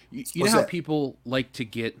 You know how people like to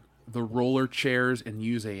get the roller chairs and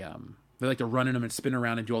use they like to run in them and spin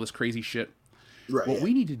around and do all this crazy shit? Right. What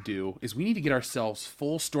we need to do is we need to get ourselves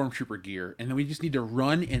full stormtrooper gear, and then we just need to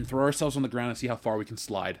run and throw ourselves on the ground and see how far we can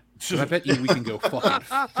slide. So I bet you we can go fucking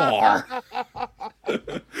far.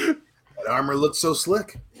 That armor looks so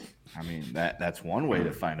slick. I mean, that's one way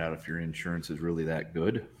to find out if your insurance is really that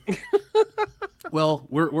good. Well,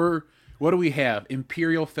 we're what do we have?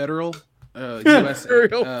 Imperial Federal, U.S.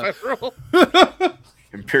 Federal.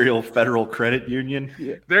 Imperial Federal Credit Union.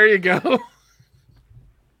 Yeah. There you go.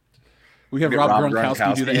 We have Rob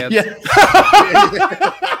Gronkowski do the ads.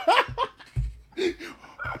 Yeah.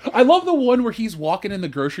 I love the one where he's walking in the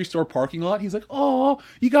grocery store parking lot. He's like, "Oh,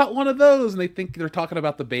 you got one of those," and they think they're talking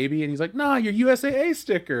about the baby, and he's like, "Nah, your USAA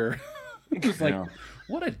sticker." It's like,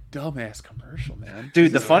 what a dumbass commercial, man.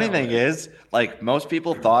 Dude, the funny thing is, like, most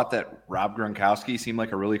people thought that Rob Gronkowski seemed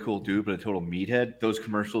like a really cool dude, but a total meathead. Those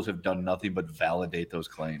commercials have done nothing but validate those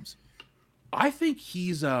claims. I think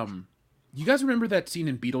he's you guys remember that scene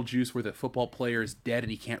in Beetlejuice where the football player is dead and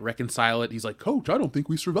he can't reconcile it? He's like, "Coach, I don't think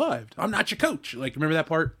we survived. I'm not your coach." Like, remember that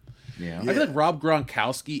part? Yeah. I feel like Rob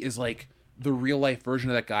Gronkowski is like the real life version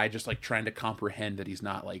of that guy, just like trying to comprehend that he's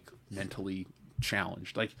not like mentally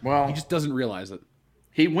challenged. Like, he just doesn't realize it.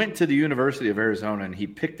 He went to the University of Arizona and he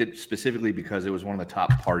picked it specifically because it was one of the top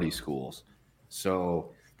party schools.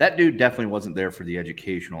 So that dude definitely wasn't there for the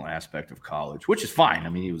educational aspect of college, which is fine. I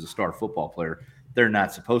mean, he was a star football player. They're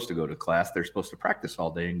not supposed to go to class. They're supposed to practice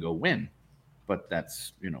all day and go win. But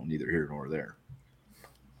that's, neither here nor there.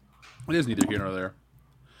 It is neither here nor there.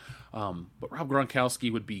 But Rob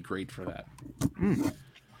Gronkowski would be great for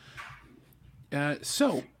that.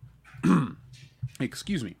 So,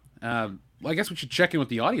 excuse me. I guess we should check in with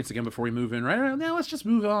the audience again before we move in. Right now, let's just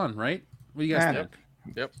move on. Right? What do you guys think?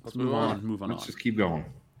 Yep. Let's move on. Move on. Let's just keep going.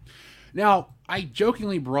 Now, I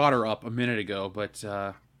jokingly brought her up a minute ago, but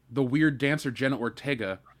the weird dancer Jenna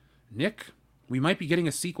Ortega, Nick, we might be getting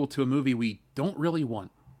a sequel to a movie we don't really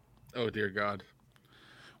want. Oh dear God.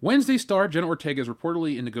 Wednesday star Jenna Ortega is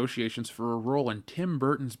reportedly in negotiations for a role in Tim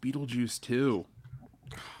Burton's Beetlejuice 2.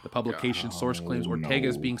 The publication source claims Ortega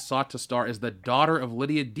is being sought to star as the daughter of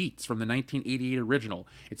Lydia Dietz from the 1988 original.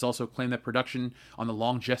 It's also claimed that production on the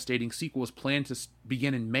long-gestating sequel is planned to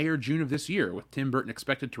begin in May or June of this year, with Tim Burton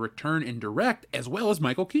expected to return and direct, as well as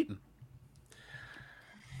Michael Keaton.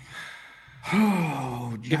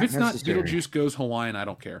 If it's not Beetlejuice Goes Hawaiian, I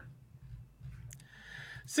don't care.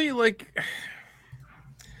 See, like,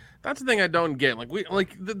 that's the thing I don't get. Like,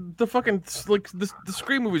 the fucking the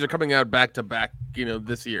Scream movies are coming out back to back,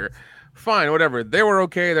 this year. Fine, whatever. They were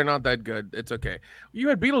okay. They're not that good. It's okay. You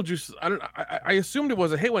had Beetlejuice. I assumed it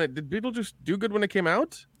was a hit when it did. Beetlejuice do good when it came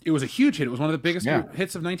out? It was a huge hit. It was one of the biggest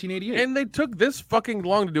hits of 1988. And they took this fucking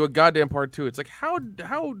long to do a goddamn part 2. It's like, how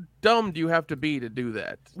dumb do you have to be to do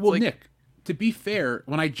that? Well, Nick, to be fair,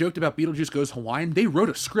 when I joked about Beetlejuice Goes Hawaiian, they wrote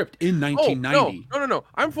a script in 1990. No.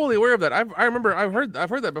 I'm fully aware of that. I remember. I've heard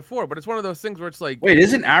that before. But it's one of those things where it's like, wait,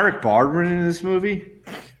 isn't Alec Baldwin in this movie?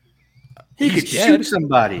 He could shoot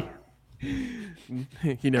somebody.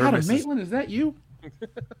 He never Adam misses. Maitland, is that you?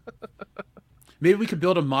 Maybe we could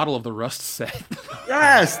build a model of the Rust set.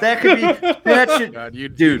 Yes, that could be. That should, God,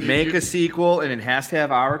 make a sequel, and it has to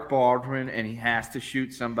have Alec Baldwin, and he has to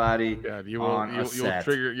shoot somebody. God,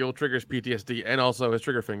 you'll trigger his PTSD and also his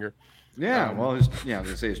trigger finger. Yeah, I was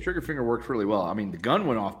gonna say his trigger finger worked really well. I mean, the gun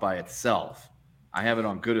went off by itself. I have it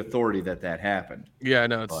on good authority that happened. Yeah,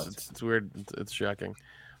 no, it's weird. It's shocking,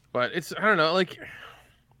 but I don't know, like.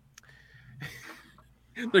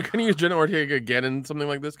 They're going to use Jenna Ortega again in something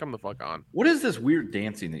like this? Come the fuck on. What is this weird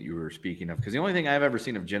dancing that you were speaking of? Because the only thing I've ever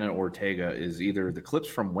seen of Jenna Ortega is either the clips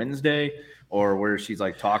from Wednesday or where she's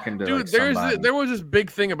like talking to somebody. There was this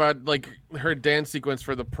big thing about like her dance sequence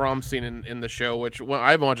for the prom scene in the show, which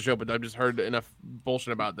I haven't watched the show, but I've just heard enough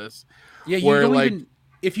bullshit about this. Yeah,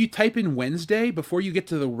 if you type in Wednesday, before you get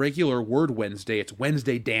to the regular word Wednesday, it's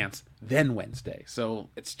Wednesday dance, then Wednesday. So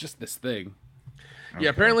it's just this thing. Okay.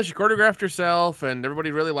 Yeah, apparently she choreographed herself, and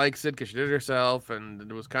everybody really likes it because she did it herself, and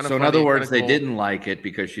it was kind of. So funny, in other words, cool. They didn't like it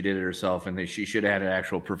because she did it herself, and she should have had an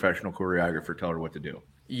actual professional choreographer tell her what to do.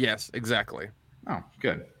 Yes, exactly. Oh,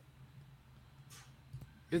 good.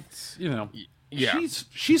 It's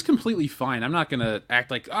she's completely fine. I'm not gonna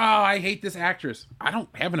act like I hate this actress. I don't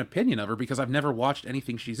have an opinion of her because I've never watched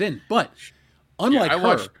anything she's in. But unlike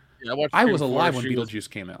her, I was alive when Beetlejuice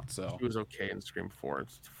came out, so she was okay in Scream 4.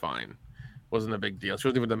 It's fine. Wasn't a big deal. She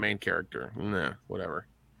wasn't even the main character. Nah, whatever.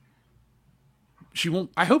 She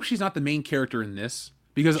won't. I hope she's not the main character in this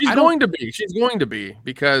because she's going to be. She's going to be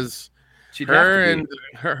because her and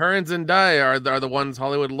Zendaya are the ones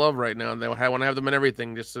Hollywood love right now. And they want to have them in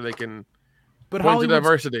everything just so they can. But point to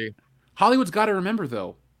diversity. Hollywood's got to remember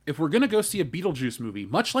though, if we're gonna go see a Beetlejuice movie,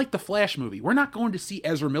 much like the Flash movie, we're not going to see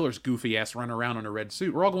Ezra Miller's goofy ass run around in a red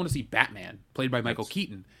suit. We're all going to see Batman, played by Michael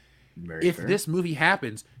Keaton. If this movie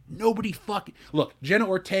happens, nobody look. Jenna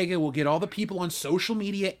Ortega will get all the people on social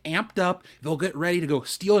media amped up. They'll get ready to go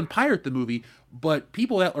steal and pirate the movie. But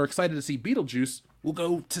people that are excited to see Beetlejuice will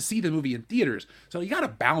go to see the movie in theaters. So you got to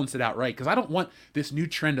balance it out right, because I don't want this new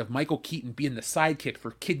trend of Michael Keaton being the sidekick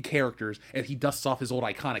for kid characters as he dusts off his old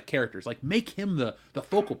iconic characters. Like, make him the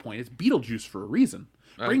focal point. It's Beetlejuice for a reason.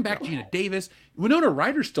 Bring back Gina Davis. Winona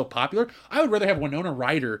Ryder's still popular. I would rather have Winona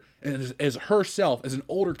Ryder as herself, as an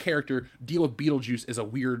older character, deal with Beetlejuice as a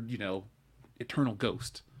weird, eternal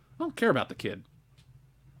ghost. I don't care about the kid.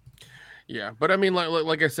 Yeah, but I mean,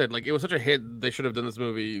 like I said, like it was such a hit. They should have done this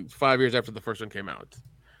movie 5 years after the first one came out.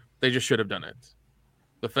 They just should have done it.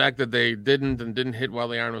 The fact that they didn't hit while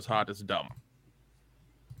the iron was hot is dumb.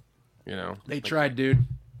 They tried, dude,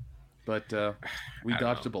 but we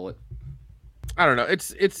dodged a bullet. I don't know.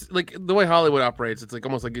 It's like the way Hollywood operates. It's like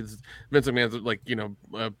almost like it's Vince McMahon's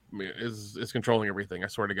is controlling everything. I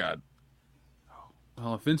swear to God.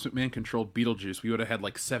 Well, if Vince McMahon controlled Beetlejuice, we would have had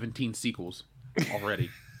like 17 sequels already.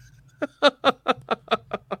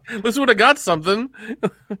 This would have got something.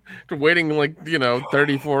 Waiting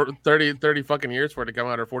 30 fucking years for it to come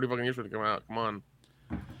out, or 40 fucking years for it to come out. Come on.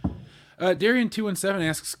 Darian217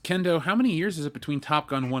 asks, Kendo, how many years is it between Top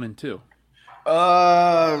Gun 1 and 2?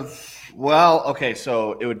 Well, okay,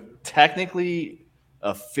 so it would technically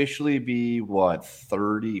officially be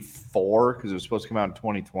 34 because it was supposed to come out in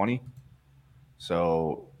 2020.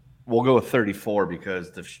 So we'll go with 34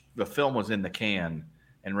 because the film was in the can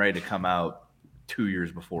and ready to come out 2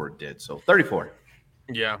 years before it did. So 34.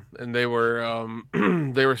 Yeah, and they were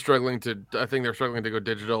they were struggling to. I think they're struggling to go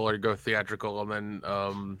digital or go theatrical, and then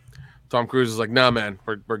Tom Cruise is like, "Nah, man,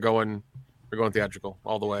 we're going theatrical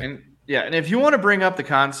all the way." And yeah, and if you want to bring up the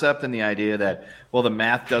concept and the idea that, well, the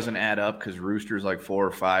math doesn't add up because Rooster's like 4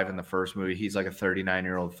 or 5 in the first movie, he's like a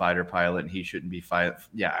 39-year-old fighter pilot, and he shouldn't be fighting.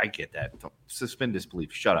 Yeah, I get that. Don't suspend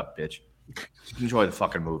disbelief. Shut up, bitch. Enjoy the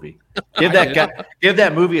fucking movie. Give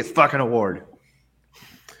that movie its fucking award.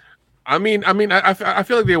 I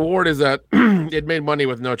feel like the award is that it made money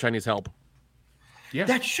with no Chinese help. Yeah,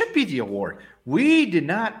 that should be the award. We did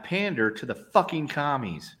not pander to the fucking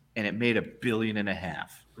commies, and it made $1.5 billion.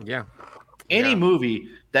 Yeah. Any movie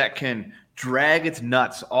that can drag its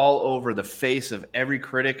nuts all over the face of every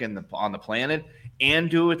critic on the planet and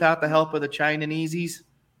do it without the help of the Chinesees,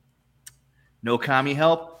 no commie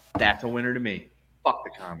help, that's a winner to me. Fuck the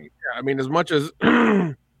commies. Yeah, I mean, as much as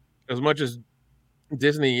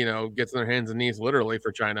Disney, gets their hands and knees literally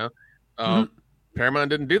for China, Paramount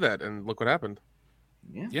didn't do that, and look what happened.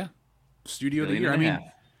 Yeah. Studio of the year. I mean,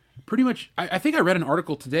 pretty much, I think I read an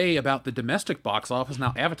article today about the domestic box office.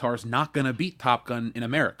 Now, Avatar is not going to beat Top Gun in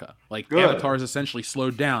America. Avatar is essentially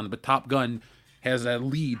slowed down, but Top Gun has a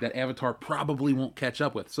lead that Avatar probably won't catch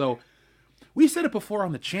up with. So, we said it before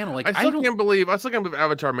on the channel. I still can't believe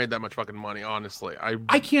Avatar made that much fucking money, honestly.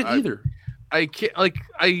 I can't either. I can't, I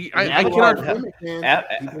cannot.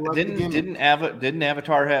 Didn't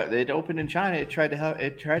Avatar have it opened in China? It tried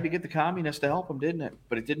to get the communists to help them, didn't it?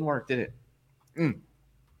 But it didn't work, did it?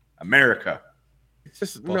 America. It's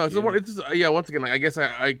just once again, I guess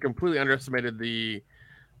I completely underestimated the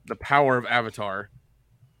power of Avatar.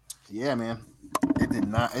 Yeah, man, it did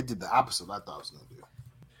not. It did the opposite of what I thought it was going to do.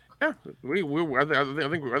 Yeah, I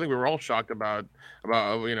think we were all shocked about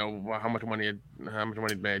how much money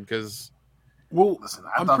it made because. Well, listen,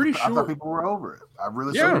 I thought people were over it. I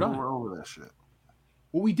really thought people were over that shit.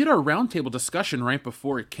 Well, we did our roundtable discussion right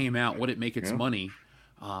before it came out. Would it make its money?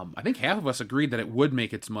 I think half of us agreed that it would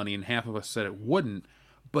make its money, and half of us said it wouldn't.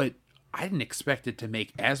 But I didn't expect it to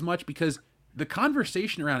make as much because the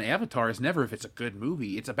conversation around Avatar is never if it's a good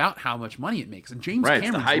movie. It's about how much money it makes. And James Cameron's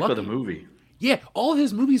it's the hype lucky. of the movie. Yeah, all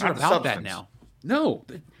his movies are Not about that now. No.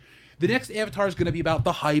 The next Avatar is going to be about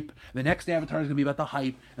the hype. The next Avatar is going to be about the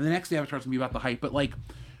hype. And the next Avatar is going to be about the hype. But,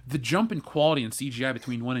 the jump in quality and CGI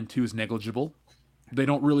between 1 and 2 is negligible. They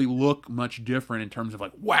don't really look much different in terms of,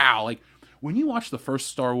 wow. When you watch the first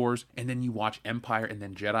Star Wars and then you watch Empire and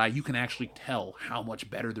then Jedi, you can actually tell how much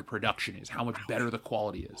better the production is, how much better the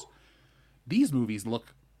quality is. These movies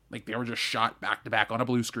look like they were just shot back-to-back on a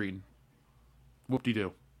blue screen.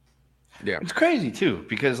 Whoop-de-doo. Yeah. It's crazy, too,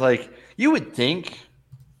 because, you would think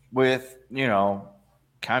with,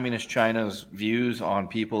 communist China's views on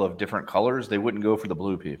people of different colors, they wouldn't go for the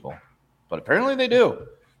blue people. But apparently they do.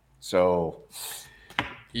 So,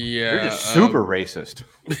 yeah. They're just super racist.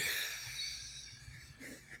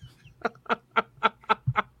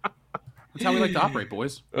 That's how we like to operate,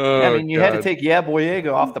 boys. You had to take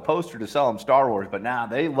Boyega off the poster to sell them Star Wars, but now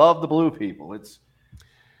they love the blue people. It's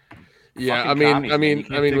with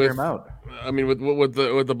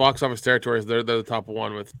the box office territories, they're the top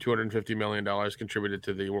one with $250 million contributed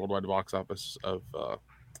to the worldwide box office of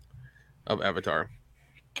Avatar.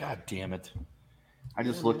 God damn it! I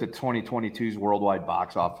just looked at 2022's worldwide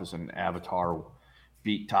box office, and Avatar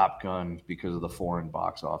beat Top Gun because of the foreign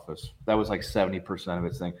box office. That was 70% of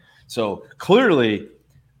its thing. So clearly,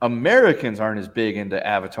 Americans aren't as big into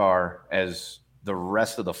Avatar as the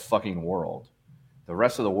rest of the fucking world. The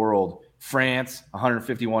rest of the world, France,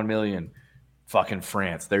 151 million. Fucking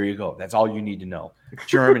France. There you go. That's all you need to know.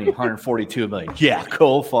 Germany, 142 million. Yeah,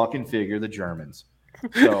 go fucking figure the Germans.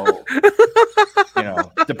 So,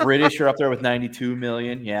 the British are up there with 92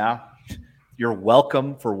 million. Yeah. You're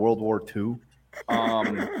welcome for World War II.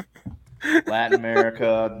 Latin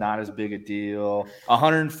America, not as big a deal.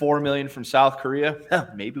 104 million from South Korea.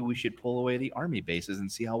 Maybe we should pull away the army bases and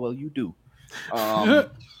see how well you do.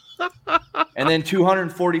 And then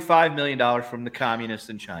 $245 million from the communists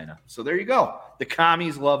in China. So there you go. The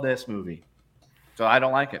commies love this movie. So I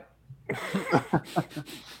don't like it.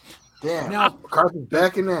 Damn. Now, McCarthy's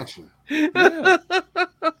back in action. Yeah.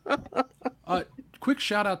 Quick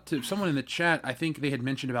shout out to someone in the chat. I think they had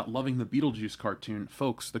mentioned about loving the Beetlejuice cartoon.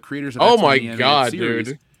 Folks, the creators of my X-Men God, series,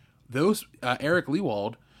 dude. Those Eric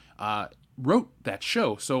Lewald wrote that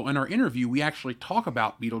show. So in our interview, we actually talk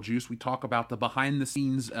about Beetlejuice. We talk about the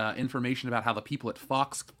behind-the-scenes information about how the people at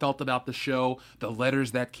Fox felt about the show, the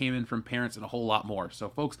letters that came in from parents, and a whole lot more. So,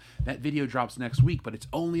 folks, that video drops next week, but it's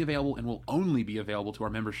only available and will only be available to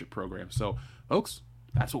our membership program. So, folks,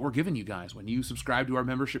 That's what we're giving you guys. When you subscribe to our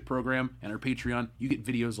membership program and our Patreon, you get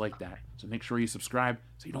videos like that. So make sure you subscribe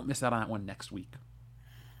so you don't miss out on that one next week.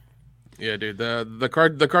 Yeah, dude.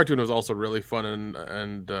 The cartoon was also really fun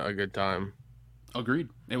and a good time. Agreed.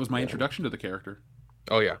 It was my introduction to the character.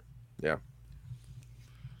 Oh yeah, yeah.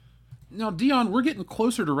 Now, Dion, we're getting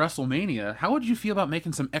closer to WrestleMania. How would you feel about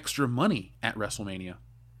making some extra money at WrestleMania?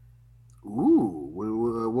 Ooh,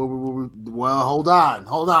 well, hold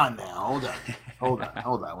on now.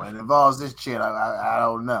 When it involves this shit, I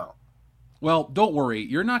don't know. Well, don't worry.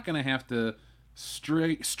 You're not going to have to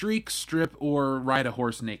streak, strip, or ride a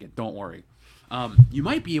horse naked. Don't worry. You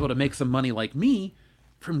might be able to make some money like me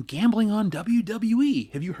from gambling on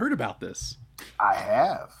WWE. Have you heard about this? I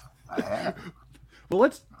have. Well,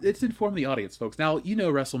 let's inform the audience, folks. Now, you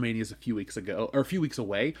know WrestleMania is a few weeks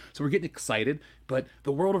away, so we're getting excited, but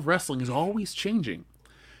the world of wrestling is always changing.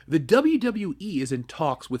 The WWE is in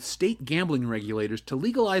talks with state gambling regulators to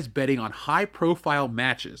legalize betting on high-profile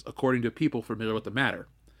matches, according to people familiar with the matter.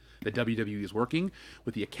 The WWE is working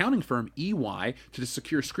with the accounting firm EY to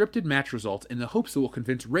secure scripted match results in the hopes it will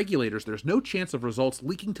convince regulators there's no chance of results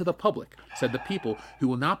leaking to the public, said the people who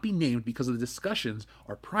will not be named because the discussions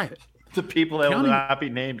are private. The people that will not be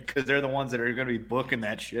named because they're the ones that are going to be booking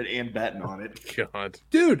that shit and betting on it. God.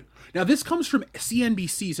 Dude, now this comes from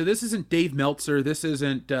CNBC, so this isn't Dave Meltzer, this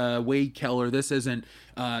isn't Wade Keller, this isn't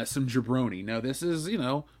some jabroni. No, this is,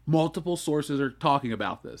 multiple sources are talking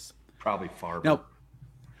about this. Probably Farber.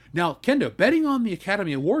 Now, Kendo, betting on the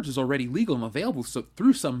Academy Awards is already legal and available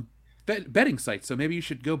through some betting sites, so maybe you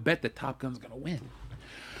should go bet that Top Gun's going to win.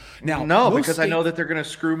 Now, no, because I know that they're going to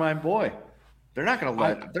screw my boy. They're not going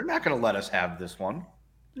to let us have this one.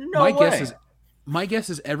 No way. My guess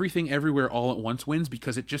is Everything Everywhere All at Once wins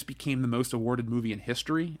because it just became the most awarded movie in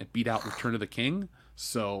history. It beat out Return of the King.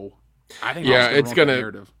 So I think it's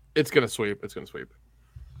gonna sweep. It's gonna sweep.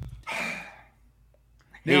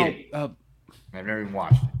 Now, I've never even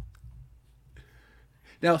watched it.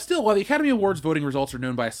 Now, still, while the Academy Awards voting results are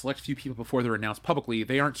known by a select few people before they're announced publicly,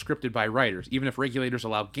 they aren't scripted by writers. Even if regulators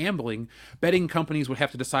allow gambling, betting companies would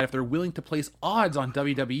have to decide if they're willing to place odds on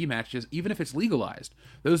WWE matches, even if it's legalized.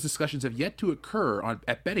 Those discussions have yet to occur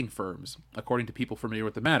at betting firms, according to people familiar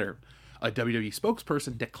with the matter. A WWE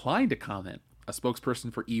spokesperson declined to comment. A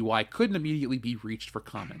spokesperson for EY couldn't immediately be reached for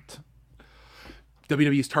comment.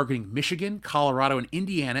 WWE is targeting Michigan, Colorado, and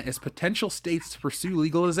Indiana as potential states to pursue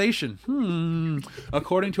legalization.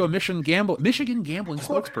 According to a Michigan gambling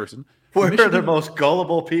spokesperson. We're the most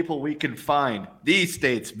gullible people we can find. These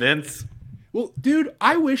states, Vince. Well, dude,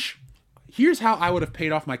 here's how I would have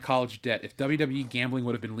paid off my college debt if WWE gambling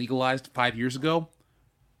would have been legalized 5 years ago.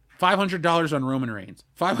 $500 on Roman Reigns.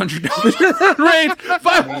 $500 on Reigns.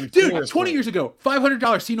 Dude, 20 years ago,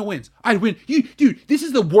 $500, Cena wins. I'd win. Dude, this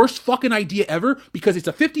is the worst fucking idea ever because it's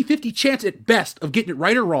a 50-50 chance at best of getting it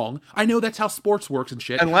right or wrong. I know that's how sports works and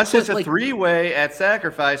shit. Unless it's a three-way at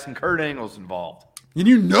Sacrifice and Kurt Angle's involved. And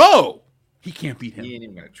he can't beat him. He ain't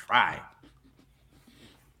even going to try.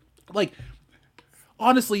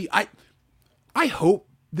 Honestly, I hope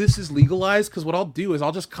this is legalized because what I'll do is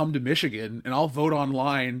I'll just come to Michigan and I'll vote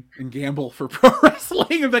online and gamble for pro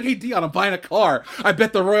wrestling and be like, hey Dion, I'm buying a car. I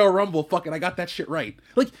bet the Royal Rumble. Fucking, I got that shit right.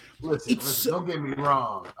 Listen, don't get me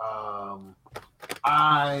wrong.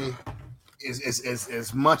 As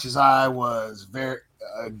much as I was very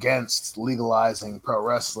against legalizing pro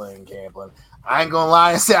wrestling gambling, I ain't gonna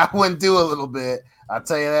lie and say I wouldn't do a little bit. I'll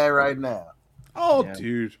tell you that right now. Oh, yeah.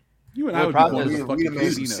 Dude, you and I would be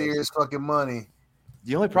made some serious fucking money.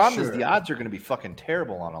 The only problem is the odds are going to be fucking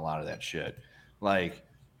terrible on a lot of that shit.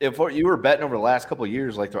 If you were betting over the last couple of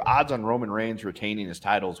years, the odds on Roman Reigns retaining his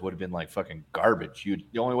titles would have been fucking garbage.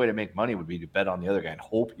 The only way to make money would be to bet on the other guy and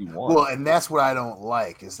hope he won. Well, and that's what I don't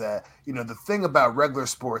like is that, the thing about regular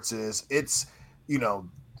sports is it's, don't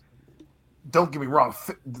get me wrong,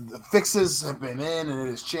 the fixes have been in and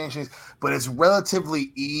it is changing, but it's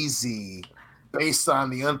relatively easy based on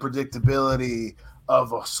the unpredictability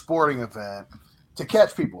of a sporting event to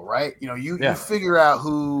catch people, right? You figure out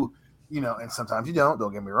who, and sometimes you don't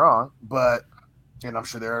get me wrong, but, and I'm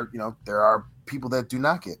sure there are people that do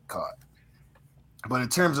not get caught. But in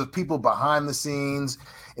terms of people behind the scenes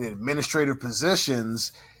in administrative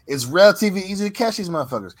positions, it's relatively easy to catch these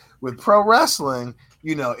motherfuckers. With pro wrestling,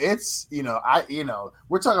 it's,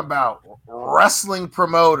 we're talking about wrestling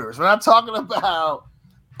promoters. We're not talking about,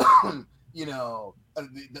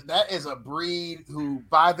 that is a breed who,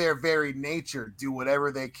 by their very nature, do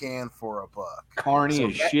whatever they can for a buck. Carny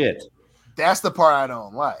as shit. That's the part I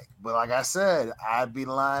don't like. But like I said, I'd be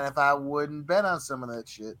lying if I wouldn't bet on some of that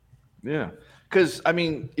shit. Yeah. Because,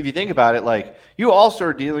 if you think about it, you also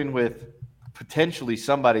are dealing with potentially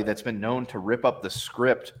somebody that's been known to rip up the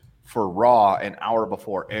script for Raw an hour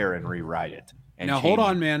before air and rewrite it. And now hold change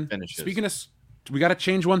on, man. finishes. Speaking of, we got to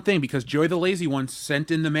change one thing because Joey the Lazy One sent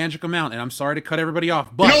in the magic amount, and I'm sorry to cut everybody off,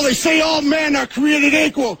 but You know, they say all men are created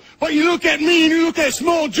equal, but you look at me and you look at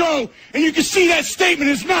Small Joe, and you can see that statement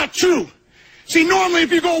is not true. See, normally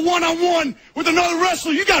if you go one-on-one with another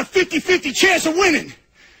wrestler, you got a 50-50 chance of winning.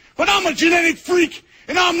 But I'm a genetic freak,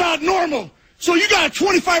 and I'm not normal. So you got a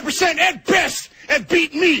 25% at best at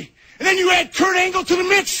beating me. And then you add Kurt Angle to the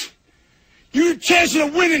mix, your chances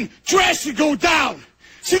of winning drastically go down.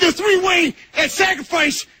 See, the three-way at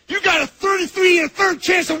Sacrifice, you got a 33 and a third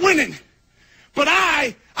chance of winning. But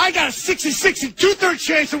I got a 66 and 2/3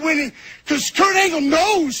 chance of winning because Kurt Angle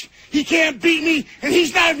knows he can't beat me, and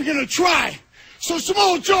he's not even going to try. So,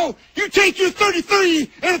 Samoa Joe, you take your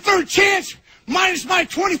 33 and a third chance minus my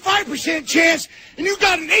 25% chance, and you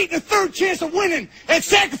got an 8 and a third chance of winning at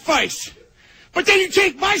Sacrifice. But then you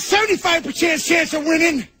take my 75% chance of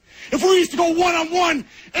winning, if we used to go one-on-one,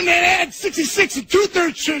 and then add 66 and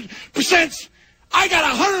 2/3%, I got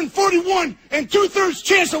 141 and 2/3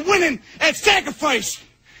 chance of winning at Sacrifice.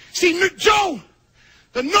 See, Joe,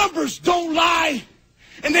 the numbers don't lie,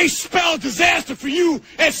 and they spell disaster for you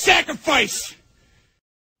at Sacrifice.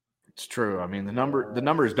 It's true. I mean, the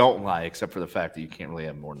numbers don't lie, except for the fact that you can't really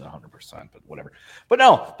have more than 100%, but whatever. But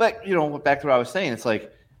no, but you know, back to what I was saying, it's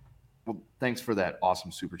like, well, thanks for that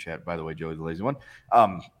awesome super chat, by the way, Joey the Lazy One.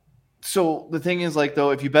 So the thing is, like, though,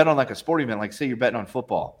 if you bet on like a sporting event, like say you're betting on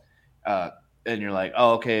football, and you're like,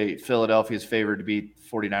 oh, okay, Philadelphia's favored to beat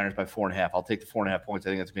 49ers by 4.5. I'll take the 4.5 points. I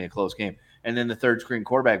think that's going to be a close game. And then the third string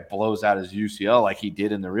quarterback blows out his UCL like he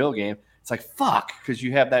did in the real game. It's like, fuck, because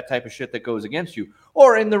you have that type of shit that goes against you.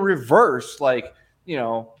 Or in the reverse, like, you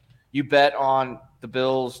know, you bet on the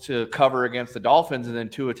Bills to cover against the Dolphins, and then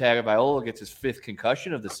Tua Tagovailoa gets his 5th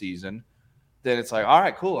concussion of the season. Then it's like, all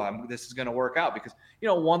right, cool, this is going to work out because, you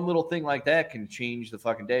know, one little thing like that can change the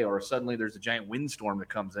fucking day. Or suddenly there's a giant windstorm that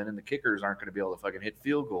comes in and the kickers aren't going to be able to fucking hit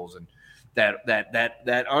field goals. And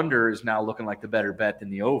that under is now looking like the better bet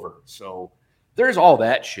than the over. So there's all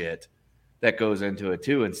that shit that goes into it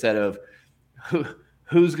too, instead of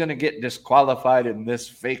who's going to get disqualified in this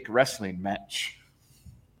fake wrestling match.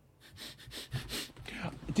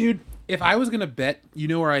 Dude, if I was going to bet, you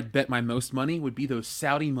know where I'd bet my most money would be those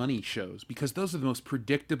Saudi money shows, because those are the most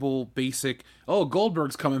predictable, basic, oh,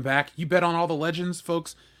 Goldberg's coming back. You bet on all the legends,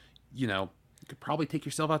 folks. You know, you could probably take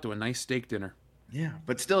yourself out to a nice steak dinner. Yeah,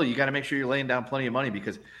 but still, you got to make sure you're laying down plenty of money,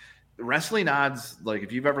 because wrestling odds, like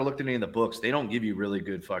if you've ever looked at any of the books, they don't give you really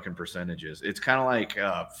good fucking percentages. It's kind of like,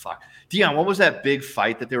 Dion, what was that big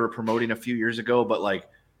fight that they were promoting a few years ago? But like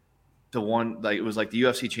the one, like it was like the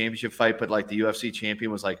UFC championship fight, but like the UFC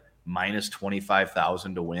champion was like minus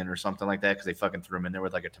 25,000 to win or something like that because they fucking threw him in there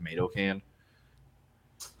with like a tomato can.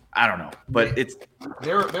 I don't know, but it's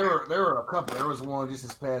there were a couple. There was one just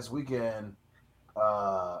this past weekend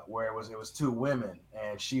where it was 2 women,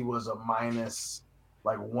 and she was a minus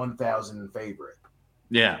like 1,000 favorite.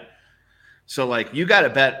 Yeah. So like you got to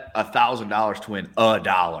bet $1,000 to win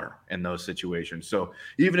 $1 in those situations. So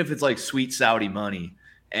even if it's like sweet Saudi money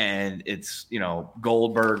and it's, you know,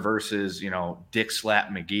 Goldberg versus, you know, Dick Slap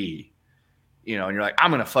McGee, you know, and you're like, I'm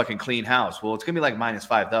going to fucking clean house. Well, it's going to be like minus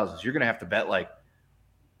 5,000. So you're going to have to bet like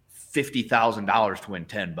 $50,000 to win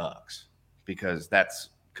 $10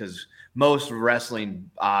 because most wrestling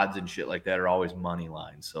odds and shit like that are always money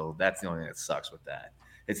lines. So that's the only thing that sucks with that.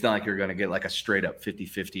 It's not like you're going to get like a straight up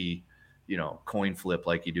 50-50, you know, coin flip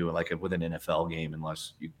like you do like with an NFL game,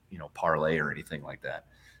 unless you know, parlay or anything like that.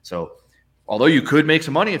 So although you could make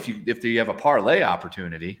some money if you have a parlay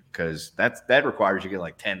opportunity, because that requires you to get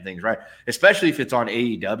like 10 things right, especially if it's on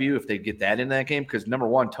AEW, if they get that in that game. Because number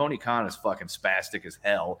one, Tony Khan is fucking spastic as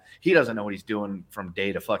hell. He doesn't know what he's doing from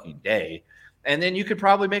day to fucking day. And then you could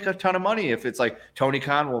probably make a ton of money if it's like Tony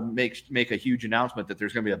Khan will make a huge announcement that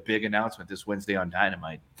there's going to be a big announcement this Wednesday on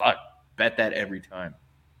Dynamite. Fuck, bet that every time.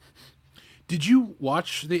 Did you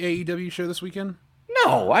watch the AEW show this weekend?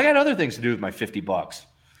 No, I got other things to do with my $50.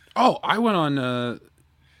 Oh, I went on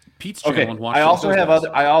Pete's channel and watched.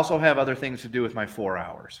 I also have other things to do with my 4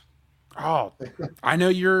 hours. Oh, I know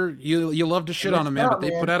you love to shit on them, man, but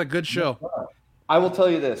they put out a good show. I will tell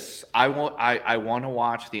you this: I want to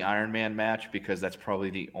watch the Iron Man match because that's probably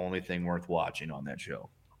the only thing worth watching on that show.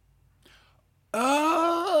 There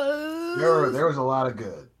was a lot of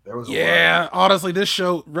good. Honestly, this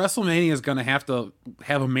show, WrestleMania, is going to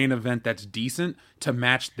have a main event that's decent to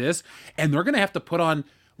match this, and they're going to have to put on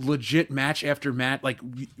legit match after match, like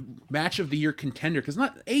match of the year contender, because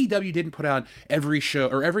not AEW didn't put out every show,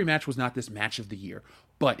 or every match was not this match of the year,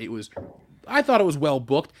 but it was I thought it was well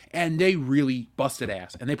booked, and they really busted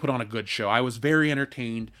ass, and they put on a good show. I was very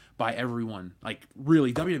entertained by everyone. Like,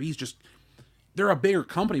 really, WWE's just, they're a bigger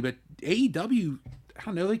company, but AEW, I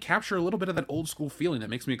don't know, they capture a little bit of that old school feeling that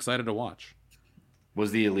makes me excited to watch.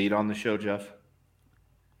 Was the Elite on the show, Jeff?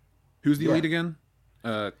 Who's the Elite again?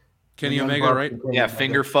 Kenny Omega, right? Yeah,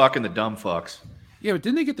 finger fuck and the dumb fucks. Yeah, but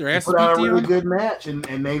didn't they get their asses put on beat, a really Dion? good match, and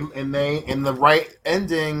the right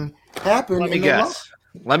ending happened. Let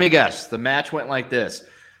me guess. The match went like this.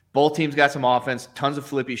 Both teams got some offense, tons of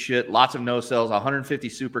flippy shit, lots of no-sells, 150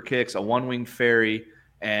 super kicks, a one-wing fairy,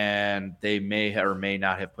 and they may or may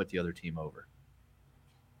not have put the other team over.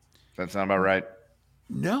 Does that sound about right?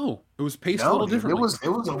 No, it was paced a little differently. It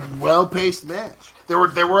was a well-paced match. There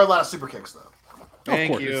were a lot of super kicks, though.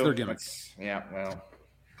 Thank of course, you. it's their gimmicks. Yeah, well.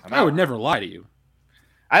 I would never lie to you.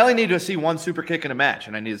 I only need to see one super kick in a match,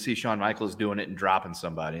 and I need to see Shawn Michaels doing it and dropping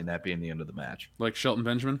somebody, and that being the end of the match. Like Shelton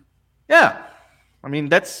Benjamin? Yeah. I mean,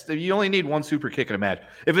 you only need one super kick in a match.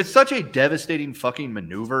 If it's such a devastating fucking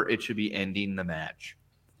maneuver, it should be ending the match.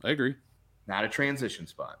 I agree. Not a transition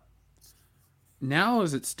spot. Now,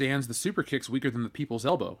 as it stands, the super kick's weaker than the people's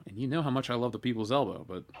elbow. And you know how much I love the people's elbow,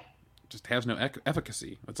 but it just has no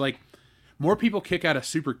efficacy. It's like more people kick out of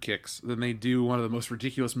super kicks than they do one of the most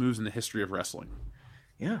ridiculous moves in the history of wrestling.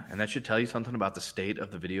 Yeah, and that should tell you something about the state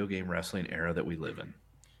of the video game wrestling era that we live in.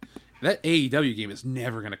 That AEW game is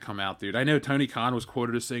never going to come out, dude. I know Tony Khan was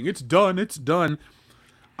quoted as saying, it's done.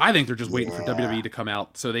 I think they're just waiting for WWE to come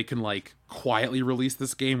out so they can, like, quietly release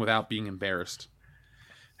this game without being embarrassed.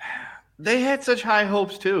 They had such high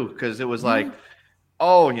hopes, too, because it was like,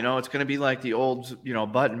 it's going to be like the old,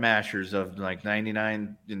 button mashers of, like,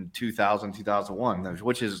 99 and 2000, 2001,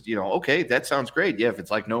 which is, okay, that sounds great. Yeah, if it's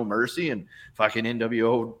like No Mercy and fucking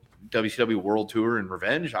NWO, WCW World Tour and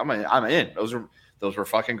Revenge, I'm in. Those were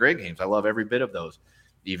fucking great games. I love every bit of those,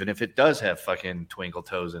 even if it does have fucking twinkle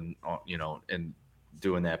toes and and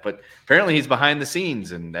doing that. But apparently he's behind the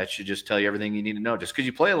scenes, and that should just tell you everything you need to know. Just because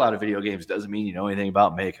you play a lot of video games doesn't mean you know anything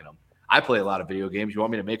about making them. I play a lot of video games. You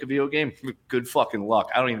want me to make a video game? Good fucking luck.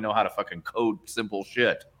 I don't even know how to fucking code simple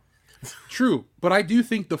shit. True, but I do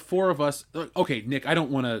think the four of us. Okay, Nick, I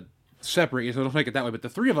don't want to separate you, so don't make it that way. But the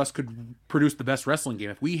three of us could produce the best wrestling game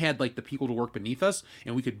if we had like the people to work beneath us,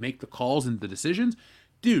 and we could make the calls and the decisions.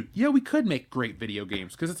 Dude, yeah, we could make great video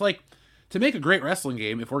games because it's like to make a great wrestling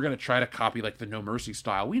game. If we're gonna try to copy like the No Mercy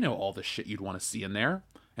style, we know all the shit you'd want to see in there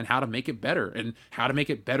and how to make it better and how to make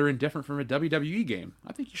it better and different from a WWE game.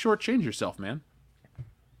 I think you shortchange yourself, man.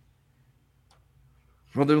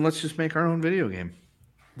 Well, then let's just make our own video game.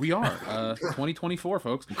 We are 2024,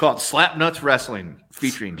 folks. We call it Slap Nuts Wrestling,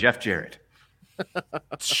 featuring Jeff Jarrett.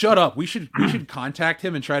 Shut up. We should contact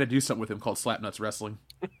him and try to do something with him called Slap Nuts Wrestling.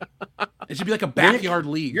 It should be like a backyard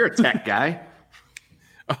league. You're a tech guy.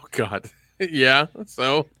 Oh God. Yeah.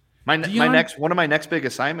 So one of my next big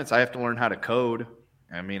assignments, I have to learn how to code.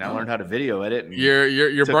 I mean, I learned how to video edit. And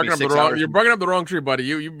you're barking up the wrong tree,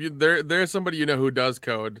 buddy. There's somebody who does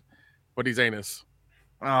code, but he's anus.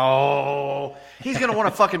 Oh, he's gonna want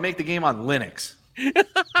to fucking make the game on Linux.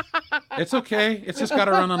 It's okay. It's just got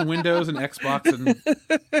to run on Windows and Xbox, and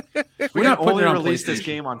we're not only release this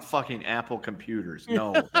game on fucking Apple computers.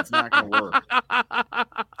 No, it's not gonna work.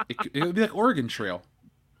 It would be like Oregon Trail.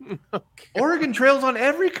 Okay. Oregon Trail's on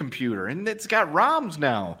every computer, and it's got ROMs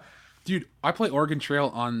now. Dude, I play Oregon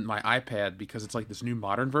Trail on my iPad because it's like this new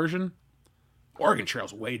modern version. Oregon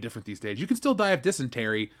Trail's way different these days. You can still die of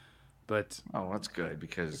dysentery, but that's good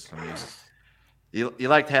because I mean, you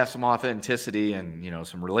like to have some authenticity and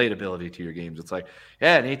some relatability to your games. It's like,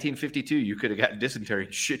 yeah, in 1852 you could have gotten dysentery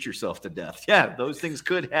and shit yourself to death. Yeah, those things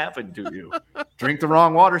could happen to you. Drink the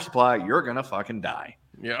wrong water supply, you're gonna fucking die.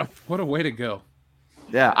 Yeah, what a way to go.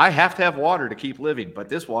 Yeah, I have to have water to keep living, but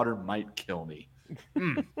this water might kill me.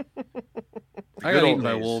 I got eaten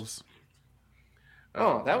by wolves.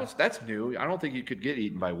 Oh, that's new. I don't think you could get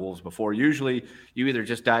eaten by wolves before. Usually, you either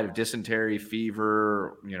just died of dysentery,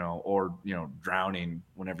 fever, or drowning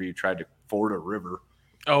whenever you tried to ford a river.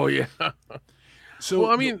 Oh yeah.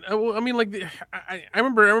 So I mean, like I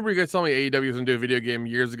remember you guys telling me AEW was gonna do a video game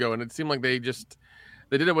years ago, and it seemed like they did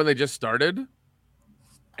it when they just started.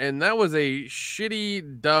 And that was a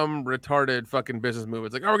shitty, dumb, retarded fucking business move.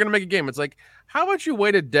 It's like, we're going to make a game. It's like, how about you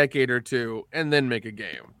wait a decade or two and then make a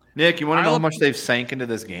game? Nick, you want to know how much they've sank into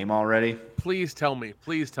this game already? Please tell me.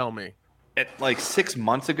 Like 6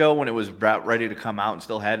 months ago when it was about ready to come out and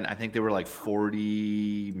still hadn't, I think they were like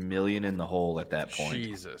 40 million in the hole at that point.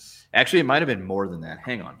 Jesus. Actually, it might have been more than that.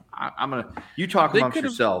 Hang on. You talk amongst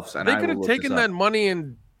yourselves. And they could have taken that money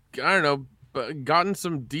and, I don't know, gotten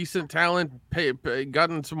some decent talent,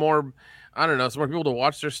 gotten some more I don't know, some more people to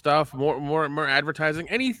watch their stuff, more advertising,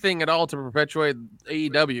 anything at all to perpetuate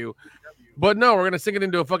AEW. But no, we're gonna sink it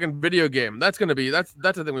into a fucking video game. That's the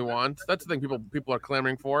thing we want. That's the thing people are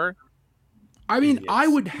clamoring for. I mean, I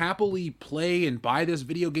would happily play and buy this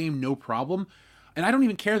video game, no problem. And I don't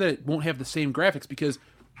even care that it won't have the same graphics because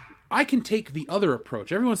I can take the other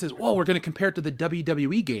approach. Everyone says, well, we're going to compare it to the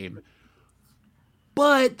WWE game.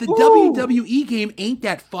 But the WWE game ain't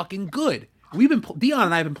that fucking good. Dion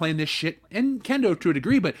and I have been playing this shit, and Kendo to a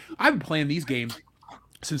degree, but I've been playing these games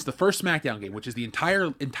since the first SmackDown game, which is the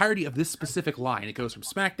entirety of this specific line. It goes from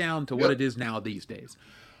SmackDown to what it is now these days.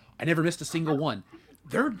 I never missed a single one.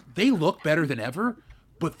 They look better than ever,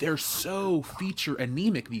 but they're so feature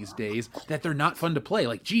anemic these days that they're not fun to play.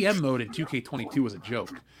 Like GM mode in 2K22 was a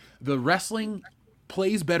joke. The wrestling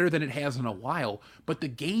plays better than it has in a while, but the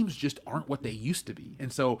games just aren't what they used to be.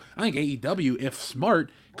 And so I think AEW, if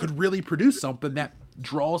smart, could really produce something that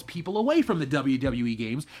draws people away from the WWE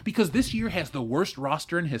games, because this year has the worst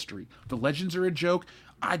roster in history. The Legends are a joke.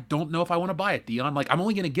 I don't know if I want to buy it, Dion. Like, I'm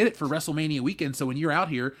only going to get it for WrestleMania weekend, so when you're out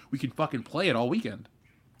here, we can fucking play it all weekend.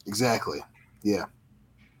 Exactly. Yeah.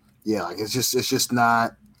 Yeah, like it's just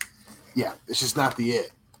not the it. It's just not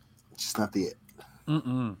the it.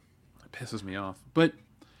 It pisses me off. But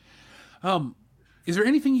is there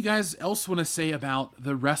anything you guys else want to say about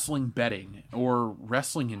the wrestling betting or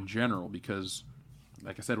wrestling in general? Because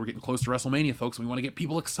like I said, we're getting close to WrestleMania, folks, and we want to get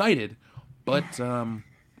people excited. But it's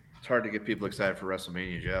hard to get people excited for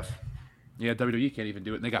WrestleMania, Jeff. Yeah, WWE can't even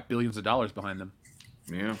do it, and they got billions of dollars behind them.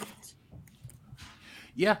 Yeah.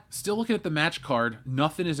 Yeah, still looking at the match card.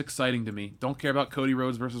 Nothing is exciting to me. Don't care about Cody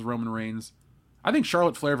Rhodes versus Roman Reigns. I think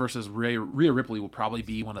Charlotte Flair versus Rhea Ripley will probably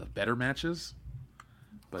be one of the better matches.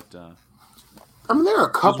 But I mean, there are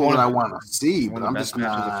a couple that I want to see, but I'm just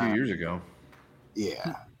not. A few years ago.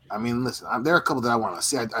 Yeah, I mean, listen, there are a couple that I want to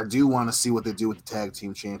see. I do want to see what they do with the tag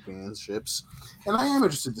team championships, and I am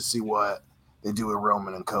interested to see what they do with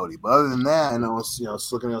Roman and Cody. But other than that, I know it's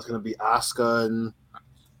looking like it's going to be Asuka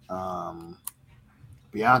and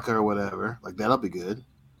Bianca or whatever. Like, that'll be good.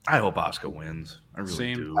 I hope Asuka wins. I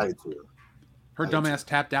really do. I do. Her dumbass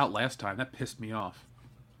tapped out last time. That pissed me off.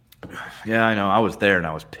 Yeah, I know. I was there and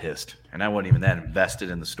I was pissed. And I wasn't even that invested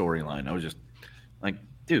in the storyline. I was just like,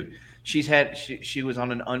 dude, she was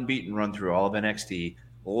on an unbeaten run through all of NXT,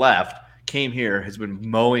 left, came here, has been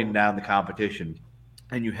mowing down the competition,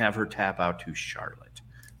 and you have her tap out to Charlotte.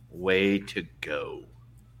 Way to go.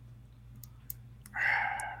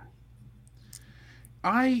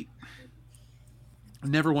 I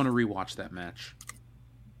never want to rewatch that match.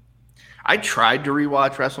 I tried to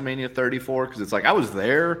rewatch WrestleMania 34 because it's like I was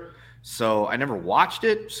there, so I never watched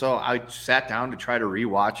it. So I sat down to try to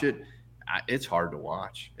rewatch it. It's hard to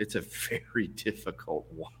watch. It's a very difficult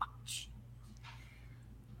watch.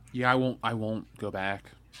 Yeah, I won't go back.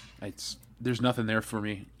 There's nothing there for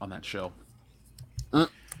me on that show.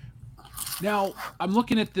 Now, I'm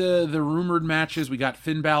looking at the rumored matches. We got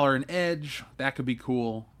Finn Balor and Edge. That could be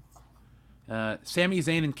cool. Sami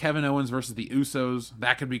Zayn and Kevin Owens versus the Usos.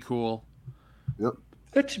 That could be cool. Yep.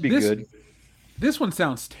 That should be good. This one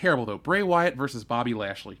sounds terrible, though. Bray Wyatt versus Bobby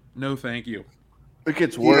Lashley. No, thank you. It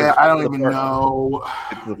gets worse. Yeah, I don't even know.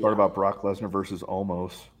 It's the part about Brock Lesnar versus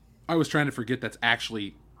Omos. I was trying to forget that's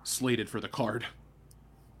actually slated for the card.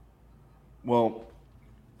 Well,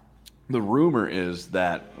 the rumor is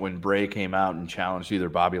that when Bray came out and challenged either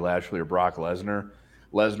Bobby Lashley or Brock Lesnar,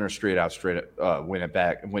 Lesnar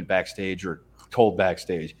went backstage or told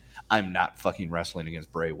backstage, "I'm not fucking wrestling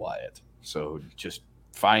against Bray Wyatt. So just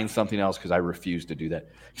find something else because I refuse to do that."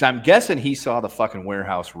 Because I'm guessing he saw the fucking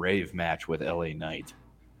warehouse rave match with LA Knight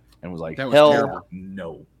and was like, "Hell terrible.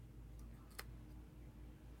 No."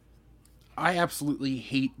 I absolutely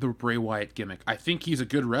hate the Bray Wyatt gimmick. I think he's a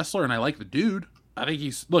good wrestler, and I like the dude. I think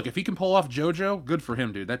if he can pull off JoJo, good for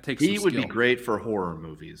him, dude. That takes He some would skill. be great for horror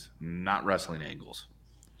movies, not wrestling angles.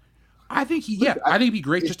 I think I think he'd be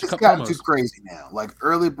great just to cut gotten promos. too crazy now. Like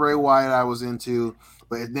early Bray Wyatt, I was into,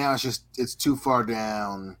 but now it's too far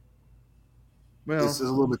down. Well, it's a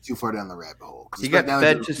little bit too far down the rabbit hole. He got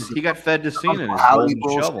fed to Cena and his golden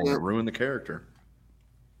shovel and it ruined the character.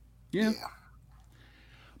 Yeah.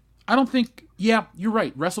 I don't think. Yeah, you're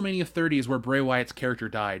right. WrestleMania 30 is where Bray Wyatt's character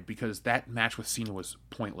died because that match with Cena was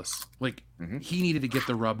pointless. Like he needed to get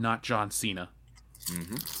the rub, not John Cena.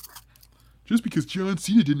 Mm-hmm. Just because John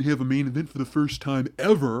Cena didn't have a main event for the first time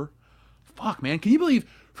ever. Fuck, man. Can you believe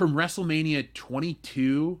from WrestleMania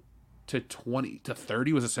 22 to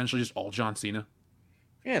 30 was essentially just all John Cena?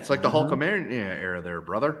 Yeah, it's like the Hulkamania era there,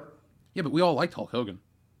 brother. Yeah, but we all liked Hulk Hogan.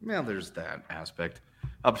 Well, there's that aspect.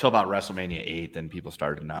 Up until about WrestleMania 8, then people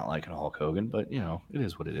started not liking Hulk Hogan, but, it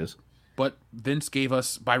is what it is. But Vince gave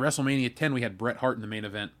us, by WrestleMania 10, we had Bret Hart in the main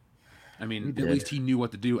event. I mean, at least he knew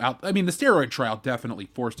what to do. I mean, the steroid trial definitely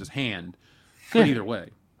forced his hand, but either way.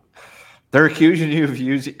 They're accusing you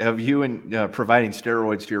of providing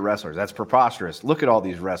steroids to your wrestlers. That's preposterous. Look at all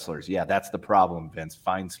these wrestlers. Yeah, that's the problem, Vince.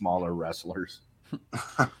 Find smaller wrestlers.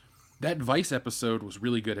 That Vice episode was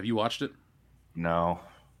really good. Have you watched it? No.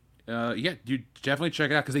 Yeah, you definitely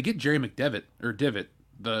check it out because they get Jerry Divitt,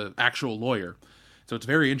 the actual lawyer. So it's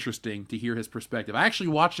very interesting to hear his perspective. I actually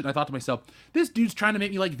watched it and I thought to myself, this dude's trying to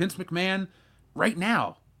make me like Vince McMahon right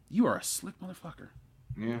now. You are a slick motherfucker.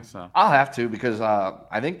 Yeah. So I'll have to because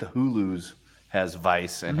I think the Hulu's has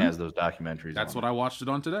Vice and has those documentaries. That's what I watched it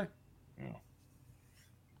on today. Yeah.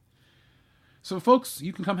 So, folks,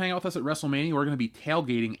 you can come hang out with us at WrestleMania. We're going to be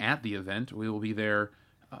tailgating at the event. We will be there.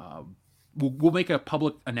 We'll make a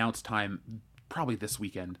public announced time probably this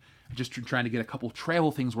weekend. Just trying to get a couple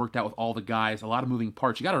travel things worked out with all the guys. A lot of moving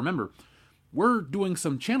parts. You got to remember, we're doing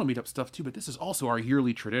some channel meetup stuff too, but this is also our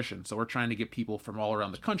yearly tradition. So we're trying to get people from all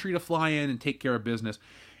around the country to fly in and take care of business,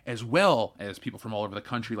 as well as people from all over the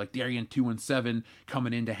country like Darian 217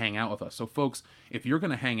 coming in to hang out with us. So folks, if you're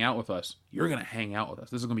going to hang out with us, you're going to hang out with us.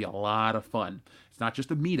 This is going to be a lot of fun. It's not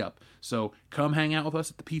just a meetup. So come hang out with us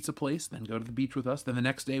at the pizza place, then go to the beach with us. Then the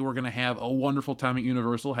next day we're going to have a wonderful time at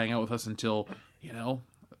Universal. Hang out with us until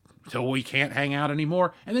we can't hang out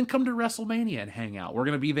anymore. And then come to WrestleMania and hang out. We're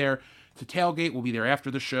going to be there to tailgate. We'll be there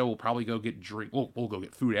after the show. We'll probably go get drink. We'll go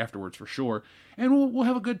get food afterwards for sure. And we'll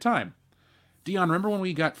have a good time. Dion, remember when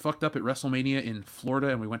we got fucked up at WrestleMania in Florida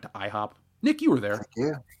and we went to IHOP? Nick, you were there.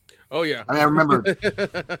 Yeah. Oh, yeah. I remember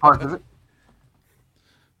parts of it.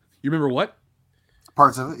 You remember what?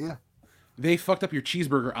 Parts of it, yeah. They fucked up your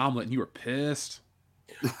cheeseburger omelet and you were pissed.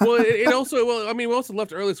 Well, we also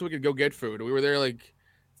left early so we could go get food. We were there like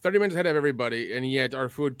 30 minutes ahead of everybody, and yet our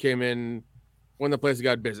food came in when the place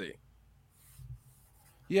got busy.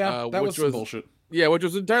 Yeah, that was some bullshit. Yeah, which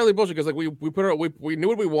was entirely bullshit because like we knew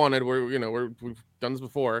what we wanted. We've done this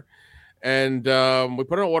before, and we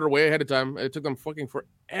put our order way ahead of time. It took them fucking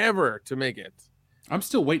forever to make it. I'm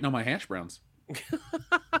still waiting on my hash browns.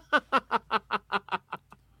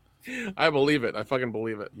 I believe it. I fucking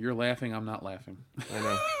believe it. You're laughing. I'm not laughing. I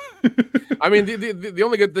know. I mean, the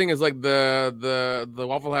only good thing is like the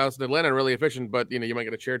Waffle House in Atlanta are really efficient, but you might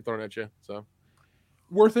get a chair thrown at you. So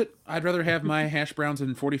worth it. I'd rather have my hash browns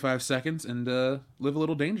in 45 seconds and live a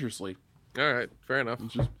little dangerously. All right, fair enough.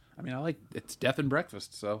 It's death and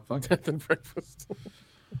breakfast. So fuck death and breakfast.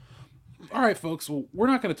 All right, folks. Well, we're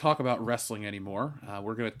not going to talk about wrestling anymore.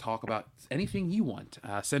 We're going to talk about anything you want.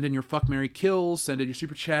 Send in your fuck, marry, kills. Send in your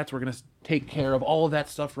super chats. We're going to take care of all of that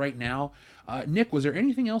stuff right now. Nick, was there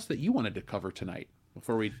anything else that you wanted to cover tonight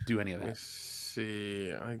before we do any of that? Let's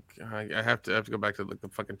see. I have to go back to like the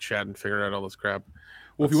fucking chat and figure out all this crap.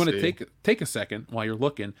 Well, if you want to take a second while you're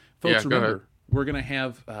looking, folks, remember we're going to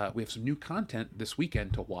have we have some new content this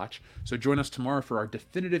weekend to watch. So join us tomorrow for our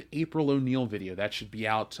definitive April O'Neil video. That should be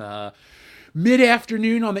out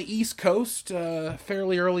mid-afternoon on the East Coast,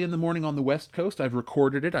 fairly early in the morning on the West Coast. I've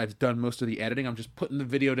recorded it. I've done most of the editing. I'm just putting the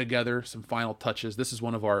video together, some final touches. This is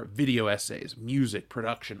one of our video essays, music,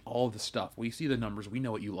 production, all of the stuff. We see the numbers. We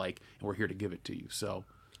know what you like, and we're here to give it to you. So,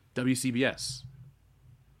 WCBS,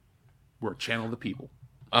 we're a channel of the people.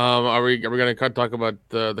 Are we going to talk about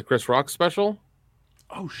the Chris Rock special?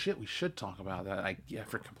 Oh, shit, we should talk about that. I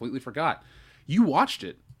completely forgot. You watched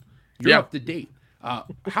it. You're up to date.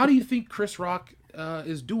 How do you think Chris Rock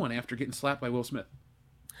is doing after getting slapped by Will Smith?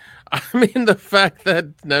 I mean, the fact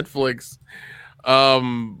that Netflix,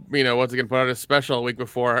 once again put out a special a week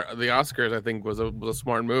before the Oscars, I think was a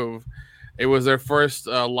smart move. It was their first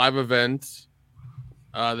live event.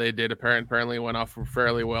 They did apparently went off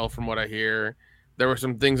fairly well from what I hear. There were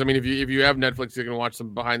some things. I mean, if you have Netflix, you can watch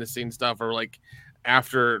some behind the scenes stuff or like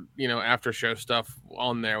after show stuff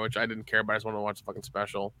on there, which I didn't care about. I just wanted to watch the fucking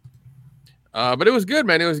special. But it was good,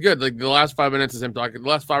 man. It was good. Like the last 5 minutes is him talking. The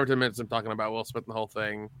last 5 or 10 minutes, him talking about Will Smith and the whole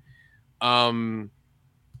thing.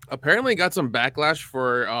 Apparently got some backlash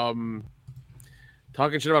for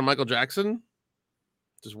talking shit about Michael Jackson,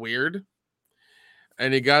 which is weird.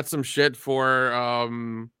 And he got some shit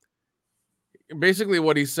for basically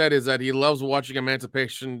what he said is that he loves watching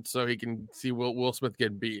Emancipation so he can see Will Smith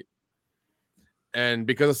get beat. And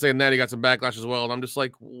because of saying that, he got some backlash as well. And I'm just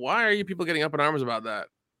like, why are you people getting up in arms about that?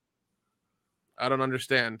 I don't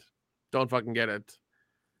understand. Don't fucking get it.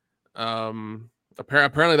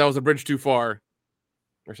 Apparently that was a bridge too far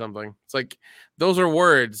or something. It's like, those are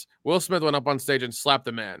words. Will Smith went up on stage and slapped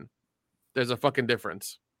the man. There's a fucking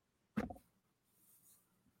difference.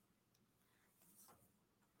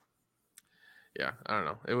 yeah, I don't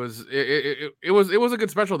know. It was a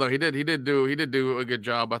good special though. He did do a good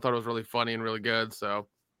job. I thought it was really funny and really good. So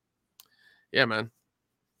yeah, man.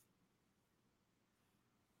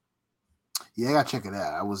 Yeah, I gotta check it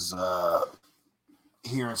out. I was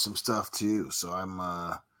hearing some stuff too, so I'm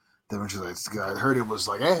definitely like, I heard it was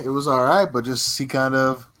like, it was all right, but just he kind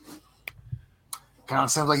of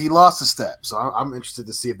seems like he lost a step. So I'm interested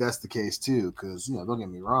to see if that's the case too, because don't get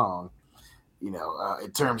me wrong,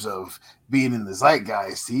 in terms of being in the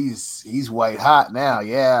zeitgeist, he's white hot now.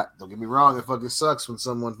 Yeah, don't get me wrong, it fucking sucks when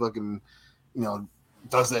someone fucking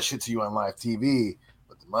does that shit to you on live TV,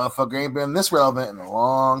 but the motherfucker ain't been this relevant in a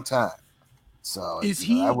long time. So is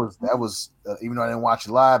he? That was even though I didn't watch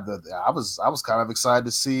it live, I was kind of excited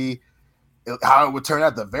to see how it would turn out.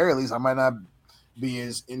 At the very least, I might not be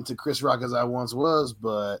as into Chris Rock as I once was,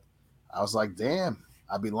 but I was like, damn,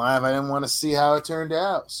 I'd be lying if I didn't want to see how it turned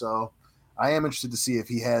out. So I am interested to see if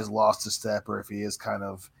he has lost a step or if he is kind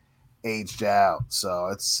of aged out. So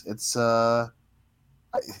it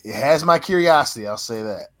has my curiosity. I'll say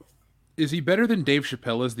that. Is he better than Dave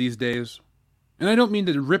Chappelle is these days? And I don't mean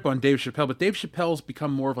to rip on Dave Chappelle, but Dave Chappelle's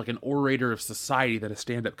become more of like an orator of society than a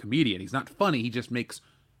stand-up comedian. He's not funny; he just makes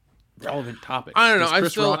relevant topics. I don't know. Does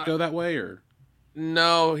Chris Rock go that way, or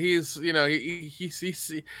no? He's I don't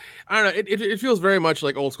know. It feels very much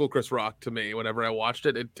like old school Chris Rock to me. Whenever I watched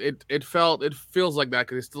it, it feels like that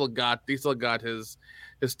because he still got his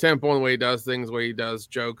tempo and the way he does things, the way he does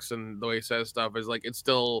jokes, and the way he says stuff is like it's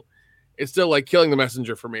still like killing the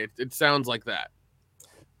messenger for me. It sounds like that.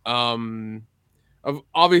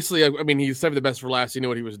 Obviously, I mean, he saved the best for last. He knew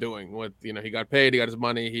what he was doing. He got paid, he got his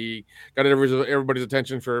money, he got everybody's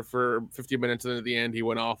attention for 15 minutes, and then at the end, he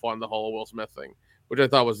went off on the whole Will Smith thing, which I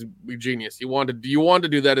thought was genius. You want to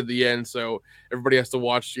do that at the end, so everybody has to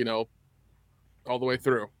watch, all the way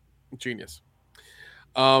through. Genius.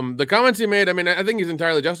 The comments he made, I mean, I think he's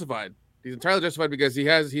entirely justified. He's entirely justified because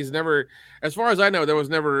he's never, as far as I know,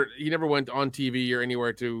 he never went on TV or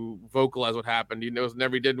anywhere to vocalize what happened. He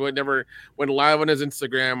never went live on his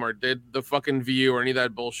Instagram or did the fucking View or any of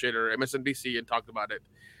that bullshit or MSNBC and talked about it.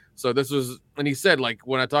 So this was, and he said, like,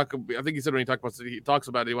 I think he said when he talks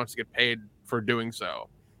about it, he wants to get paid for doing so.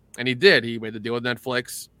 And he did. He made the deal with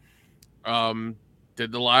Netflix,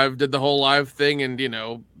 did the whole live thing, and,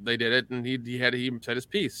 they did it, and he said his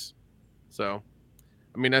piece. So,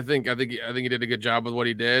 I mean, I think he did a good job with what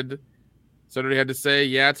he did. So what he had to say,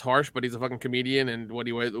 yeah, it's harsh, but he's a fucking comedian, and what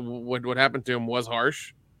happened to him was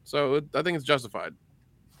harsh. So I think it's justified.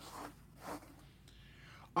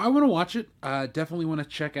 I want to watch it. Definitely want to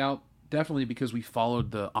check out. Definitely because we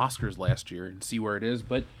followed the Oscars last year and see where it is.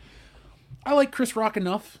 But I like Chris Rock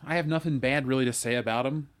enough. I have nothing bad really to say about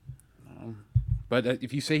him. But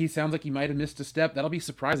if you say he sounds like he might have missed a step, that'll be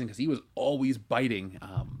surprising because he was always biting.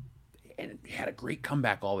 And he had a great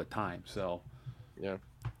comeback all the time. So, yeah,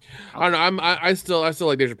 I don't know. I still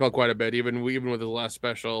like Dave Chappelle quite a bit. Even with his last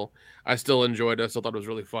special, I still enjoyed it. I still thought it was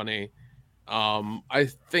really funny. I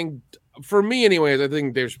think for me, anyways, I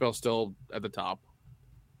think Dave Chappelle's still at the top.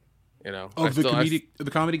 The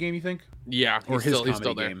comedy game, you think? Yeah, or he's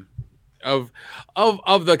still there. Game? Of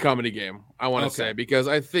the comedy game, I want to say, because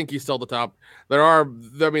I think he's still the top. There are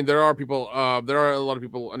people. There are a lot of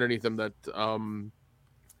people underneath him that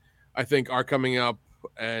I think are coming up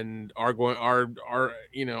and are good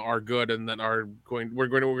and that we're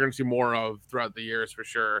going to see more of throughout the years for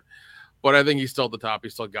sure. But I think he's still at the top. He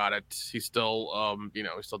still got it. He's still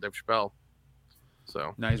he's still Dave Chappelle.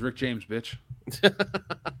 So now he's Rick James, bitch.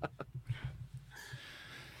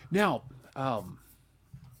 Now,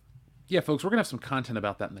 yeah, folks, we're gonna have some content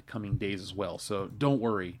about that in the coming days as well. So don't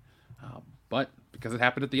worry. But because it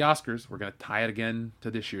happened at the Oscars, we're gonna tie it again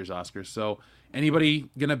to this year's Oscars. So anybody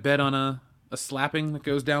gonna bet on a slapping that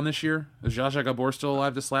goes down this year? Is Zsa Zsa Gabor still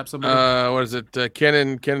alive to slap somebody? What is it?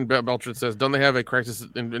 Ken Beltran says, don't they have a crisis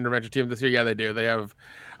intervention team this year? Yeah, they do. They have.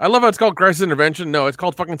 I love how it's called crisis intervention. No, it's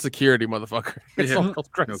called fucking security, motherfucker. It's all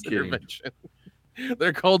called crisis intervention.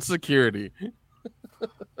 They're called security.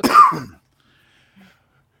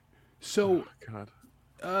 So,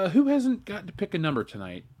 who hasn't gotten to pick a number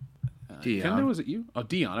tonight? Dion. Kendo, was it you? Oh,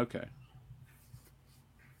 Dion. Okay.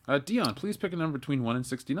 Dion, please pick a number between 1 and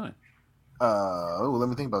 69. Let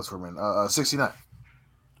me think about this for a minute. 69.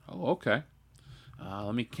 Oh, okay.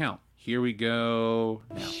 Let me count. Here we go.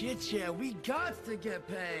 Now. Shit, yeah, we got to get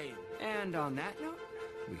paid. And on that note,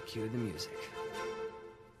 we cue the music.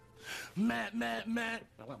 Matt. Matt. Matt.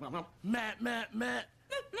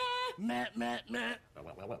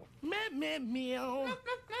 Meow.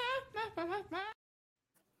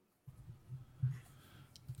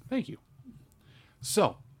 Thank you.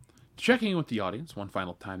 So, checking in with the audience one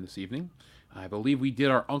final time this evening. I believe we did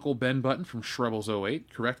our Uncle Ben button from Shrebbles08.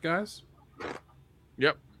 Correct, guys?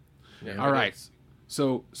 Yep. Yeah, all right.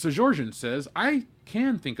 So Georgian says, I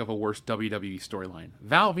can think of a worse WWE storyline.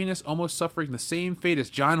 Val Venus almost suffering the same fate as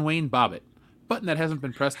John Wayne Bobbitt. Button that hasn't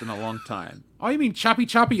been pressed in a long time. Oh, you mean Choppy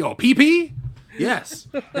Choppy Oh PP? Yes,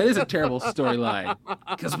 that is a terrible storyline.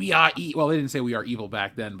 Because we are well, they didn't say we are evil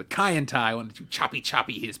back then, but Kai and Tai wanted to Choppy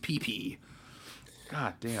Choppy his PP.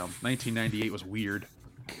 God damn, 1998 was weird.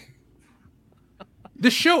 The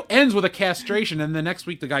show ends with a castration, and the next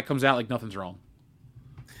week the guy comes out like nothing's wrong.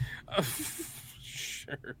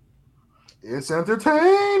 Sure. It's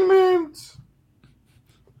entertainment.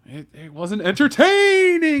 It wasn't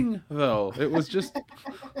entertaining, though. It was just...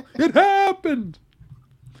 it happened!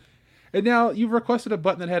 And now you've requested a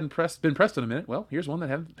button that hadn't been pressed in a minute. Well, here's one that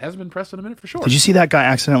hasn't been pressed in a minute for sure. Did you see that guy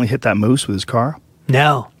accidentally hit that moose with his car?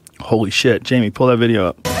 No. Holy shit. Jamie, pull that video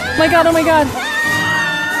up. Oh my god, oh my god.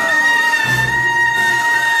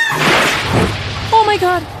 Oh my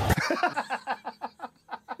god.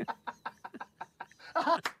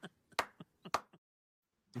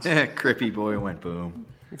 Crippy boy went boom.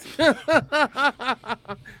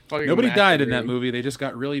 Nobody died in that movie. They just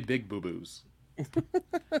got really big boo-boos.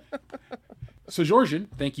 So Georgian,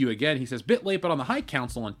 thank you again. He says, bit late, but on the High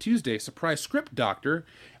Council on Tuesday, surprise script doctor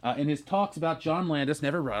in his talks about John Landis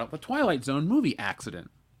never brought up the Twilight Zone movie accident.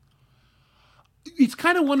 It's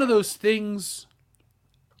kind of one of those things...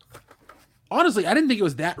 Honestly, I didn't think it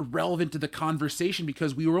was that relevant to the conversation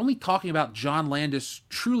because we were only talking about John Landis'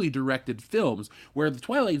 truly directed films, where The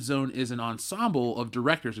Twilight Zone is an ensemble of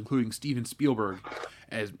directors, including Steven Spielberg,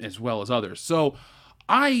 as well as others. So,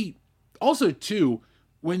 I also too,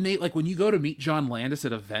 when you go to meet John Landis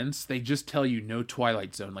at events, they just tell you no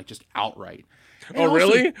Twilight Zone, like just outright. And oh,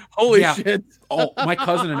 really? Holy shit! My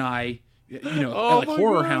cousin and I,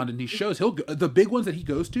 Horror Hound and these shows, the big ones that he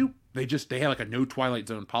goes to. They have like a no Twilight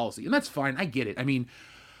Zone policy, and that's fine. I get it. I mean,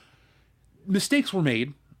 mistakes were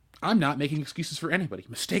made. I'm not making excuses for anybody.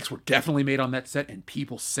 Mistakes were definitely made on that set, and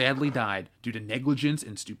people sadly died due to negligence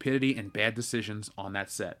and stupidity and bad decisions on that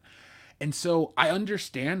set. And so I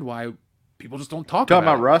understand why people just don't talk about it.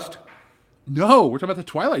 Talking about Rust? No, we're talking about the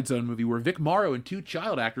Twilight Zone movie where Vic Morrow and 2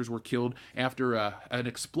 child actors were killed after an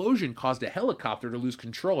explosion caused a helicopter to lose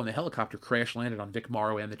control, and the helicopter crash landed on Vic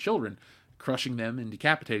Morrow and the children, crushing them and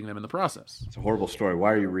decapitating them in the process. It's a horrible story.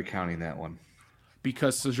 Why are you recounting that one?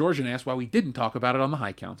 Because Georgian asked why we didn't talk about it on the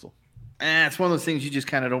High Council. It's one of those things you just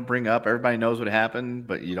kind of don't bring up. Everybody knows what happened,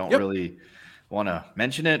 but you don't really want to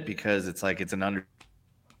mention it because it's like it's an under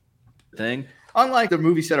thing. Unlike the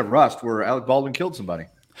movie set of Rust where Alec Baldwin killed somebody.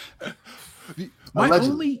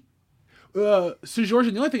 So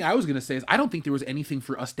Georgian, the only thing I was going to say is I don't think there was anything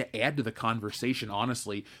for us to add to the conversation,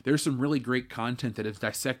 honestly. There's some really great content that has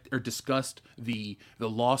discussed the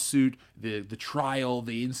lawsuit, the trial,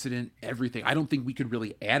 the incident, everything. I don't think we could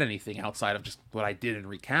really add anything outside of just what I did and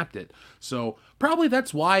recapped it. So probably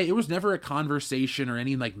that's why it was never a conversation or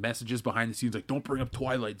any like messages behind the scenes like don't bring up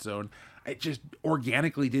Twilight Zone. It just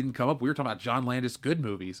organically didn't come up. We were talking about John Landis good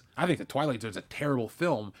movies. I think the Twilight Zone is a terrible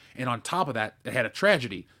film, and on top of that, it had a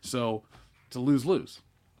tragedy. So it's a lose-lose.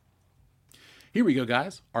 Here we go,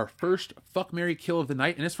 guys. Our first Fuck, Marry, Kill of the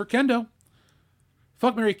night, and it's for Kendo.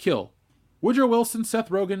 Fuck, Marry, Kill. Woodrow Wilson, Seth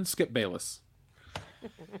Rogen, Skip Bayless.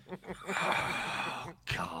 Oh,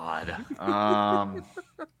 God.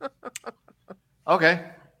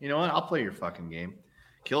 Okay. You know what? I'll play your fucking game.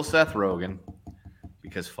 Kill Seth Rogen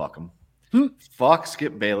because fuck him. Fuck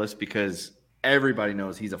Skip Bayless because everybody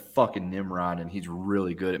knows he's a fucking Nimrod and he's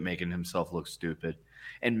really good at making himself look stupid.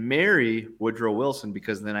 And marry Woodrow Wilson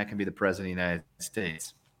because then I can be the president of the United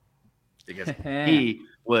States. Because he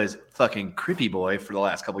was fucking creepy boy for the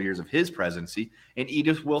last couple of years of his presidency, and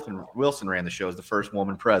Edith Wilson ran the show as the first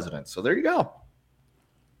woman president. So there you go.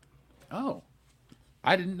 Oh,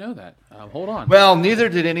 I didn't know that. Hold on. Well, neither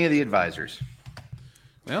did any of the advisors.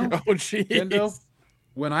 Well, Kendo,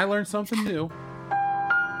 when I learn something new.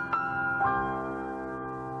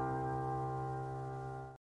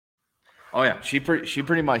 Oh yeah, she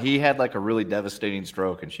pretty much, he had like a really devastating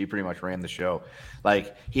stroke and she pretty much ran the show.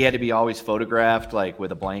 Like he had to be always photographed like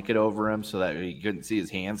with a blanket over him so that he couldn't see his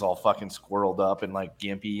hands all fucking squirreled up and like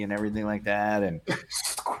gimpy and everything like that. And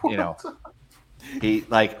you know, he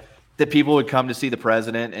like the people would come to see the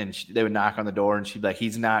president and they would knock on the door and she'd be like,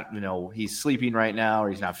 he's not, you know, he's sleeping right now or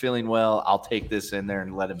he's not feeling well. I'll take this in there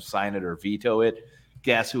and let him sign it or veto it.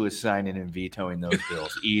 Guess who was signing and vetoing those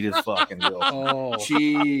bills? Edith fucking Wilson. Oh.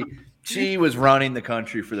 She was running the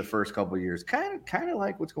country for the first couple of years. Kind of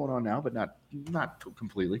like what's going on now, but not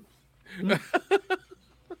completely.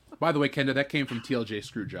 By the way, Kendo, that came from TLJ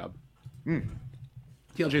Screwjob.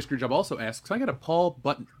 TLJ Screwjob also asks, can I get a Paul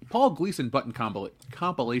Gleason button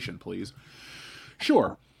compilation, please?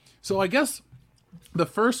 Sure. So I guess the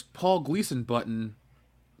first Paul Gleason button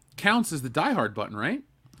counts as the Die Hard button, right?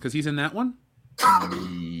 Because he's in that one?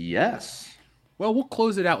 Yes. Well, we'll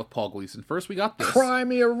close it out with Paul Gleason. First, we got this. Cry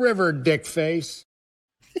me a river, dickface.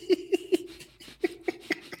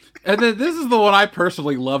 And then this is the one I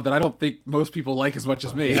personally love that I don't think most people like as much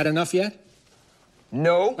as me. You had enough yet?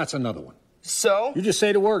 No. That's another one. So? You just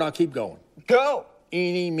say the word, I'll keep going. Go.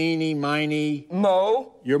 Eeny, meeny, miny.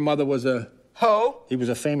 Mo. Your mother was a... Ho. He was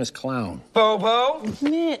a famous clown. Bobo.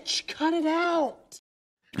 Mitch, cut it out.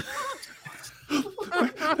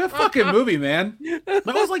 That fucking movie, man. That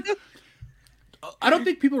was like... I don't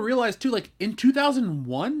think people realize, too, like, in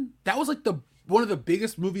 2001, that was like one of the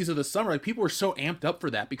biggest movies of the summer. Like, people were so amped up for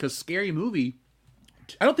that because Scary Movie...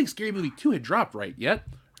 I don't think Scary Movie 2 had dropped yet?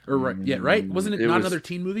 Right? Wasn't it not another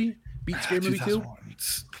teen movie? Beat Scary Movie 2?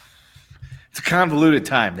 It's a convoluted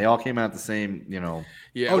time. They all came out the same, Yeah.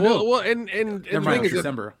 And the thing is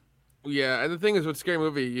December. Yeah, and the thing is with Scary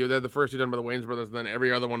Movie, they're the first two done by the Wayans brothers, and then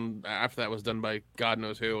every other one after that was done by God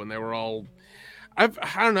knows who, and they were all... I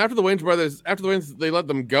don't know. After the Wayans brothers, they let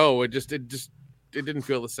them go. It didn't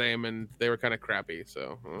feel the same, and they were kind of crappy.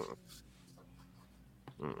 So,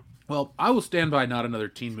 Well, I will stand by Not Another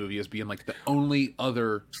Teen Movie as being like the only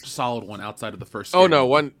other solid one outside of the first.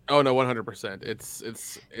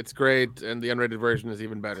 100%. It's great, and the unrated version is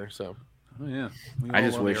even better. So, yeah, I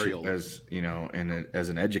just wish, as as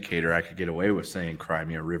an educator, I could get away with saying "Cry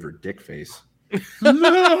me a river, dickface."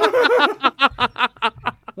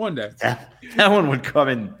 One day. That one would come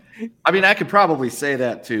in. I mean, I could probably say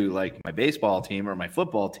that to like my baseball team or my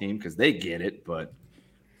football team because they get it, but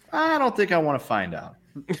I don't think I want to find out.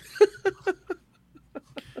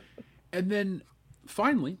 And then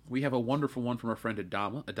finally, we have a wonderful one from our friend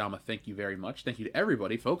Adama. Adama, thank you very much. Thank you to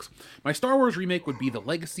everybody, folks. My Star Wars remake would be the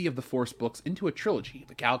Legacy of the Force books into a trilogy.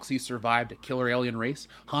 The galaxy survived a killer alien race.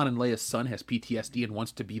 Han and Leia's son has PTSD and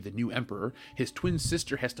wants to be the new emperor. His twin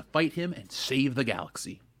sister has to fight him and save the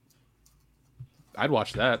galaxy. I'd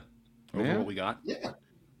watch that over what we got. Yeah.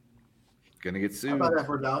 Gonna get sued. How about that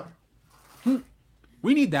for a dollar?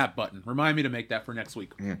 We need that button. Remind me to make that for next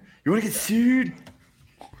week. Yeah. You want to get sued?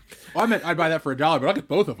 Well, I meant I'd buy that for $1, but I'll get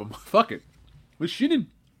both of them. Fuck it. We shouldn't.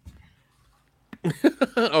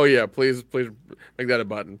 Oh yeah, please make that a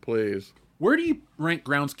button, please. Where do you rank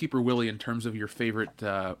Groundskeeper Willie in terms of your favorite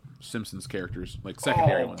Simpsons characters, like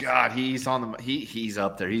secondary ones? Oh God, he's on the he's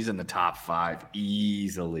up there. He's in the top 5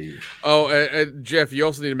 easily. Oh, Jeff, you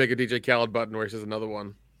also need to make a DJ Khaled button where he says another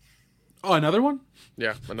one. Oh, another one?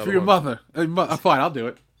 Yeah, another for your one. mother. Fine, I'll do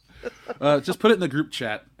it. Just put it in the group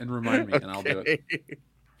chat and remind me, and I'll do it.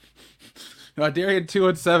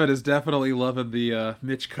 Darian217 is definitely loving the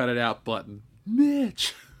Mitch cut it out button.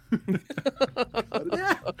 Mitch,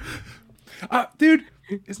 dude,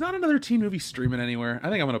 is Not Another Teen Movie streaming anywhere? I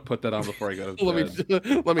think I'm gonna put that on before I go to bed.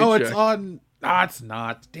 let me check. It's on. It's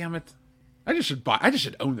not. Damn it! I just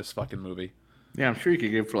should own this fucking movie. Yeah, I'm sure you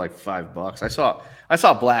could get it for like $5. I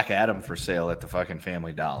saw Black Adam for sale at the fucking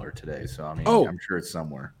Family Dollar today. So I mean, I'm sure it's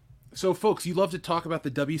somewhere. So, folks, you love to talk about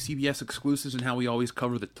the WCBS exclusives and how we always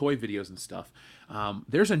cover the toy videos and stuff.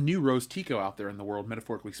 There's a new Rose Tico out there in the world,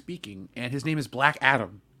 metaphorically speaking, and his name is Black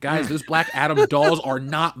Adam. Guys, those Black Adam dolls are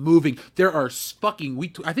not moving. There are fucking...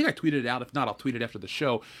 I think I tweeted it out. If not, I'll tweet it after the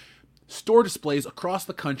show. Store displays across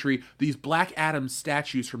the country, these Black Adam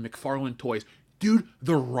statues from McFarlane Toys. Dude,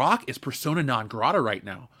 The Rock is persona non grata right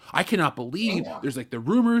now. I cannot believe there's like the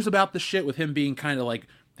rumors about the shit with him being kind of like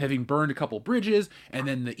having burned a couple bridges, and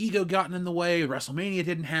then the ego gotten in the way. WrestleMania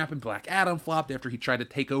didn't happen. Black Adam flopped after he tried to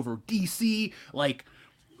take over DC. Like,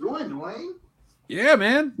 ruined Dwayne. Yeah,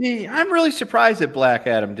 man. Yeah, I'm really surprised that Black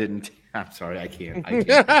Adam didn't. I'm sorry, I can't say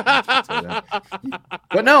that.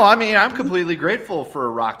 But no, I mean, I'm completely grateful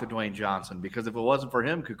for Rock the Dwayne Johnson because if it wasn't for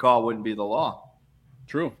him, Kukal wouldn't be the law.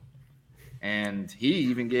 True. And he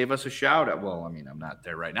even gave us a shout out. Well, I mean, I'm not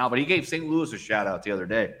there right now, but he gave St. Louis a shout out the other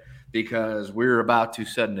day because we're about to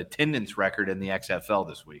set an attendance record in the XFL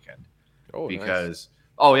this weekend. Oh, because,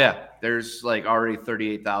 nice. There's like already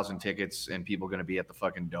 38,000 tickets and people going to be at the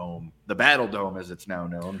fucking dome, the Battle Dome as it's now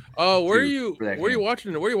known. Oh, where are you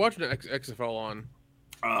watching XFL on?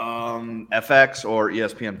 FX or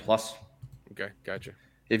ESPN Plus. Okay, gotcha.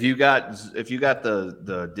 If you got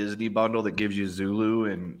the Disney bundle that gives you Zulu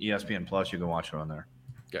and ESPN Plus, you can watch it on there.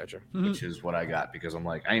 Gotcha. Which is what I got because I'm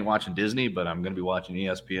like, I ain't watching Disney, but I'm gonna be watching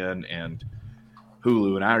ESPN and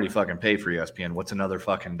Hulu, and I already fucking pay for ESPN. What's another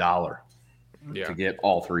fucking $1 to get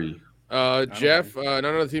all three? Jeff, none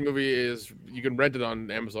of the movie is. You can rent it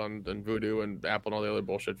on Amazon and Vudu and Apple and all the other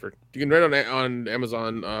bullshit. You can rent it on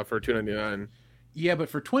Amazon for $2.99. Yeah, but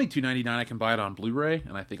for $22.99, I can buy it on Blu-ray,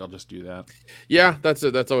 and I think I'll just do that. Yeah, that's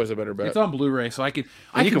it. That's always a better bet. It's on Blu-ray, so I can.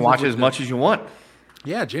 You can watch it as much as you want.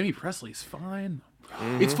 Yeah, Jamie Presley's fine.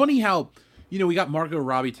 Mm-hmm. It's funny how, we got Margot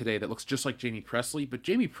Robbie today that looks just like Jamie Presley, but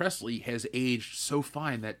Jamie Presley has aged so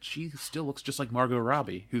fine that she still looks just like Margot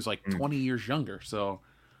Robbie, who's like 20 years younger. So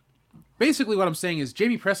basically what I'm saying is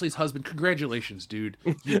Jamie Presley's husband, congratulations, dude.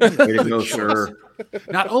 Way to go, sir.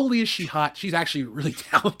 Not only is she hot, she's actually really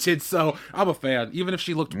talented, so I'm a fan. Even if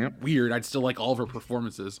she looked weird, I'd still like all of her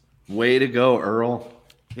performances. Way to go, Earl.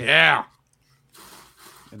 Yeah.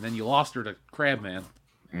 And then you lost her to Crabman.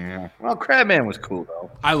 Yeah. Well, Crabman was cool, though.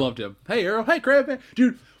 I loved him. Hey, Earl. Hey, Crabman.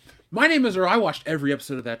 Dude, My Name is Earl. I watched every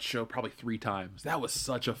episode of that show probably 3 times. That was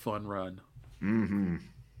such a fun run. Mm-hmm.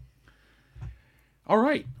 All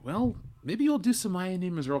right. Well, maybe you'll do some My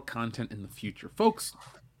Name is Earl content in the future. Folks,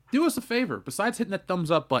 do us a favor. Besides hitting that thumbs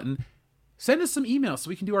up button, send us some emails so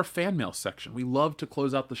we can do our fan mail section. We love to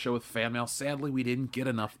close out the show with fan mail. Sadly, we didn't get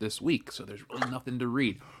enough this week, so there's really nothing to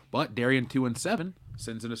read. But Darian217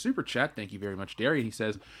 sends in a super chat. Thank you very much, Darian. He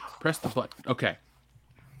says, press the button. Okay.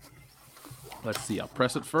 Let's see. I'll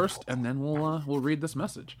press it first, and then we'll read this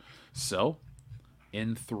message. So,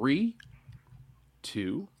 in 3,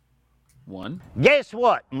 2, 1. Guess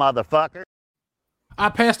what, motherfucker? I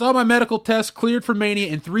passed all my medical tests, cleared for mania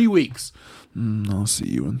in 3 weeks. I'll see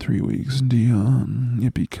you in 3 weeks, Dion.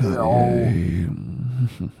 Yippee-ki-yay.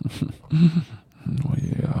 Oh,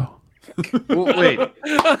 yeah. Well, wait.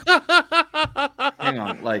 Hang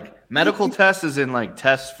on. Like, medical tests is in, like,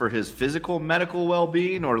 tests for his physical medical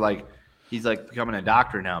well-being, or, like, he's, like, becoming a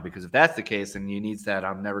doctor now? Because if that's the case, then he needs that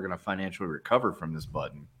I'm never going to financially recover from this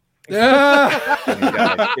button.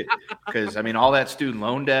 Yeah. Because, I mean, all that student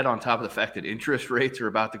loan debt on top of the fact that interest rates are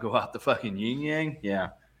about to go out the fucking yin-yang. Yeah.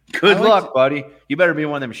 Good luck, buddy. You better be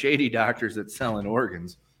one of them shady doctors that's selling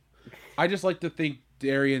organs. I just like to think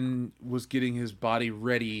Darian was getting his body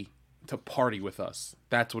ready to party with us.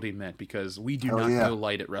 That's what he meant, because we do not know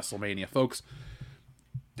light at WrestleMania. Folks,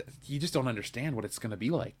 you just don't understand what it's going to be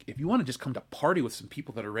like. If you want to just come to party with some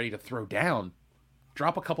people that are ready to throw down,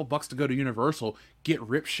 drop a couple bucks to go to Universal, get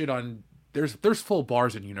rip shit on. There's full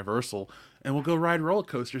bars in Universal, and we'll go ride roller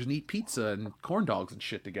coasters and eat pizza and corn dogs and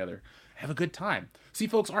shit together. Have a good time. See,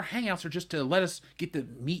 folks, our hangouts are just to let us get to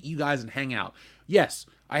meet you guys and hang out. Yes,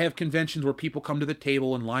 I have conventions where people come to the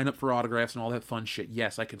table and line up for autographs and all that fun shit.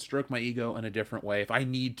 Yes, I can stroke my ego in a different way if I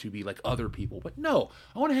need to be like other people. But no,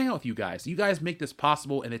 I want to hang out with you guys. You guys make this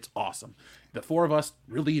possible, and it's awesome. The 4 of us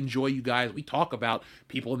really enjoy you guys. We talk about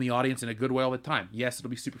people in the audience in a good way all the time. Yes,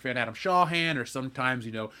 it'll be Superfan Adam Shawhan or sometimes,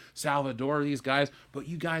 Salvador, these guys. But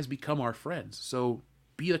you guys become our friends. So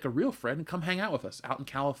be like a real friend and come hang out with us out in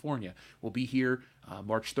California. We'll be here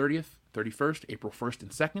March 30th, 31st, April 1st,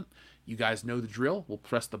 and 2nd. You guys know the drill. We'll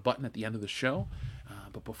press the button at the end of the show.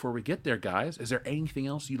 But before we get there, guys, is there anything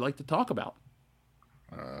else you'd like to talk about?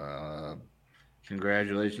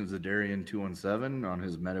 Congratulations to Darian217 on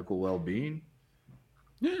his medical well-being.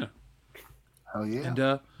 Yeah. Hell yeah.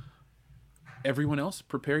 And everyone else,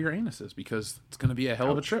 prepare your anuses, because it's going to be a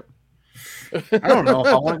hell of a trip. I don't know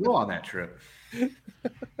if I want to go on that trip.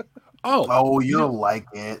 Oh, you'll like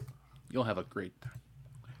it. You'll have a great time.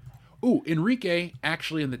 Ooh, Enrique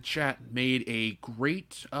actually in the chat made a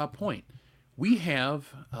great point. We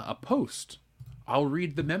have a post. I'll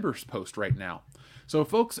read the members' post right now. So,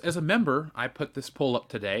 folks, as a member, I put this poll up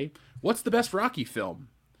today. What's the best Rocky film?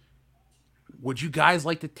 Would you guys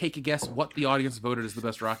like to take a guess what the audience voted as the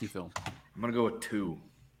best Rocky film? I'm going to go with 2.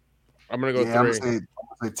 I'm going to go 3. I'm going to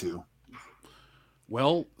say 2.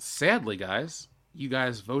 Well, sadly, guys, you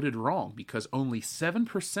guys voted wrong, because only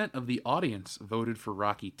 7% of the audience voted for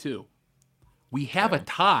Rocky 2. We have a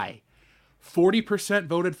tie. 40%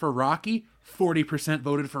 voted for Rocky, 40%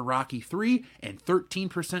 voted for Rocky 3, and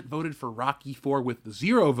 13% voted for Rocky 4, with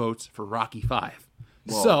 0 votes for Rocky 5.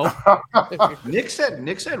 Whoa. So Nick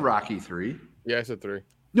said Rocky 3. Yeah, I said 3.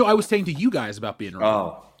 No, I was saying to you guys about being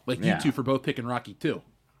wrong. Oh, you two for both picking Rocky 2.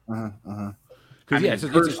 Because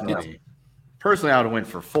personally, I would have went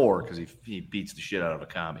for 4 because he beats the shit out of a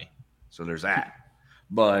commie. So there's that.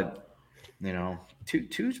 But,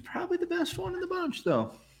 2's probably the best one in the bunch,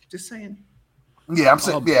 though. Just saying. Yeah, I'm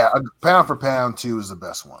saying, pound for pound, 2 is the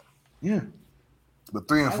best one. Yeah. But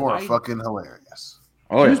 3 and 4 are fucking hilarious.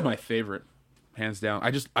 Oh, Who's my favorite, hands down.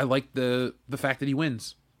 I like the fact that he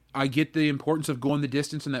wins. I get the importance of going the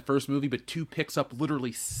distance in that first movie, but 2 picks up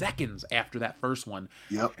literally seconds after that first one.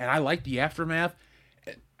 Yep. And I like the aftermath.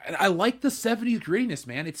 And I like the 70s grittiness,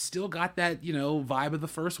 man. It's still got that, vibe of the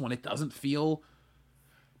first one. It doesn't feel...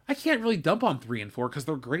 I can't really dump on 3 and 4 because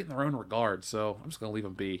they're great in their own regard, so I'm just going to leave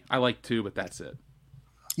them be. I like 2, but that's it.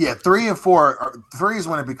 Yeah, 3 and 4... 3 is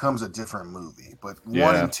when it becomes a different movie, but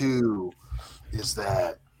 1 and 2 is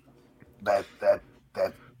that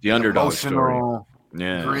the underdog story.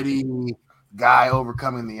 Yeah. Gritty guy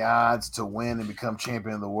overcoming the odds to win and become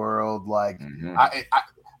champion of the world. Like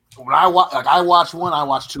when I watch 1, I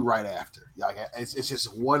watch 2 right after. Like it's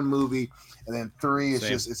just one movie, and then 3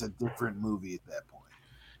 is it's a different movie at that point.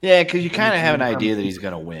 Yeah, because you kind of have an idea that he's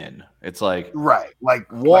gonna win. It's like right, like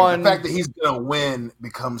the fact that he's gonna win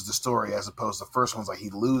becomes the story, as opposed to the first one's like he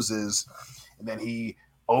loses, and then he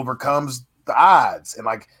overcomes the odds, and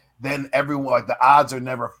like then everyone like the odds are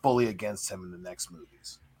never fully against him in the next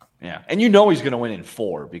movies. Yeah, and he's going to win in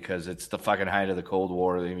 4 because it's the fucking height of the Cold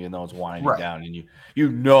War, even though it's winding down, and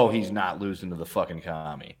he's not losing to the fucking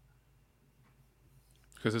commie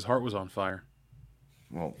because his heart was on fire.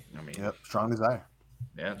 Well, I mean, strong desire.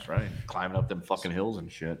 Yeah, that's right. Climbing up them fucking hills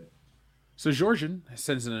and shit. So Georgian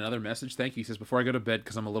sends in another message. Thank you. He says, before I go to bed,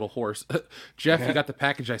 because I'm a little hoarse, Jeff, you got the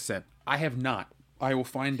package I sent. I have not. I will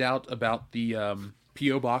find out about the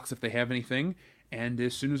P.O. box if they have anything, and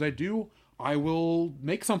as soon as I do, I will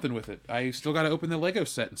make something with it. I still got to open the Lego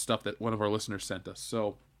set and stuff that one of our listeners sent us.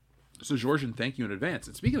 So Georgian, thank you in advance.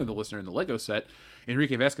 And speaking of the listener in the Lego set,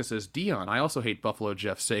 Enrique Vesca says, Dion, I also hate Buffalo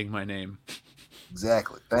Jeff saying my name.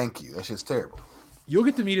 Exactly. Thank you. That shit's terrible. You'll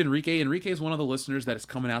get to meet Enrique. Enrique is one of the listeners that is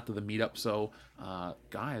coming out to the meetup. So,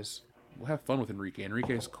 guys, we'll have fun with Enrique.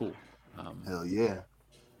 Enrique is cool. Hell yeah.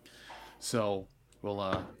 So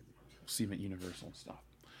we'll see him at Universal and stuff.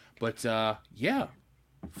 But yeah,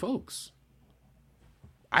 folks,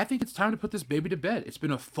 I think it's time to put this baby to bed. It's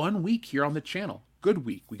been a fun week here on the channel. Good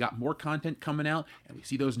week. We got more content coming out, and we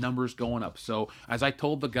see those numbers going up. So, as I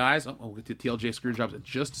told the guys, we'll get to TLJ Screwjobs in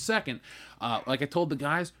just a second. Like I told the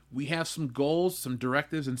guys, we have some goals, some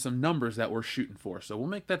directives, and some numbers that we're shooting for. So, we'll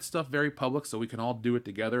make that stuff very public so we can all do it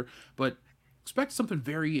together. But expect something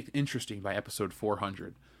very interesting by episode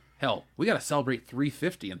 400. Hell, we got to celebrate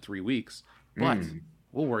 350 in 3 weeks. But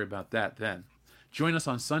we'll worry about that then. Join us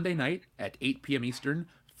on Sunday night at 8 p.m. Eastern,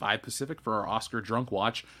 5 Pacific for our Oscar Drunk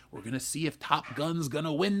Watch. We're going to see if Top Gun's going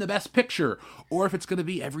to win the Best Picture, or if it's going to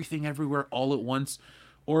be Everything Everywhere All at Once,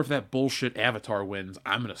 or if that bullshit Avatar wins.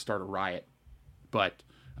 I'm going to start a riot. But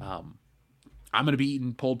I'm going to be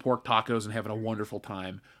eating pulled pork tacos and having a wonderful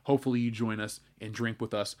time. Hopefully you join us and drink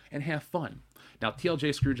with us and have fun. Now,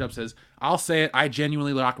 TLJ Screwjob says, I'll say it, I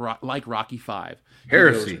genuinely like Rocky 5.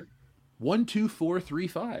 Heresy. 1, 2, 4, 3,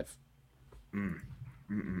 5.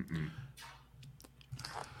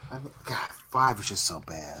 God, 5 is just so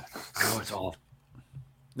bad. Oh, it's awful.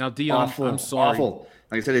 Now, Dion, awful, I'm sorry. Awful.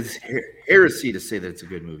 Like I said, it's heresy to say that it's a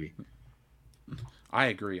good movie. I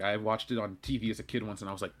agree. I watched it on TV as a kid once, and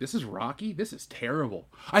I was like, this is Rocky? This is terrible.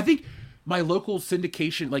 I think my local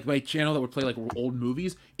syndication, like my channel that would play like old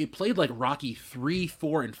movies, it played like Rocky 3,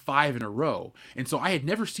 4, and 5 in a row. And so I had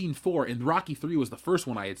never seen 4, and Rocky 3 was the first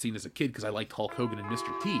one I had seen as a kid because I liked Hulk Hogan and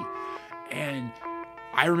Mr. T. And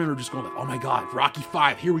I remember just going like, oh my God, Rocky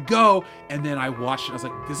 5, here we go. And then I watched it, I was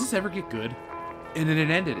like, does this ever get good? And then it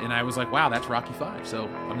ended, and I was like, wow, that's Rocky 5. So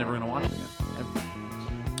I'm never going to watch it again. Ever.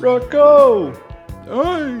 Rocco!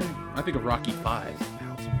 Hey! I think of Rocky 5.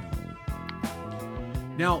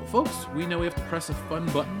 Now, folks, we know we have to press a fun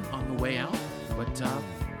button on the way out, but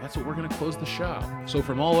that's what we're going to close the show. So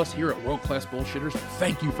from all of us here at World Class Bullshitters,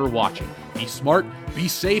 thank you for watching. Be smart, be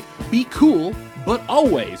safe, be cool, but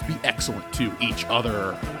always be excellent to each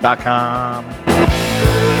other. .com.